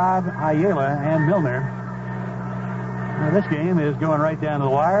up. Staub, Ayala, and Milner. Now, this game is going right down to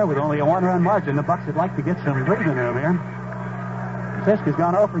the wire with only a 1-run margin. The Bucks would like to get some breathing room here. Fisk has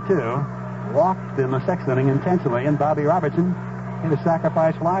gone 0 for 2. Walked in the 6th inning intentionally, and Bobby Robertson hit a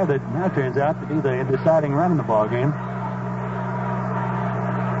sacrifice fly that now turns out to be the deciding run in the ball game.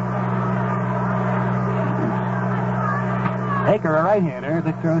 Aker, a right-hander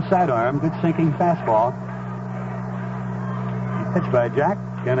that throws sidearm, good sinking fastball. Pitched by Jack,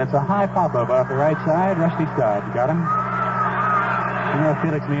 and it's a high pop-up off the right side. Rusty Staub got him.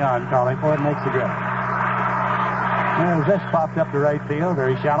 Felix Mion calling for it, makes the grab. This popped up to right field,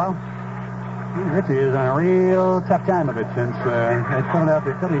 very shallow. Richie is on a real tough time of it since the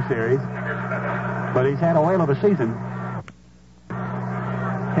Philadelphia Phillies series. But he's had a whale of a season.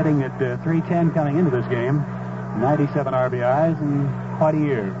 Hitting at .310 coming into this game. 97 RBIs and quite a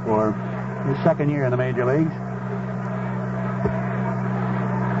year for his 2nd year in the major leagues.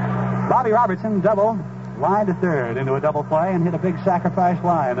 Bobby Robertson double, line to third into a double play and hit a big sacrifice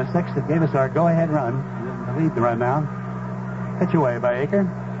fly in the 6th that gave us our go-ahead run. To lead the run now. Pitch away by Aker.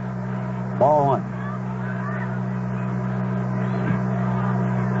 Ball 1.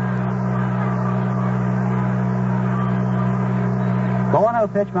 The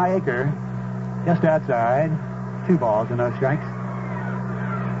 1-0 pitch by Aker, just outside. 2 balls and no strikes.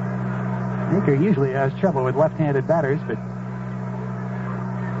 Aker usually has trouble with left-handed batters, but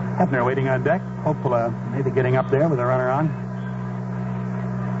Hebner waiting on deck, hopeful of maybe getting up there with a runner on.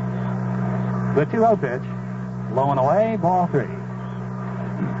 The 2-0 pitch. Low and away, ball 3.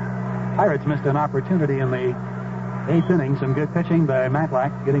 Pirates missed an opportunity in the 8th inning. Some good pitching by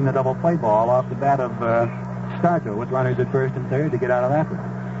Matlack, getting the double play ball off the bat of Starko with runners at first and third to get out of that one.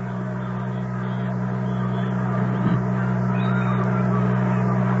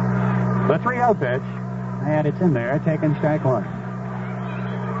 The 3-0 pitch, and it's in there, taking strike 1.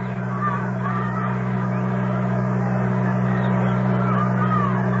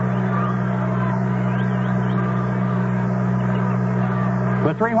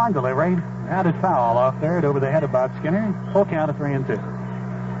 The 3-1 delivery, added foul off third over the head of Bob Skinner. Full count of 3-2.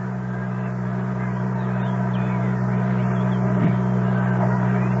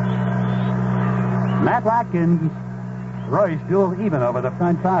 Matlack and Royce dueled even over the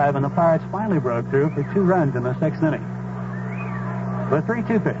front 5, and the Pirates finally broke through for 2 runs in the 6th inning. The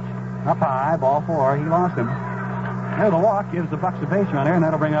 3-2 pitch, up high, ball 4. He lost him. Now the walk gives the Bucks a base runner, and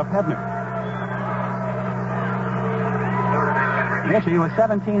that'll bring up Hebner. Ritchie, with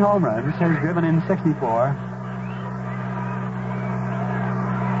 17 home runs, has driven in 64.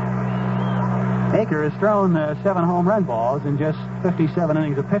 Aker has thrown 7 home run balls in just 57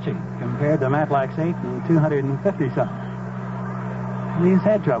 innings of pitching, compared to Matlack's 8 and 250-something. He's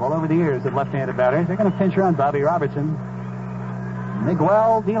had trouble over the years with left-handed batters. They're going to pinch run Bobby Robertson.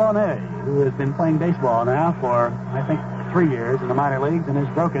 Miguel Delaunay, who has been playing baseball now for, I think, 3 years in the minor leagues and has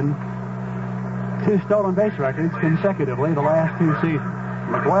broken 2 stolen base records consecutively the last 2 seasons.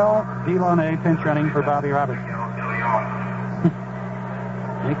 Miguel Delaunay pinch running for Bobby Robertson.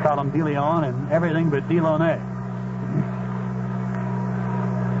 They call him DeLeon and everything but Delaunay.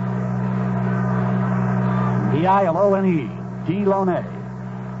 D-I-L-O-N-E. Delaunay.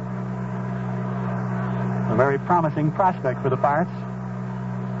 A very promising prospect for the Pirates.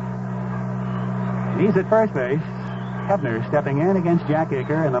 He's at first base. Hebner stepping in against Jack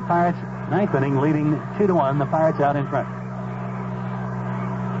Aker, and the Pirates 9th inning leading 2-1. The Pirates out in front.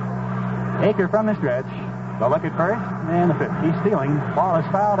 Aker from the stretch. The look at first, and the 5th. He's stealing. Ball is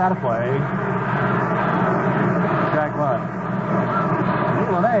fouled out of play. Strike 1.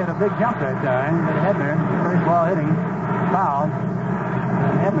 Delaunay had a big jump that time, but Hebner, first ball hitting, fouled.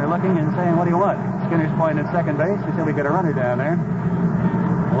 And Hebner looking and saying, "What do you want?" Skinner's pointing at second base. He said, "We got a runner down there.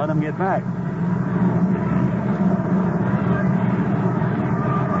 Let him get back."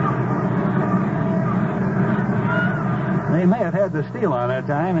 They may have had the steal on that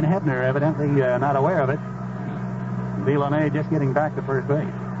time, and Hebner evidently not aware of it. Delaunay just getting back to first base.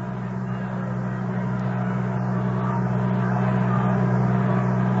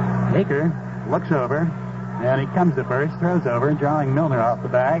 Aker looks over, and he comes to first, throws over, drawing Milner off the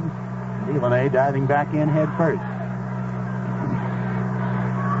bag. Delaunay diving back in head first.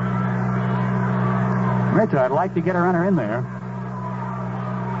 Rich, I'd like to get a runner in there.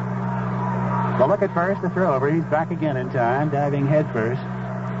 The look at first, the throw over. He's back again in time, diving head first.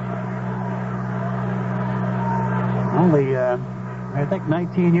 Only, I think,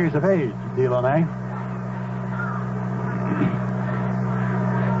 19 years of age, Delaunay.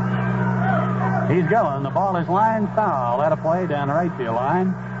 He's going. The ball is lined foul. Out of play down the right field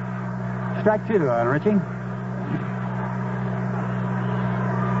line. Strike 2 on Ritchie.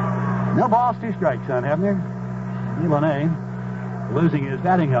 No balls, 2 strikes on Hebner. Delaunay losing his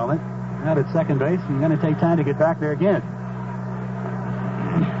batting helmet out at second base and going to take time to get back there again.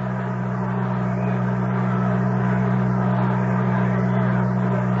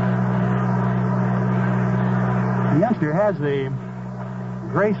 The youngster has the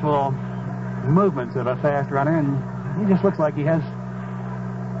graceful movements of a fast runner, and he just looks like he has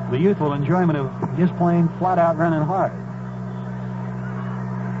the youthful enjoyment of just playing flat out running hard.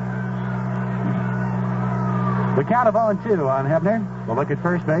 The count of 0-2 on Hebner. The look at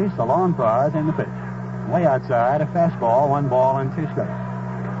first base, a long pause, and the pitch. Way outside, a fastball, 1 ball and 2 strikes.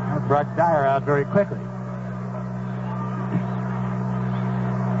 That brought Dyer out very quickly.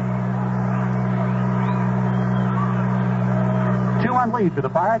 Lead for the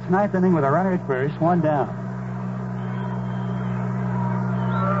Pirates, 9th inning with a runner at first, 1 down.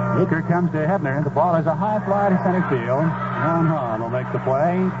 Aker comes to Hebner. The ball is a high fly to center field. Ron Hahn will make the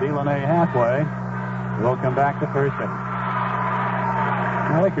play. Delaunay halfway. Will come back to first base.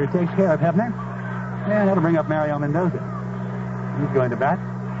 Now Aker takes care of Hebner, and that'll bring up Mario Mendoza. He's going to bat.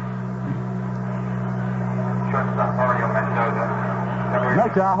 Shortstop Mario Mendoza.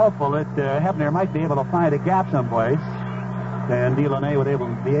 Notes are hopeful that Hebner might be able to find a gap someplace, and Delaunay would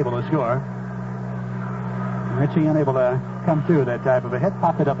be able to score. Ritchie unable to come through that type of a hit,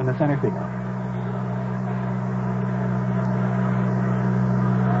 popped it up in the center field.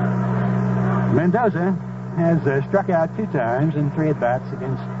 Mendoza has struck out 2 times in 3 at-bats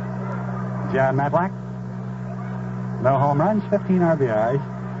against John Matlack. No home runs, 15 RBIs.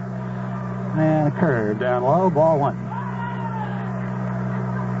 And a curve down low, ball one.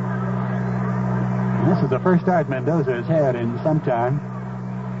 And this is the first start Mendoza has had in some time.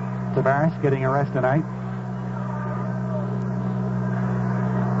 Tavares getting a rest tonight.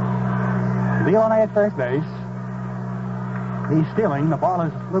 Delaunay at first base. He's stealing. The ball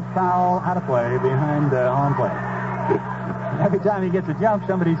is looped foul out of play behind home plate. Every time he gets a jump,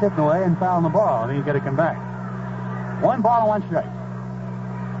 somebody's hitting away and fouling the ball, and he's got to come back. 1 ball and 1 strike.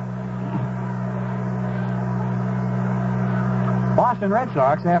 Boston Red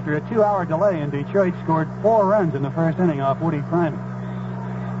Sox, after a 2-hour delay in Detroit, scored 4 runs in the first inning off Woody Fryman.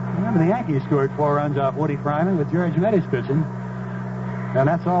 Remember, the Yankees scored 4 runs off Woody Fryman with George Metis pitching, and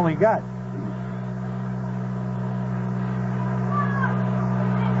that's all he got.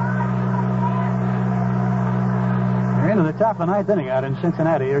 Into the top of the 9th inning out in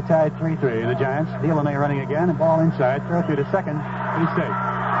Cincinnati. They're tied 3-3. The Giants. Delaunay running again. A ball inside. Throw through to second. He's safe.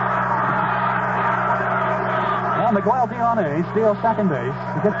 And Miguel Delaunay steals second base.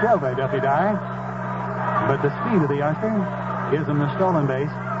 A good throw by Duffy Dye. But the speed of the youngster gives him the stolen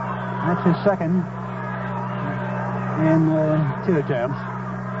base. That's his second in 2 attempts.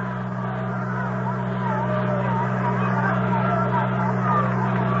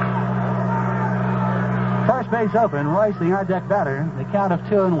 First base open. Royce, the hard-deck batter. The count of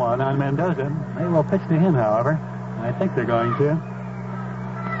 2-1 on Mendoza. They will pitch to him, however. I think they're going to.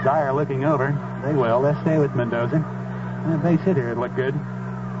 Dyer looking over. They will. They'll stay with Mendoza. And a base hit here. It looked good.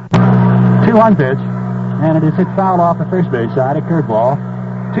 2-1 pitch. And it is hit foul off the first base side. A curveball.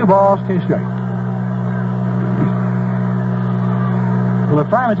 2 balls, 2 strikes. Well, if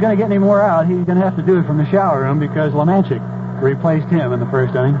Fryman's going to get any more out, he's going to have to do it from the shower room because Lemanchik replaced him in the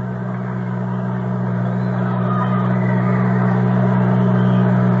first inning.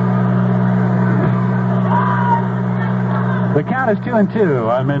 The count is 2-2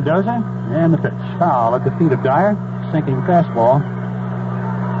 on Mendoza, and the pitch. Foul at the feet of Dyer. Sinking fastball.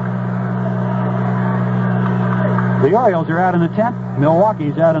 The Orioles are out in the 10th.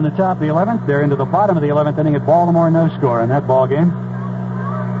 Milwaukee's out in the top of the 11th. They're into the bottom of the 11th inning at Baltimore. No score in that ball game.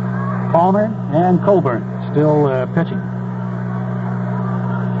 Palmer and Colburn still pitching.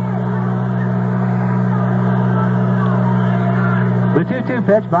 The 2-2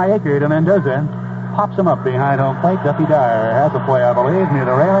 pitch by Aker to Mendoza. Pops him up behind home plate. Duffy Dyer has a play, I believe, near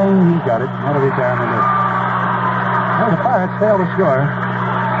the railing. He's got it. That'll be down the middle. Well, the Pirates fail to score.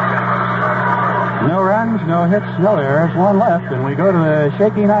 No runs, no hits, no errors. 1 left, and we go to the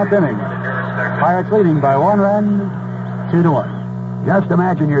shaky 9th inning. Pirates leading by 1 run, 2-1. Just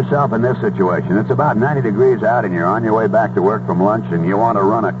imagine yourself in this situation. It's about 90 degrees out, and you're on your way back to work from lunch, and you want to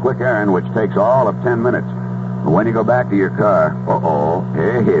run a quick errand, which takes all of 10 minutes. But when you go back to your car,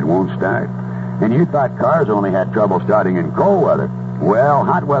 it won't start. And you thought cars only had trouble starting in cold weather. Well,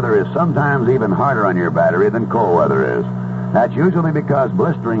 hot weather is sometimes even harder on your battery than cold weather is. That's usually because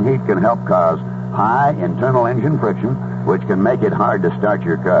blistering heat can help cause high internal engine friction, which can make it hard to start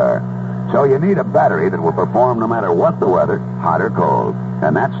your car. So you need a battery that will perform no matter what the weather, hot or cold.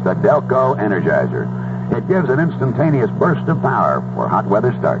 And that's the Delco Energizer. It gives an instantaneous burst of power for hot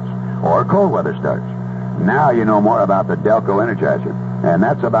weather starts or cold weather starts. Now you know more about the Delco Energizer. And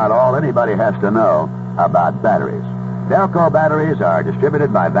that's about all anybody has to know about batteries. Delco batteries are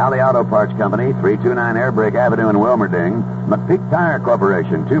distributed by Valley Auto Parts Company, 329 Airbrake Avenue in Wilmerding, McPeak Tire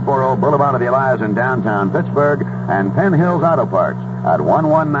Corporation, 240 Boulevard of the Elias in downtown Pittsburgh, and Penn Hills Auto Parts at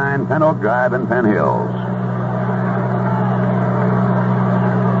 119 Penn Oak Drive in Penn Hills.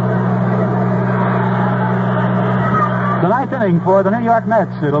 The 9th inning for the New York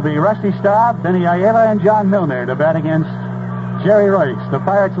Mets. It'll be Rusty Staub, Benny Ayala, and John Milner to bat against Jerry Royce. The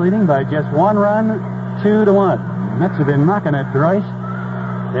Pirates leading by just 1 run, 2-1. The Mets have been knocking at Royce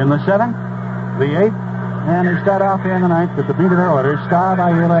in the 7th, the 8th, and they start off here in the 9th with the beat of their orders, Staub,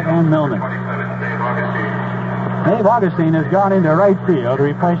 Ayala, and Milner. Dave Augustine has gone into right field,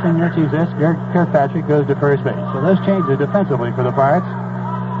 replacing Richie Zisk. Kirkpatrick goes to first base. So those changes defensively for the Pirates.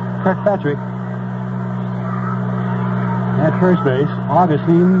 Kirkpatrick at first base,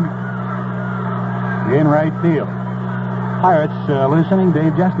 Augustine in right field. Pirates loosening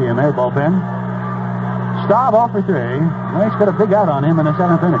Dave Justy in their bullpen. Staub 0 for 3. Royce got a big out on him in the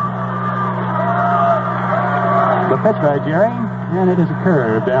 7th inning. The pitch by Jerry, and it is a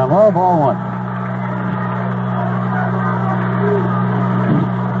curve down low, ball 1.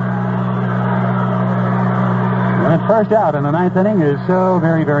 That first out in the 9th inning is so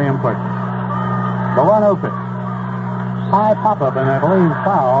very, very important. The 1-0 pitch. High pop-up, and I believe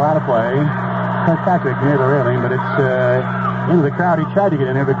foul out of play. Kirkpatrick near the railing, but it's into the crowd. He tried to get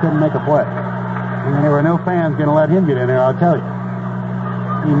in there, but couldn't make a play. And there were no fans going to let him get in there, I'll tell you.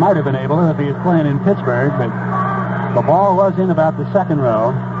 He might have been able to if he was playing in Pittsburgh, but the ball was in about the second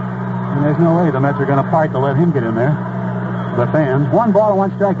row, and there's no way the Mets are going to part to let him get in there. The fans. 1 ball and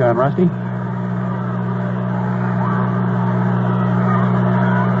 1 strike on Rusty.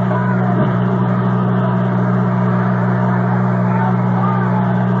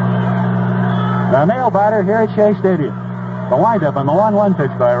 The nail biter here at Shea Stadium. The windup on the 1-1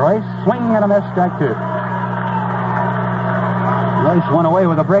 pitch by Royce. Swinging and a miss, strike 2. Royce went away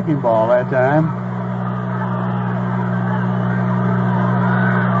with a breaking ball that time.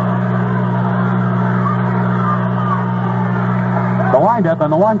 The windup on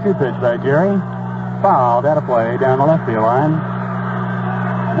the 1-2 pitch by Jerry. Fouled out of play down the left field line.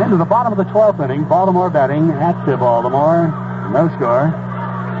 Into the bottom of the 12th inning. Baltimore batting at Baltimore. No score.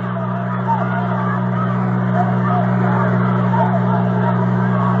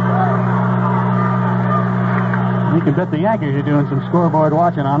 You can bet the Yankees are doing some scoreboard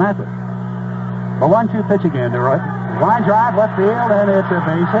watching on that. The 1-2 pitch again to Roy. Line drive, left field, and it's a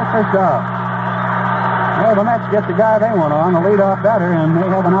base hit for Staub. Well, the Mets get the guy they want on, the leadoff batter, and they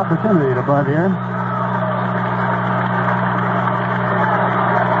have an opportunity to bunt here.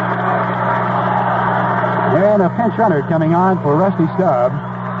 And a pinch runner coming on for Rusty Staub.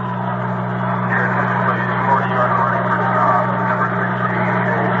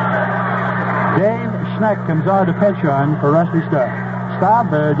 Dave Schneck comes on to pinch run for Rusty Staub.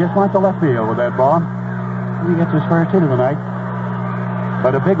 Staub just went to left field with that ball. He gets his first hit of the night.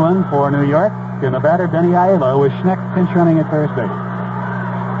 But a big one for New York. And the batter, Benny Aiello, with Schneck pinch running at first base.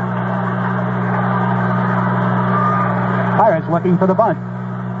 Pirates looking for the bunt.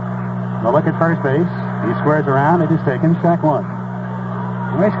 The look at first base. He squares around. It is taken. Strike 1.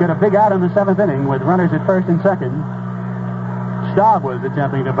 Royce got a big out in the 7th inning with runners at first and second. Staub was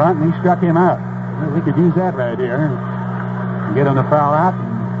attempting to bunt, and he struck him out. Well, we could use that right here. Get him to foul out.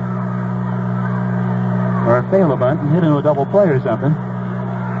 Or fail a bunt and hit him a double play or something.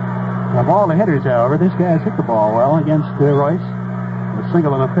 Of all the hitters, however, this guy has hit the ball well against Royce. A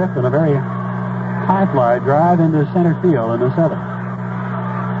single in the 5th and a very high fly drive into center field in the 7th.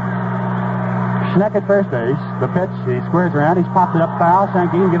 Schneck at first base. The pitch, he squares around. He's popped it up foul.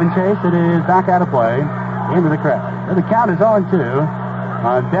 Sankine giving chase. It is back out of play into the crowd. The count is 0-2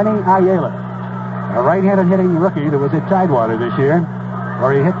 on Benny Aiello, a right-handed hitting rookie that was at Tidewater this year,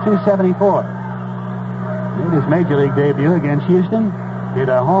 where he hit .274. Made his major league debut against Houston. Hit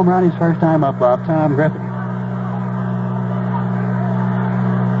a home run his first time up off Tom Griffin.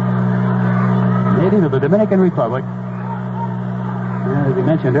 Native of the Dominican Republic. As we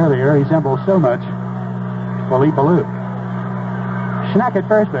mentioned earlier, he resembles so much Philippe Alou. Schneck at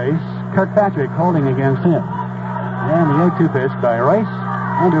first base. Kirkpatrick holding against him. And the 0-2 pitch by Royce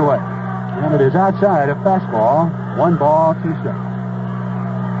underway. And it is outside a fastball. 1 ball, 2 strikes.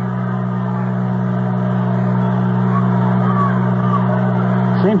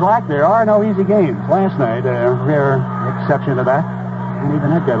 Seems like there are no easy games. Last night, a rare exception to that. And even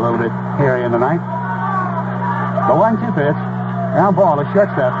that got a little bit hairy in the night. The 1-2 pitch. Ground ball, a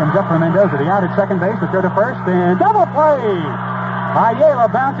shortstop comes up for Mendoza. The out at second base, the throw to first, and double play! Ayala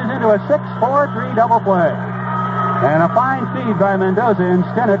bounces into a 6-4-3 double play. And a fine feed by Mendoza, and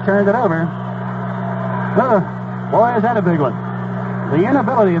Stennett turned it over. Boy, is that a big one. The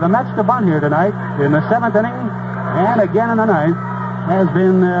inability of the Mets to bunt here tonight in the 7th inning and again in the 9th has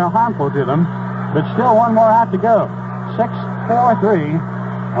been harmful to them. But still 1 more out to go. 6-4-3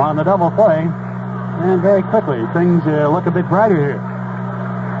 on the double play. And very quickly, things look a bit brighter here.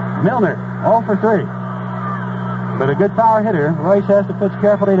 Milner, 0 for 3. But a good power hitter. Royce has to pitch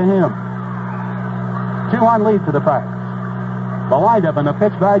carefully to him. 2-1 lead for the Pirates. The windup and the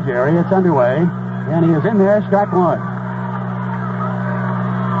pitch by Jerry. It's underway. And he is in there, strike 1.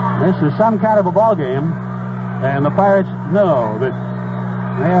 This is some kind of a ball game. And the Pirates know that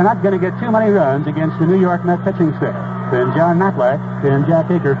they are not going to get too many runs against the New York Met pitching staff. And John Matlack and Jack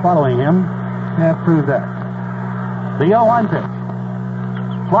Aker following him have proved that. The 0-1 pitch.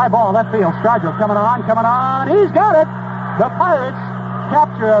 Fly ball, left field. Strigel coming on. He's got it. The Pirates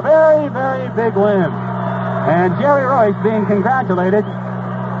capture a very, very big win. And Jerry Royce being congratulated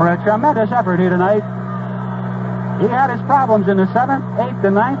for a tremendous effort here tonight. He had his problems in the 7th, 8th,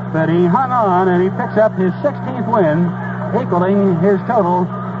 and 9th, but he hung on and he picks up his 16th win, equaling his total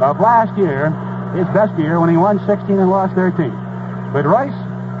of last year, his best year when he won 16 and lost 13. But Royce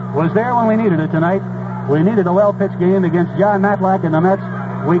was there when we needed it tonight. We needed a well-pitched game against John Matlack and the Mets.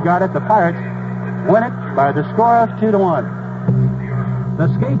 We got it. The Pirates win it by the score of 2-1. The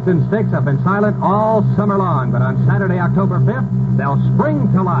Skates and Sticks have been silent all summer long, but on Saturday, October 5th, they'll spring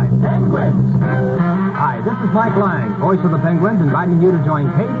to life. Penguins! Hi, this is Mike Lang, voice of the Penguins, inviting you to join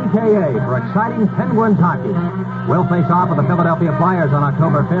KDKA for exciting Penguins hockey. We'll face off with the Philadelphia Flyers on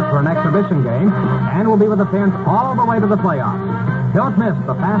October 5th for an exhibition game, and we'll be with the Pens all the way to the playoffs. Don't miss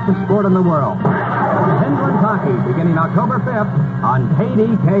the fastest sport in the world. Penguins hockey beginning October 5th on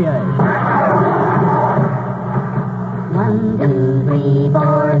KDKA. 1, 2, 3,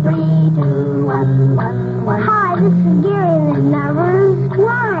 4, 3, 2, 1, 1, 1. Hi, this is Gary, and the number is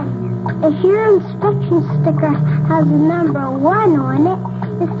 1. If your inspection sticker has the number 1 on it,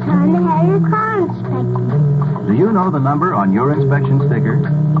 it's time to have your car inspected. Do you know the number on your inspection sticker?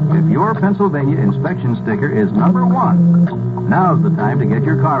 If your Pennsylvania inspection sticker is number 1, now's the time to get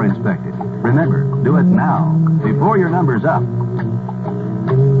your car inspected. Remember, do it now, before your number's up.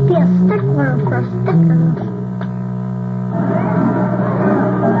 Be a stickler for stickers.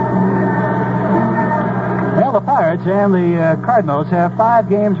 Well, the Pirates and the Cardinals have 5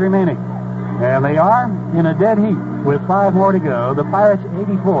 games remaining. And they are in a dead heat with 5 more to go. The Pirates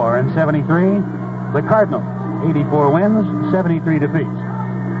 84 and 73. The Cardinals 84 wins, 73 defeats.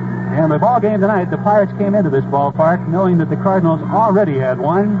 And the ball game tonight, the Pirates came into this ballpark knowing that the Cardinals already had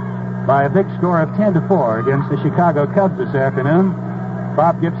won by a big score of 10-4 against the Chicago Cubs this afternoon.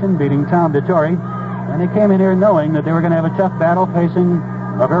 Bob Gibson beating Tom DeTore. And they came in here knowing that they were going to have a tough battle facing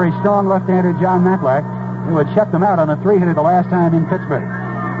a very strong left-hander, John Matlack, who had shut them out on a 3-hitter the last time in Pittsburgh.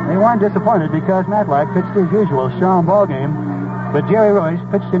 They weren't disappointed because Matlack pitched his usual strong ball game, but Jerry Royce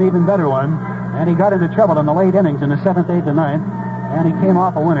pitched an even better one, and he got into trouble in the late innings in the 7th, 8th, and 9th, and he came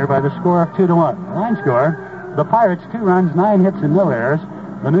off a winner by the score of 2-1. Line score, the Pirates 2 runs, 9 hits, and no errors.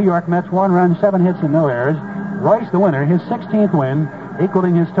 The New York Mets 1 run, 7 hits, and no errors. Royce the winner, his 16th win,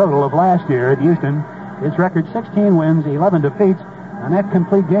 equaling his total of last year at Houston. His record 16 wins, 11 defeats, and that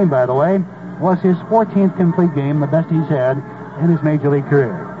complete game, by the way, was his 14th complete game, the best he's had in his Major League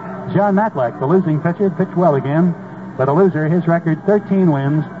career. John Matlack, the losing pitcher, pitched well again, but a loser, his record 13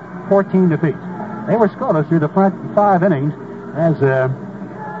 wins, 14 defeats. They were scoreless through the front 5 innings, as a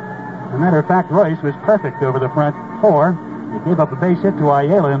matter of fact, Royce was perfect over the front 4. He gave up a base hit to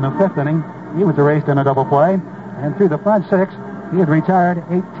Ayala in the 5th inning. He was erased in a double play, and through the front 6, he had retired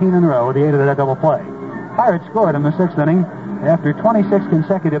 18 in a row with the 8 of that double play. Pirates scored in the 6th inning. After 26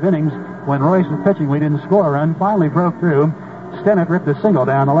 consecutive innings, when Royce was pitching, we didn't score a run. Finally broke through. Stennett ripped a single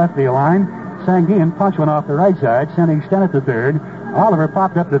down the left field line. Sanguin punched one off the right side, sending Stennett to third. Oliver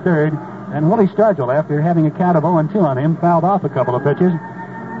popped up to third. And Willie Stargell, after having a count of 0-2 on him, fouled off a couple of pitches.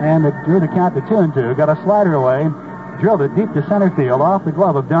 And it drew the count to 2-2. Got a slider away. Drilled it deep to center field off the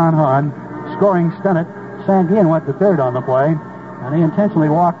glove of Don Hahn, scoring Stennett. Sanguin went to third on the play. And he intentionally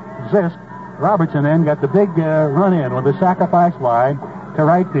walked Zisk. Robertson then got the big run in with a sacrifice fly to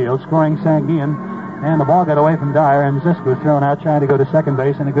right field, scoring Sanguin, and the ball got away from Dyer, and Zisk was thrown out trying to go to second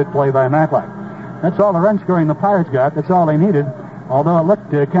base, and a good play by Matlack. That's all the run scoring the Pirates got. That's all they needed, although it looked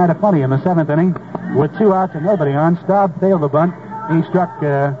kind of funny in the 7th inning. With 2 outs and nobody on, Staub failed the bunt. He struck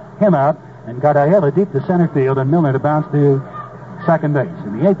him out and got Ayala deep to center field, and Milner to bounce to second base.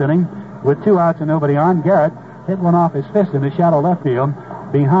 In the 8th inning, with 2 outs and nobody on, Garrett hit one off his fist in the shallow left field,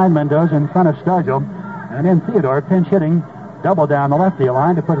 behind Mendoza in front of Stargell, and then Theodore pinch hitting double down the left field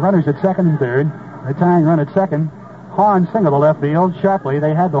line to put runners at second and third. The tying run at second. Hahn singled the left field sharply.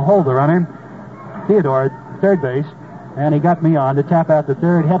 They had to hold the runner. Theodore at third base, and he got me on to tap out the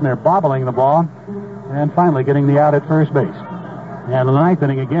third. Hebner bobbling the ball, and finally getting the out at first base. And in the 9th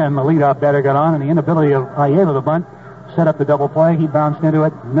inning again, the leadoff batter got on, and the inability of Ayala to bunt set up the double play. He bounced into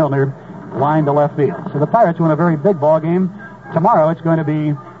it. Milner lined to left field. So the Pirates win a very big ball game. Tomorrow it's going to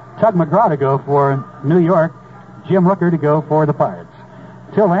be Tug McGraw to go for New York, Jim Rooker to go for the Pirates.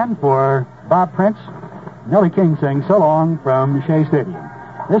 Till then, for Bob Prince, Nellie King saying so long from Shea Stadium.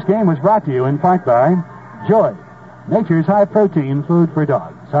 This game was brought to you in part by Joy, nature's high-protein food for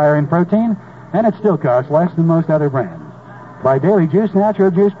dogs. Higher in protein, and it still costs less than most other brands. By Daily Juice Natural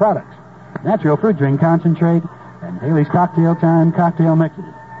Juice Products, natural fruit drink concentrate, and Daly's Cocktail Time cocktail mixes.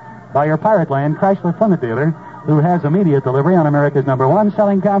 By your Pirate Land Chrysler Plymouth dealer, who has immediate delivery on America's #1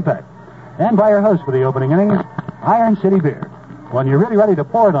 selling compact. And by your host for the opening innings, Iron City Beer. When you're really ready to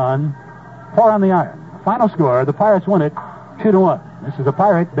pour on the iron. Final score, the Pirates win it 2-1. This is the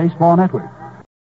Pirate Baseball Network.